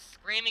now it's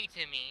screaming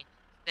to me,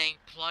 saying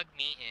plug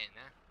me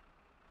in.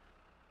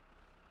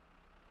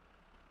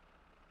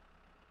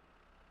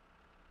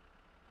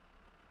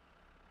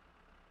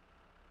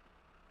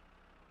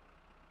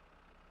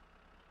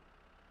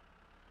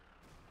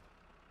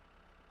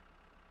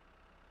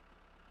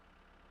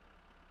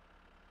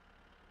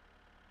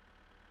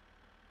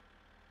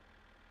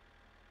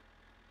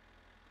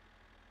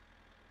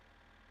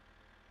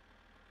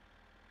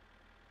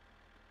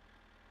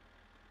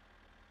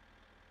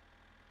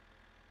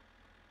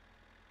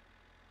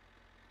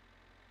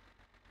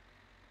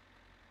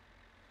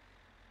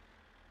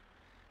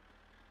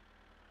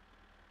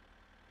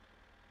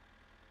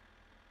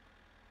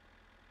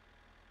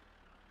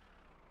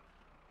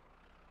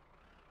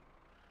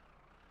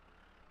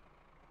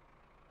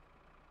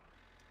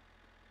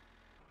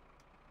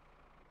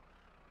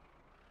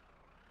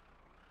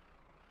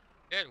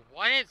 Dude,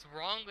 what is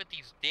wrong with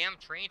these damn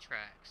train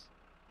tracks?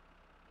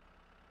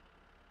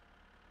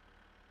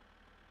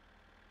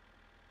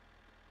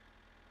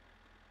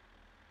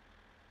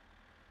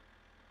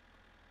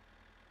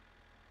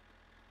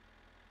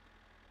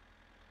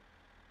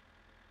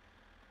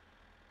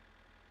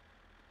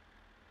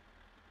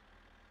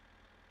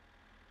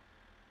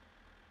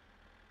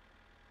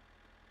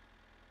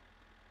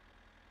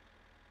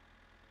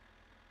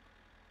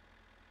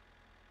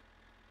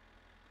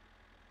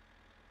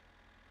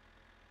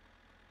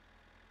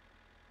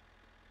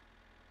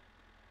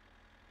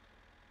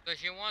 So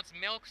she wants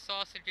milk,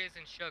 sausages,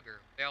 and sugar.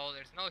 Well,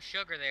 there's no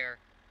sugar there,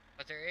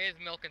 but there is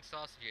milk and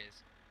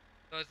sausages.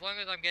 So as long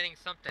as I'm getting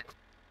something,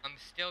 I'm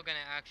still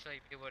gonna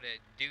actually be able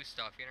to do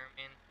stuff, you know what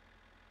I mean?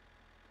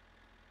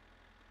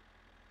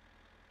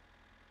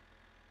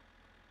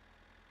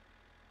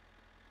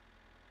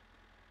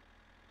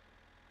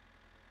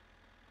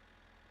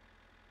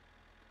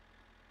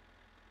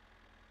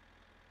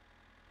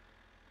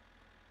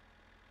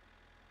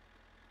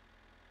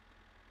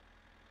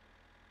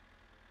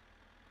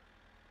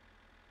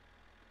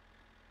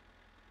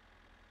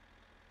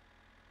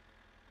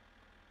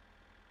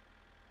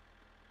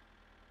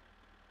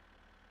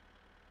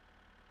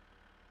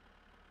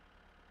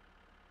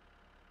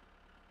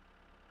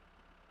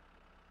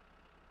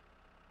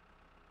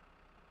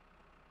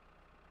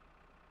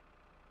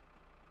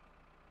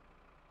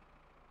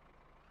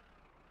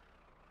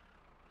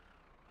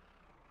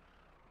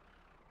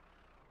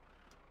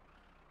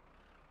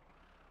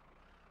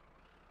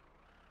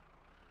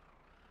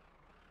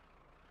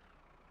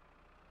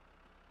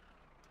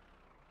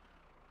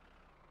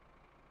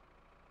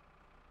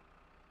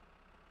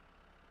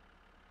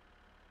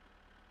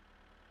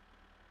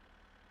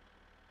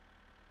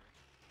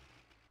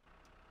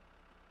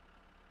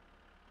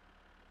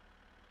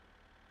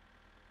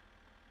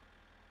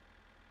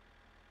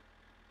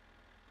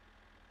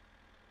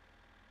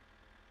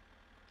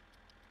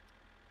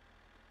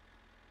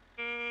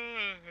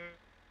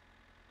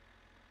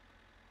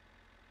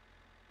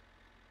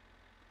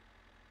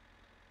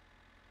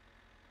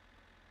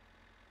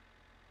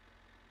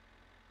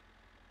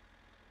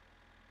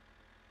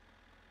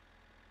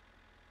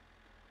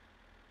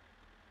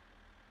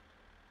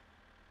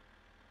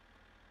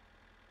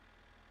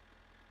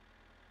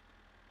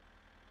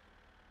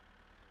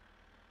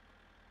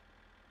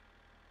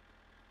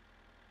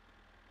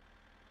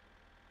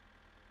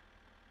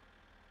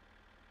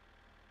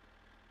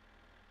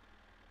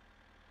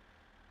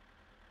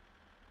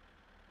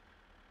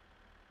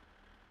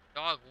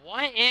 Dog,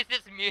 what is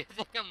this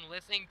music I'm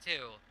listening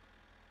to?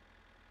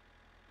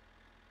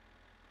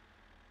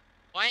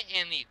 What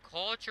in the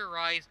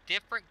culturized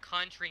different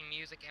country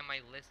music am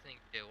I listening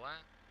to?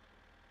 What?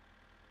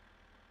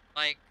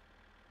 Like,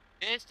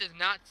 this does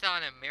not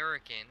sound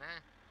American.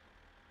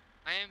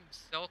 I am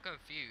so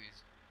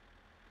confused.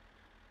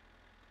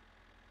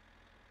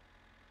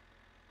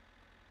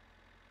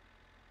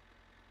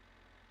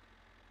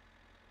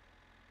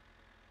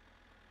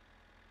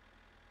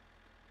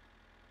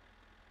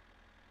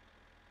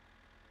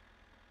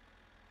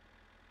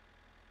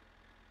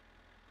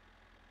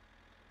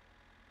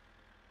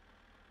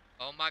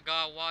 Oh my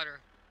god, water.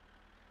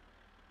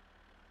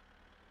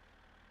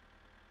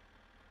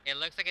 It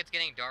looks like it's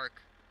getting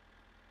dark.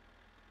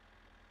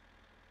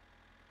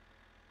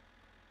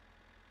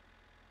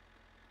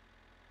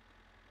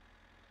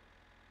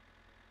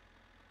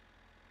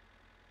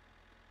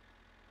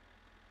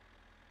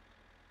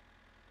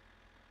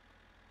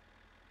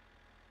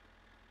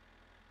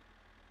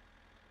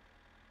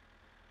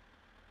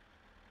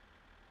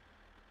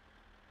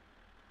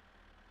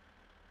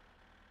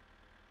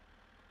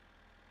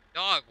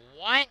 Dog,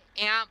 what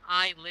am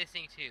I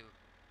listening to?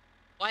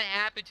 What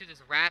happened to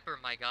this rapper,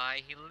 my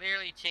guy? He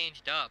literally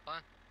changed up,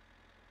 huh?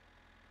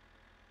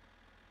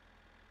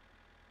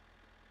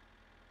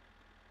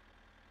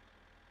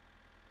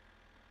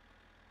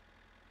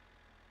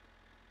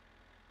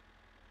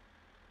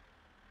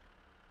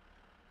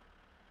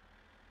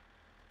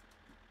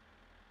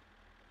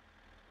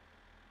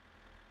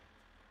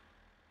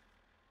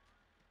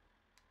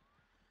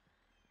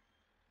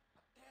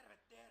 Terve,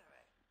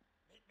 terve!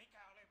 Mikä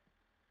oli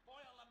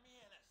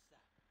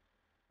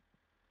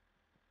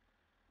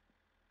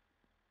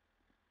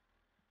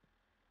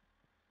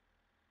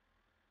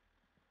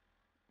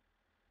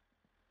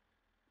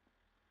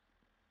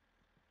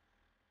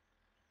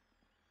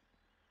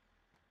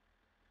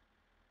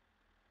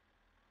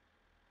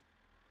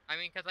I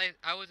mean, cause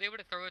I was able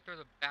to throw it through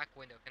the back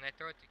window. Can I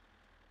throw it to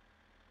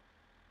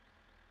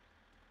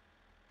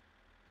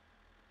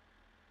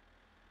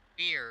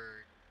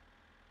weird?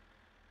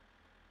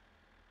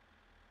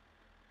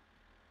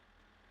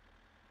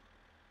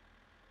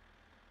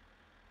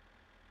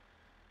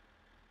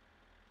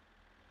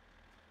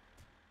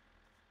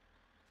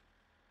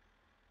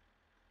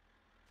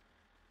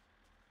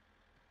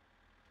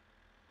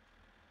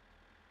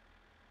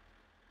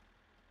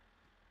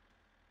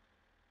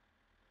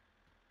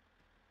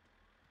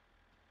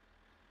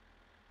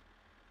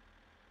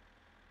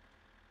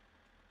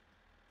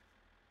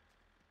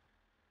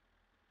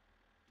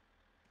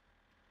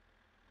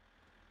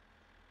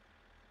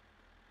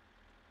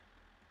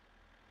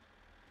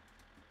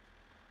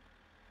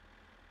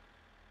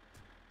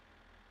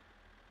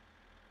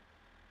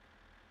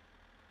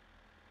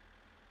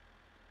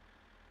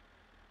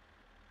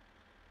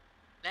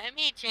 Let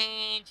me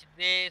change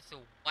this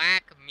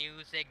whack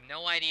music.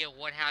 No idea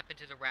what happened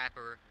to the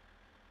rapper.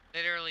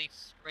 Literally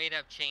straight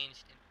up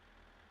changed and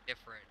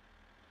different.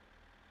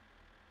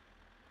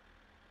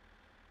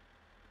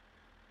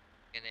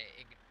 Gonna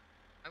ign-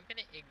 I'm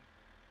gonna ignore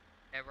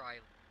whatever I.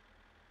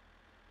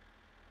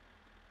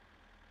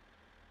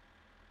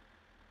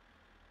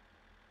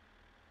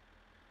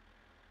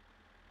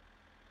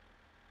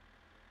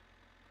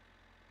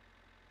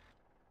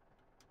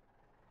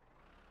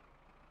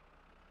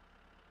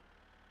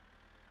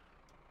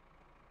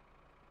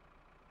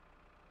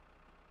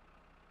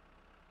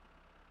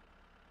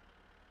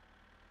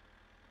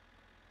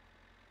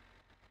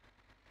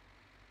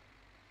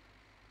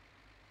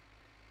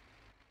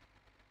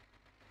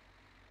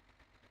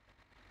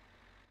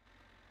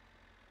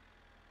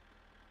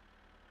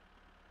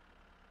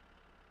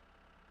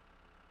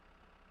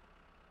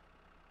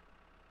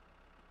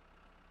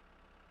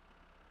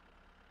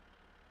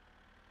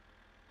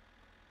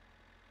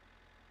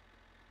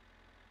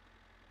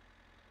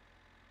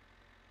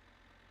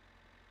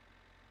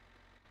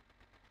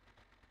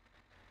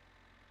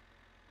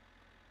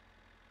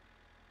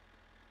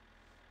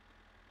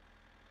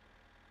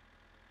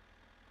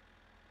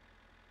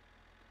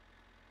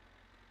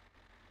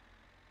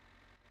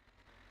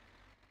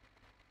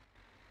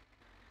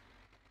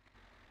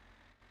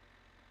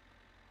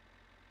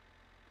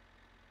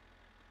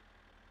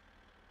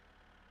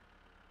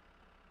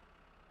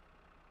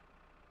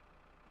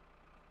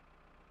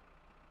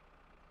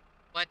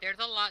 But there's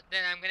a lot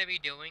that I'm gonna be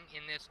doing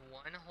in this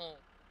one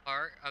whole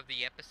part of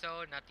the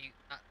episode, not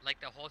like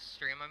the whole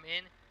stream I'm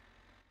in.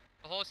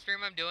 The whole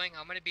stream I'm doing,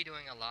 I'm gonna be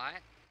doing a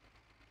lot.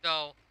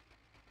 So,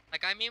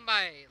 like I mean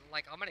by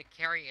like I'm gonna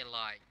carry a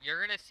lot.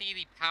 You're gonna see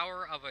the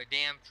power of a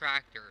damn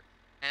tractor,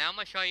 and I'm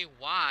gonna show you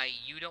why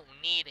you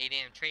don't need a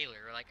damn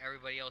trailer like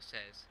everybody else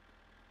says.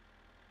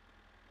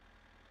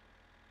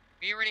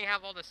 We already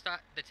have all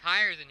the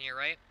tires in here,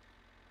 right?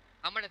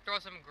 I'm gonna throw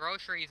some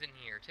groceries in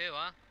here too,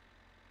 huh?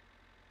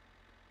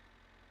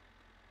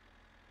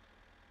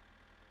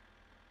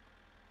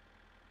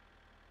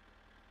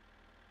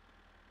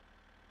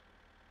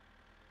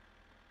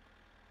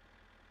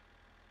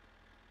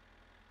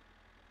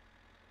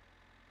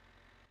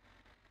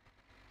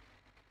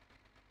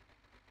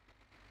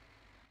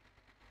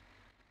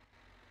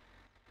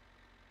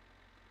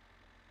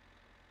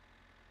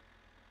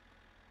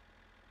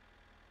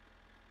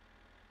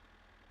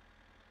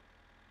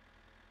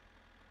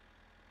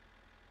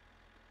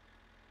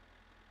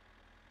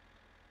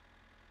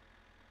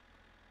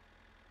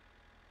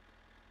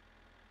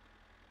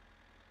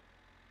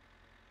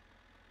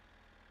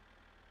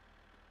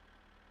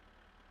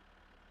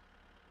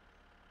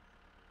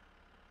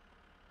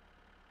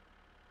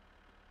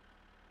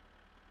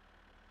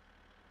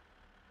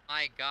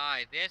 My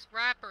God, this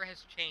rapper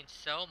has changed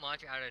so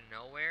much out of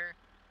nowhere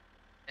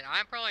that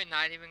I'm probably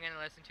not even gonna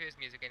listen to his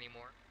music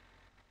anymore.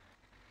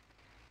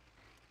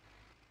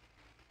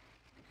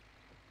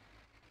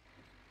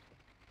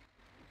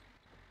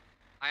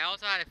 I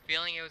also had a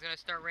feeling it was gonna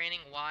start raining.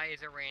 Why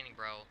is it raining,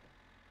 bro?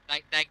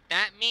 Like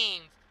that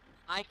means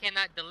I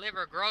cannot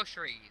deliver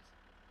groceries.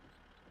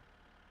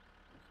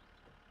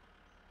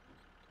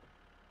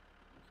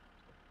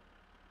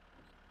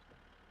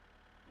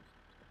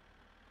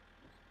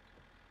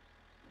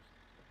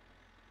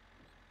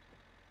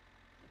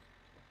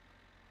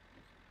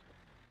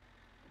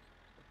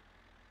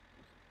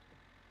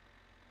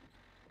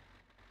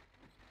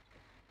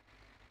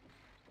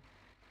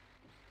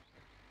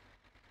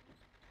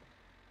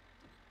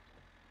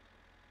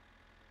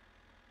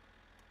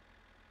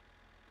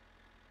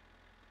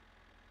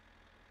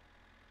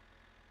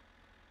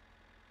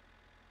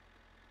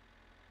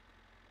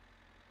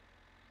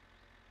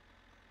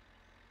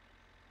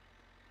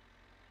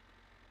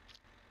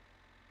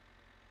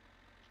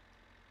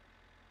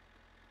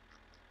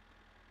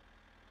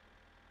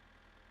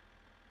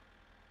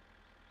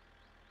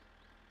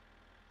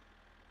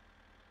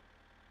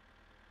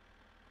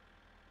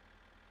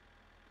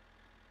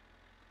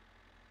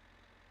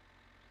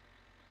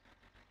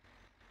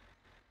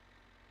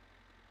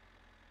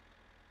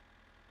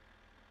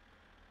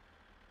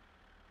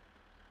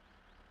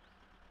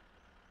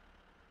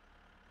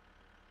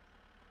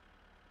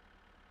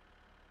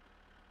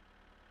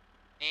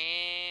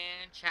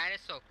 chat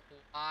is so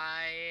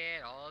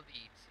quiet all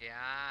the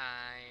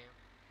time.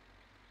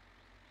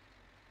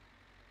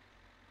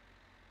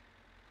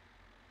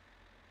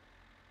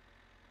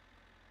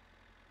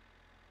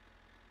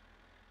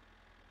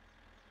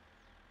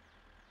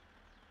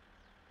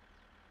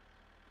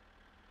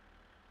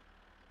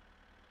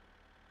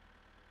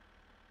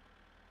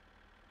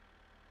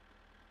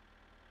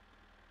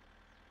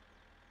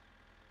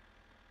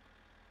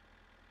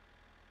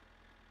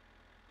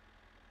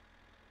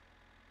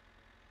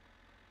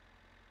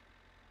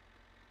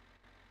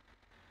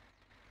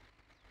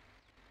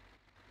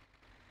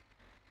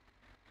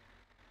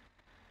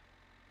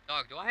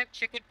 Dog, do I have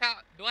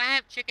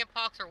chicken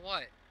pox or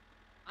what?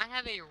 I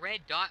have a red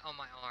dot on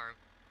my arm.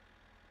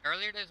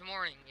 Earlier this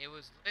morning, it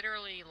was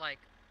literally like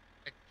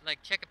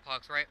chicken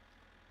pox, right?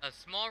 A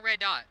small red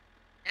dot.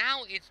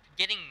 Now it's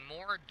getting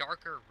more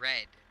darker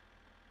red.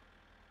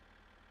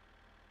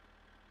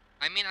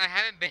 I mean, I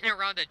haven't been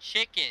around a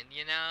chicken,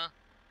 you know?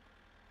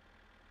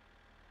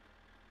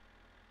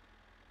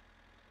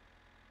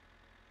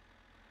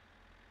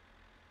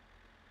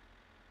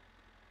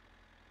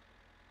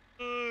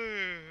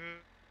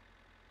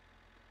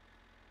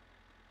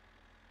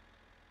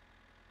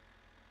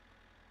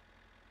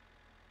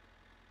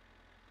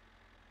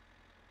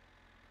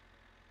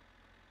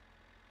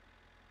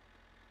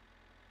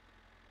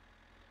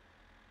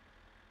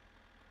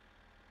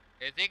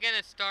 Is it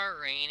gonna start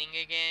raining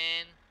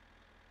again?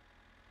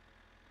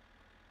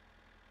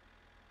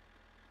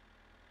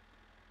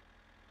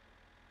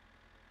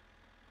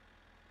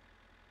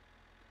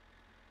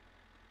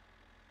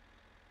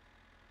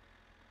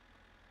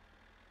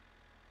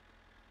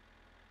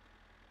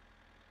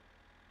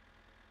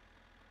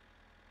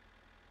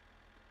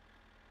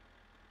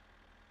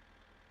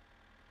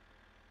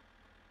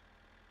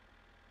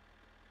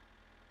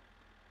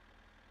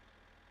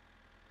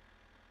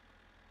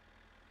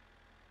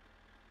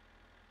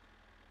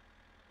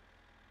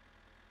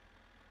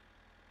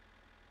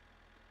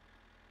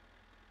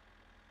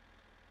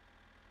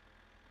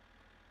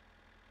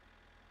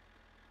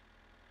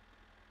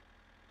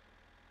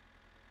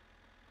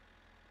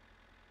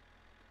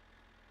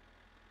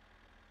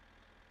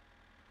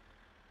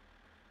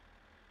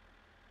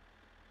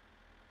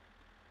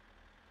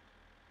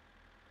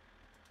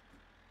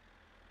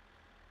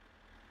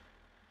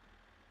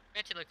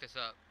 I should look this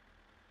up.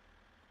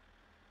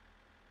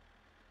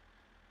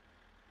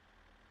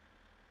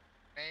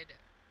 Red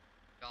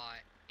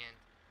dot and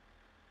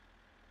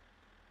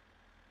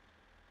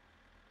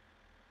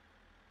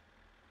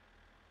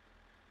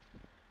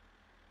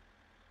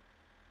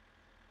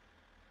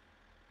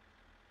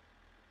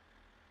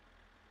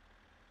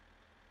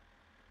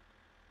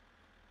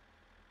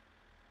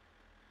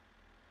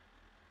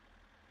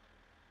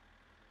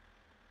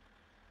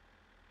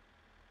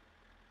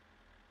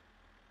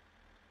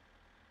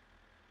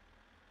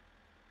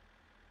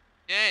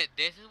dude,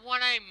 this is what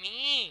I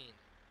mean.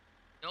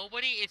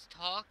 Nobody is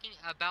talking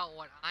about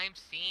what I'm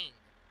seeing.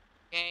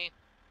 Okay?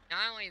 Not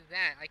only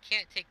that, I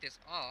can't take this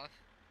off.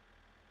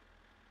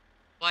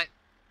 But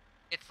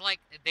it's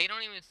like they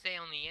don't even say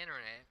on the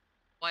internet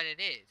what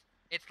it is.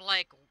 It's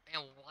like,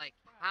 and like,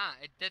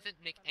 it doesn't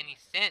make any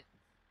sense.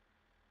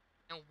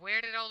 And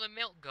where did all the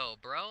milk go,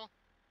 bro?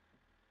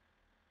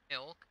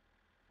 Milk,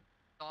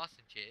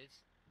 sausages.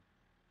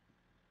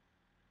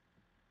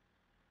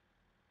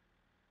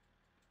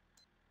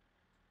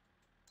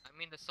 I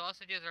mean, the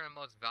sausages are the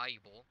most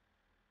valuable.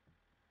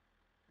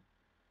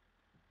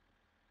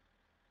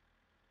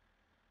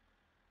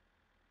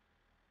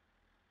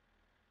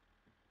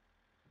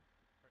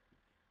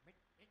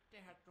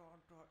 Mittehän tuo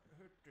on tuo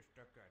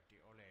hyttystökötti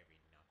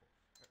olevinaan,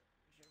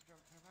 kun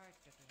se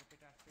väitti, että se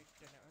pitäisi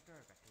pitää ne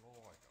ötökät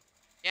luojolla.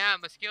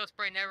 Yeah, mosquito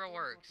spray never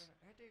works.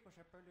 Heti kun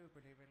se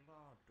pölypilvi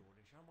laantuu,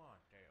 niin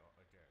saman tien on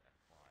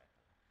ötökät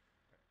paikalla.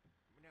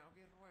 Minä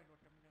onkin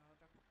ruvennut, että minä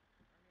otan...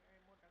 Niin ei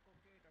muuta kuin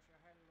kiitos ja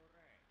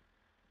hellurei.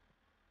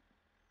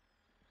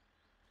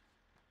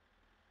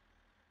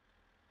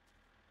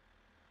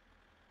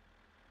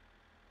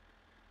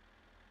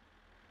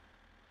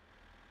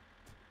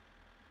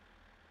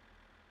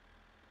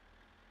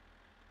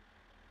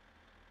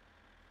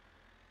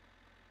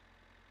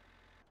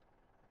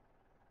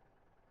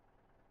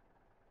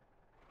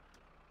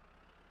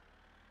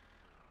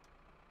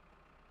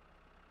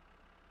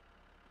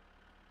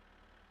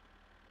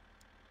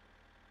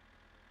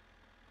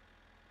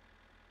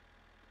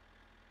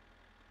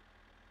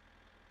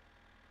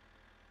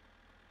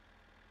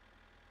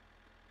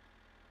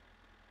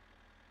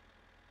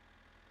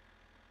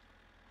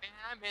 Man,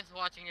 I miss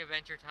watching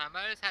Adventure Time.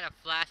 I just had a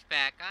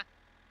flashback.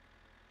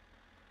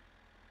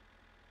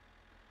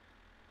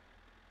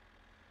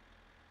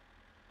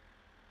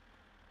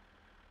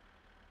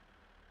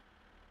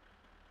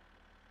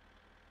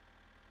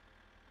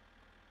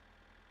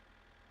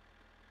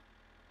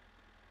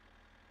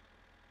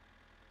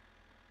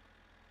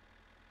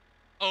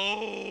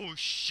 Oh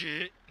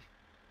shit!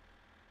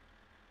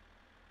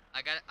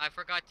 I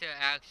forgot to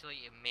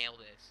actually mail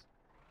this.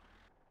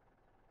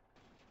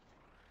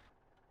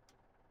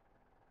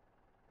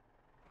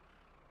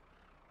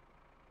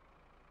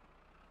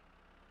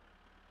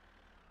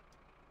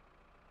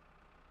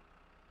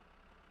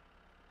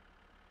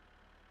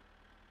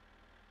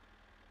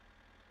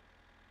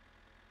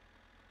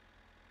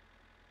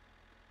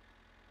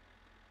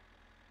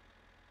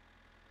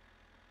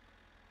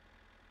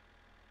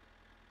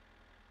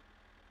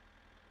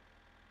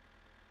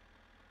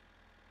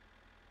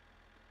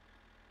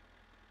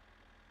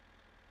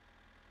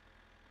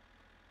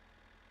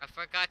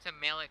 forgot to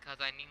mail it because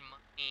I need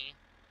money.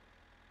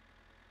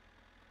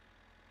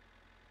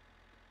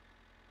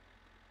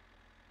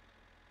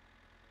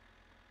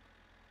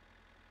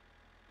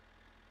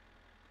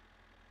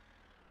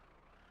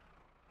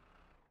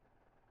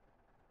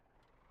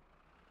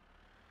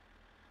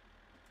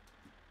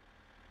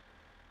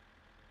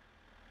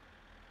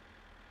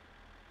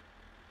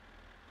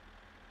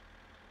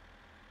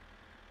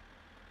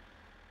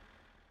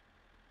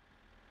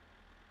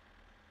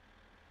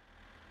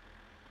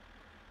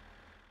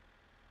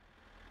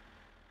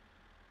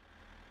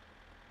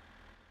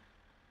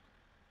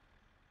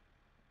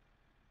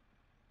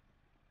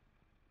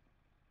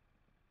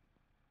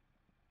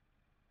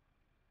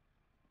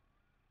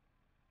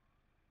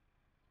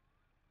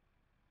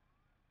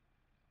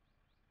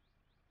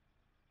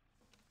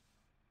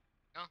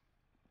 No?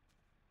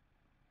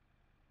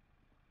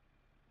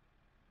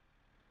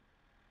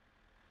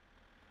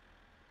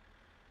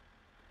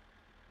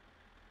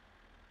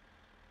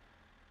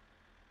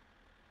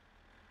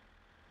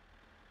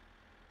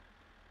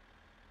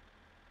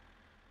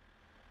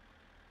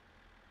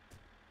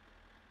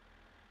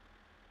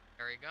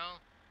 There we go.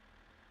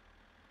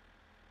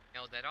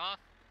 Mailed that off.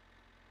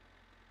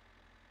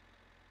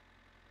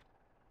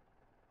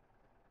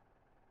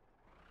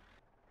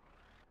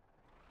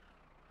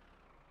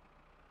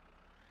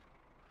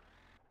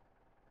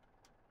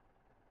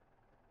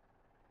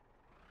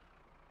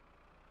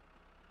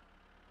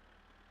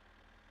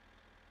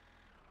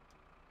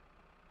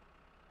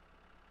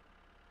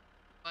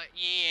 But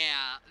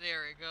yeah,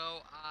 there we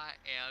go. I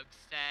am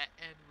set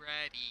and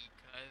ready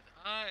because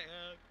I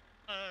am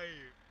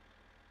tired.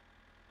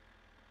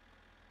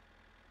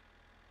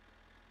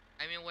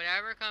 I mean,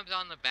 whatever comes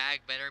on the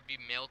bag better be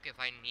milk if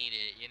I need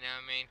it, you know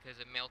what I mean? Because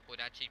the milk would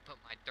actually put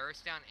my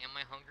thirst down and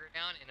my hunger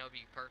down, and it'll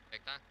be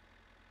perfect, huh?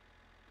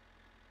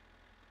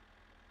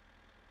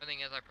 The thing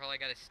is, I probably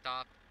gotta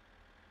stop.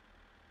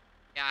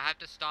 Yeah, I have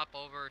to stop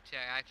over to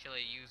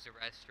actually use the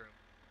restroom.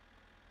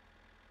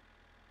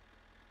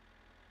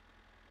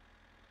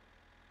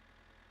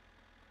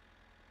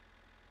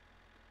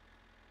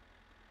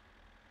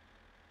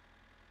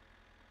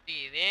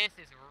 See, this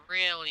is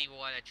really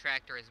what a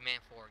tractor is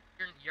meant for.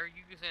 You're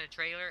using a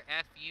trailer?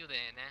 F you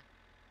then, eh?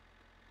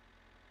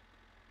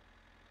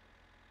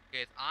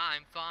 Because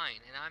I'm fine,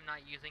 and I'm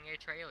not using a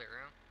trailer,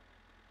 huh?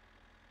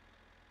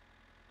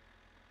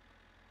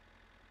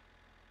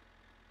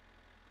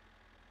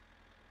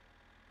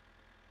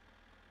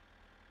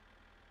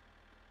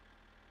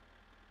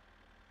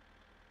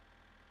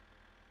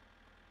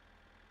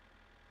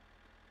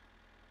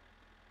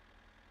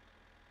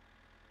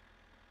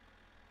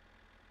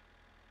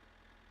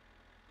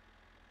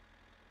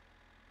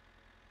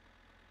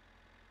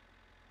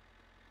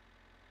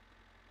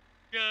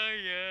 Yeah,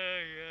 yeah,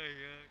 yeah,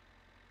 yeah.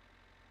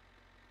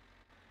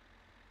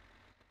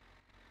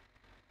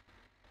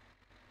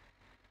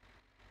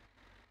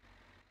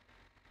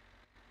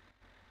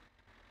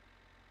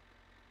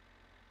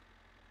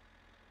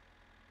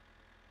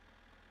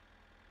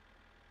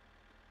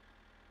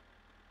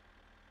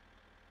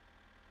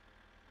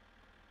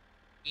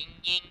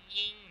 Ying, ying,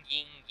 ying,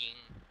 ying, ying.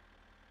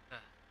 Ugh.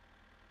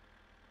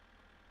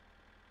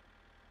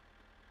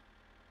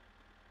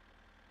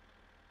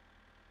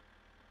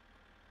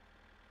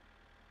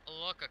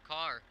 Oh, look, a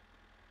car.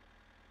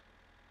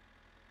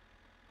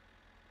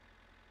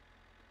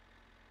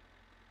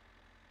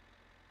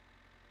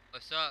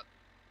 What's up?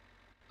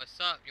 What's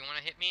up? You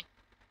wanna hit me?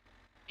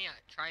 Yeah,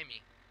 try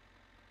me.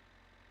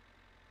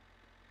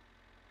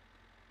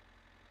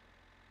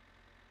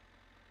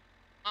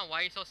 Oh,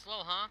 why are you so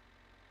slow, huh?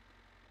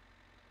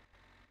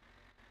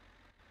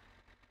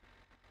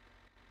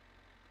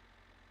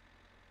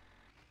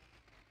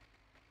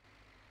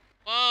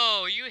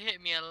 Whoa, you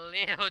hit me a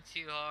little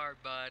too hard,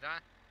 bud, huh?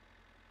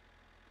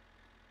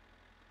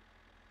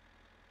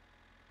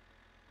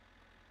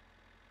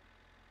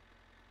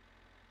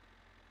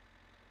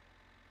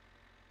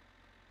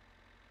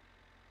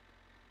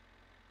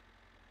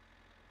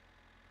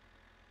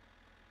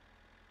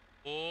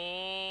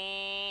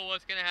 Oh,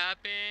 what's gonna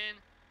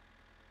happen?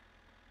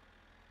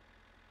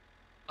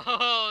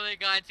 Oh, they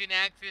got into an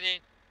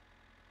accident.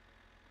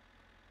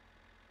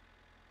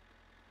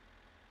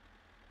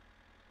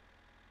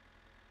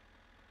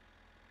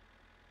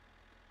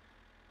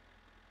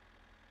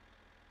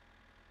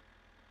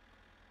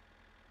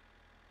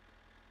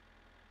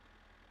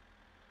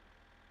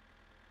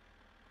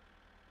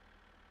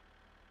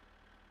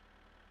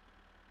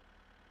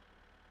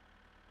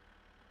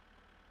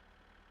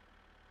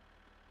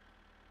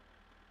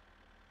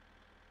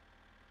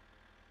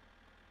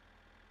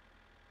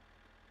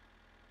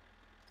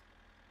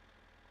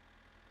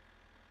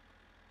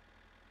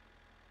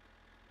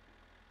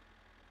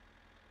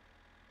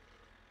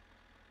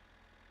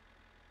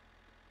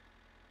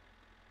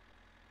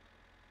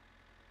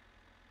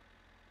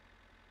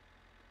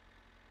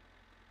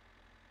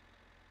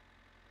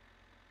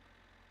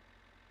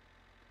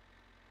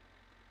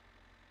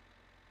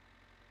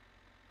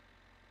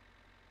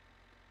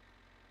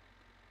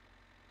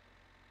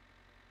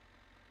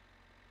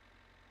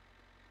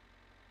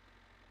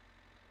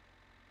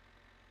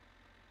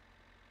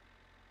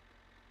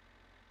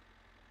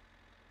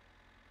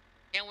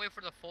 Can't wait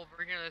for the full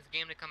version of this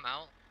game to come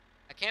out.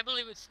 I can't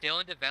believe it's still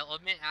in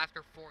development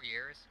after 4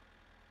 years.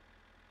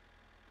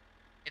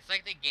 It's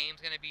like the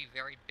game's gonna be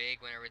very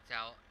big whenever it's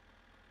out.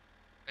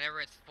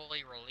 Whenever it's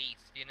fully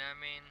released, you know what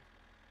I mean?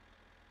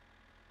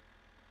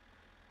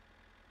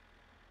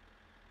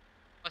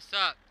 What's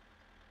up?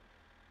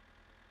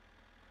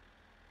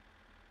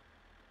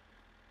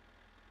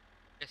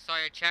 Just saw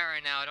your chat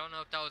right now. I don't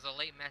know if that was a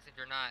late message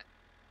or not.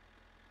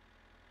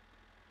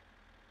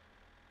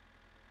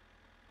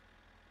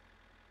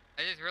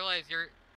 I just realized